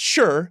mean,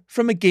 sure,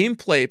 from a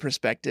gameplay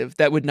perspective,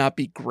 that would not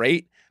be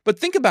great. But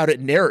think about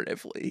it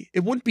narratively.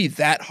 It wouldn't be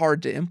that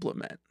hard to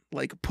implement.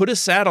 Like, put a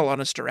saddle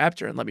on a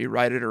Staraptor and let me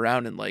ride it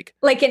around and like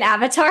Like an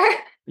Avatar?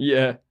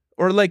 Yeah.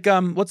 or like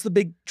what's the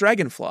big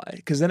dragonfly?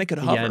 Because then it could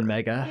hover. Yan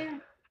Mega.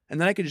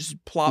 And then I could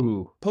just plop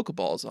Ooh.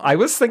 Pokeballs on. I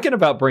was thinking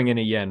about bringing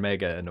a Yan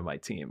Mega into my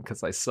team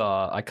because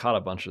I caught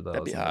a bunch of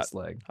That'd those be in hot. this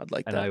leg. I'd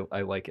like And that.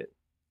 I like it.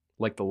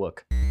 Like the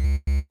look.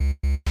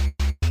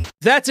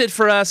 That's it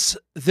for us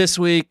this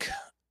week.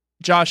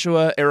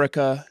 Joshua,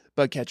 Erica,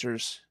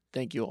 Bugcatchers,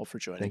 thank you all for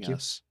joining Thank you.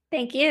 us.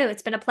 Thank you.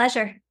 It's been a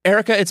pleasure.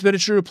 Erica, it's been a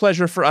true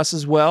pleasure for us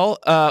as well.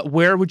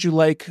 Where would you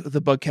like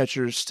the bug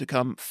catchers to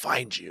come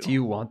find you? Do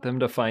you want them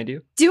to find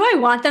you? Do I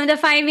want them to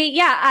find me?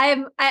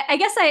 Yeah, I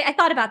guess I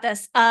thought about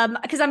this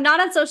because I'm not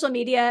on social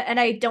media and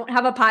I don't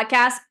have a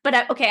podcast, but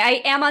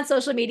I am on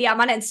social media. I'm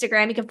on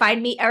Instagram. You can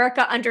find me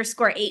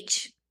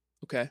Erica_H.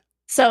 Okay.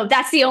 So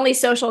that's the only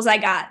socials I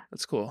got.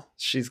 That's cool.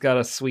 She's got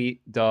a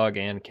sweet dog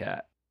and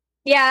cat.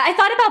 Yeah, I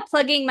thought about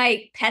plugging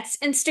my pet's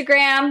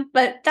Instagram,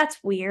 but that's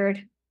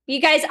weird. You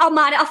guys,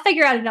 I'll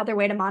figure out another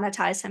way to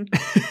monetize him.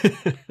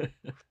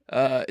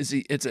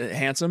 It's a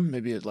handsome,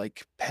 maybe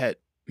like pet,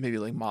 maybe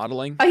like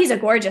modeling. Oh, he's a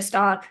gorgeous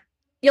dog.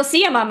 You'll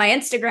see him on my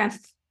Instagram.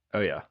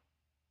 Oh, yeah.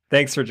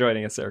 Thanks for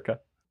joining us, Erica.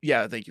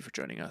 Yeah, thank you for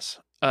joining us.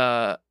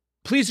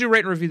 Please do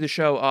rate and review the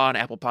show on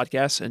Apple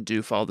Podcasts, and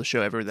do follow the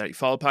show everywhere that you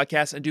follow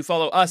podcasts, and do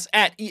follow us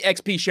at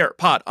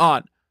EXPSharePod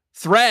on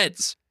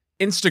Threads,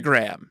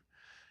 Instagram.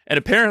 And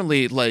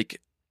apparently, like,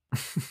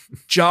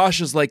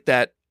 Josh is like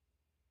that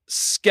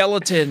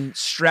skeleton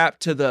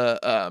strapped to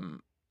the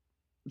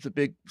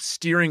big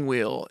steering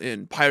wheel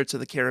in Pirates of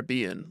the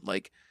Caribbean,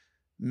 like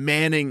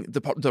manning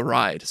the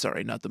ride.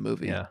 Sorry, not the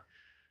movie. Yeah.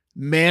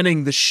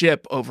 Manning the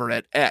ship over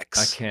at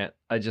X.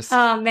 I just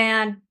Oh,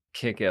 man.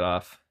 can't get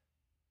off.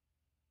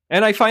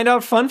 And I find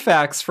out fun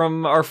facts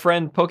from our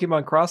friend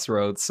Pokemon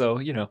Crossroads. So,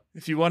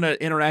 If you want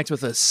to interact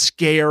with a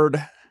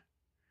scared,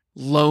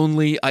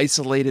 lonely,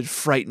 isolated,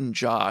 frightened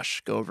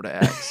Josh, go over to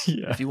X.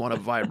 Yeah. If you want a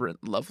vibrant,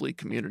 lovely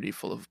community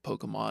full of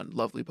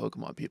lovely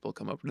Pokemon people,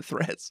 come over to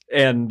Threads.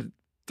 And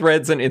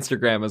Threads and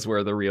Instagram is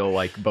where the real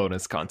like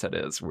bonus content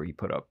is, where you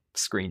put up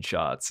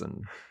screenshots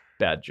and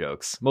bad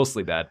jokes,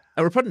 mostly bad.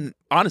 And we're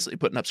honestly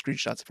putting up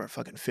screenshots of our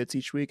fucking fits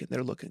each week, and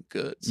they're looking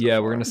good. Yeah,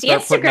 we're gonna The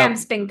start putting up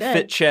Instagram's been good.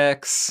 fit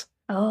checks.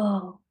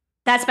 Oh,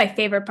 that's my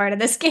favorite part of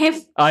this game.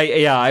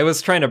 I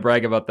was trying to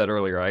brag about that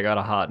earlier. I got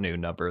a hot new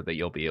number that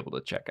you'll be able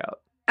to check out.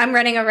 I'm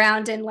running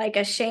around in like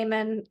a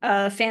shaman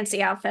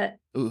fancy outfit.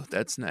 Ooh,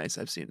 that's nice.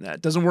 I've seen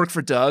that. Doesn't work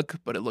for Doug,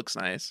 but it looks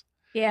nice.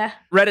 Yeah.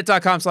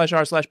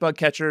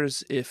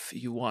 Reddit.com/r/bugcatchers if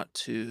you want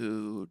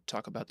to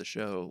talk about the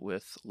show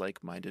with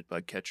like-minded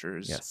bug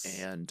catchers. Yes.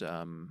 And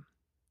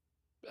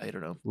I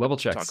don't know. Level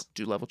checks.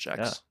 Do level checks.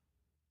 Yeah.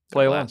 They're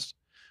Play a along. blast.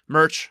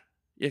 Merch,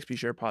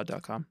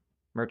 expsharepod.com.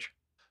 Merch.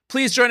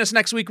 Please join us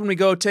next week when we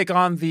go take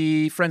on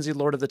the Frenzied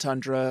Lord of the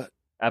Tundra.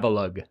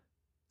 Avalug.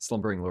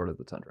 Slumbering Lord of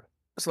the Tundra.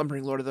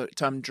 Slumbering Lord of the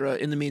Tundra.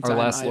 In the meantime,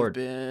 last I've lord.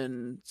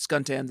 been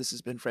Skuntan. This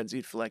has been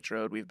Frenzied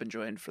Electrode. We've been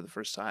joined for the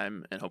first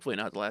time, and hopefully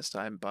not the last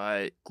time,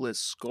 by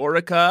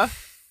Gliscorica.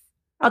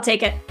 I'll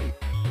take it.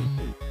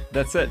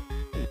 That's it.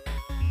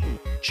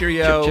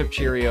 Cheerio. Chip, chip,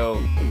 cheerio.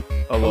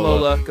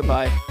 Alola.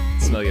 Goodbye.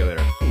 Smell you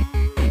later.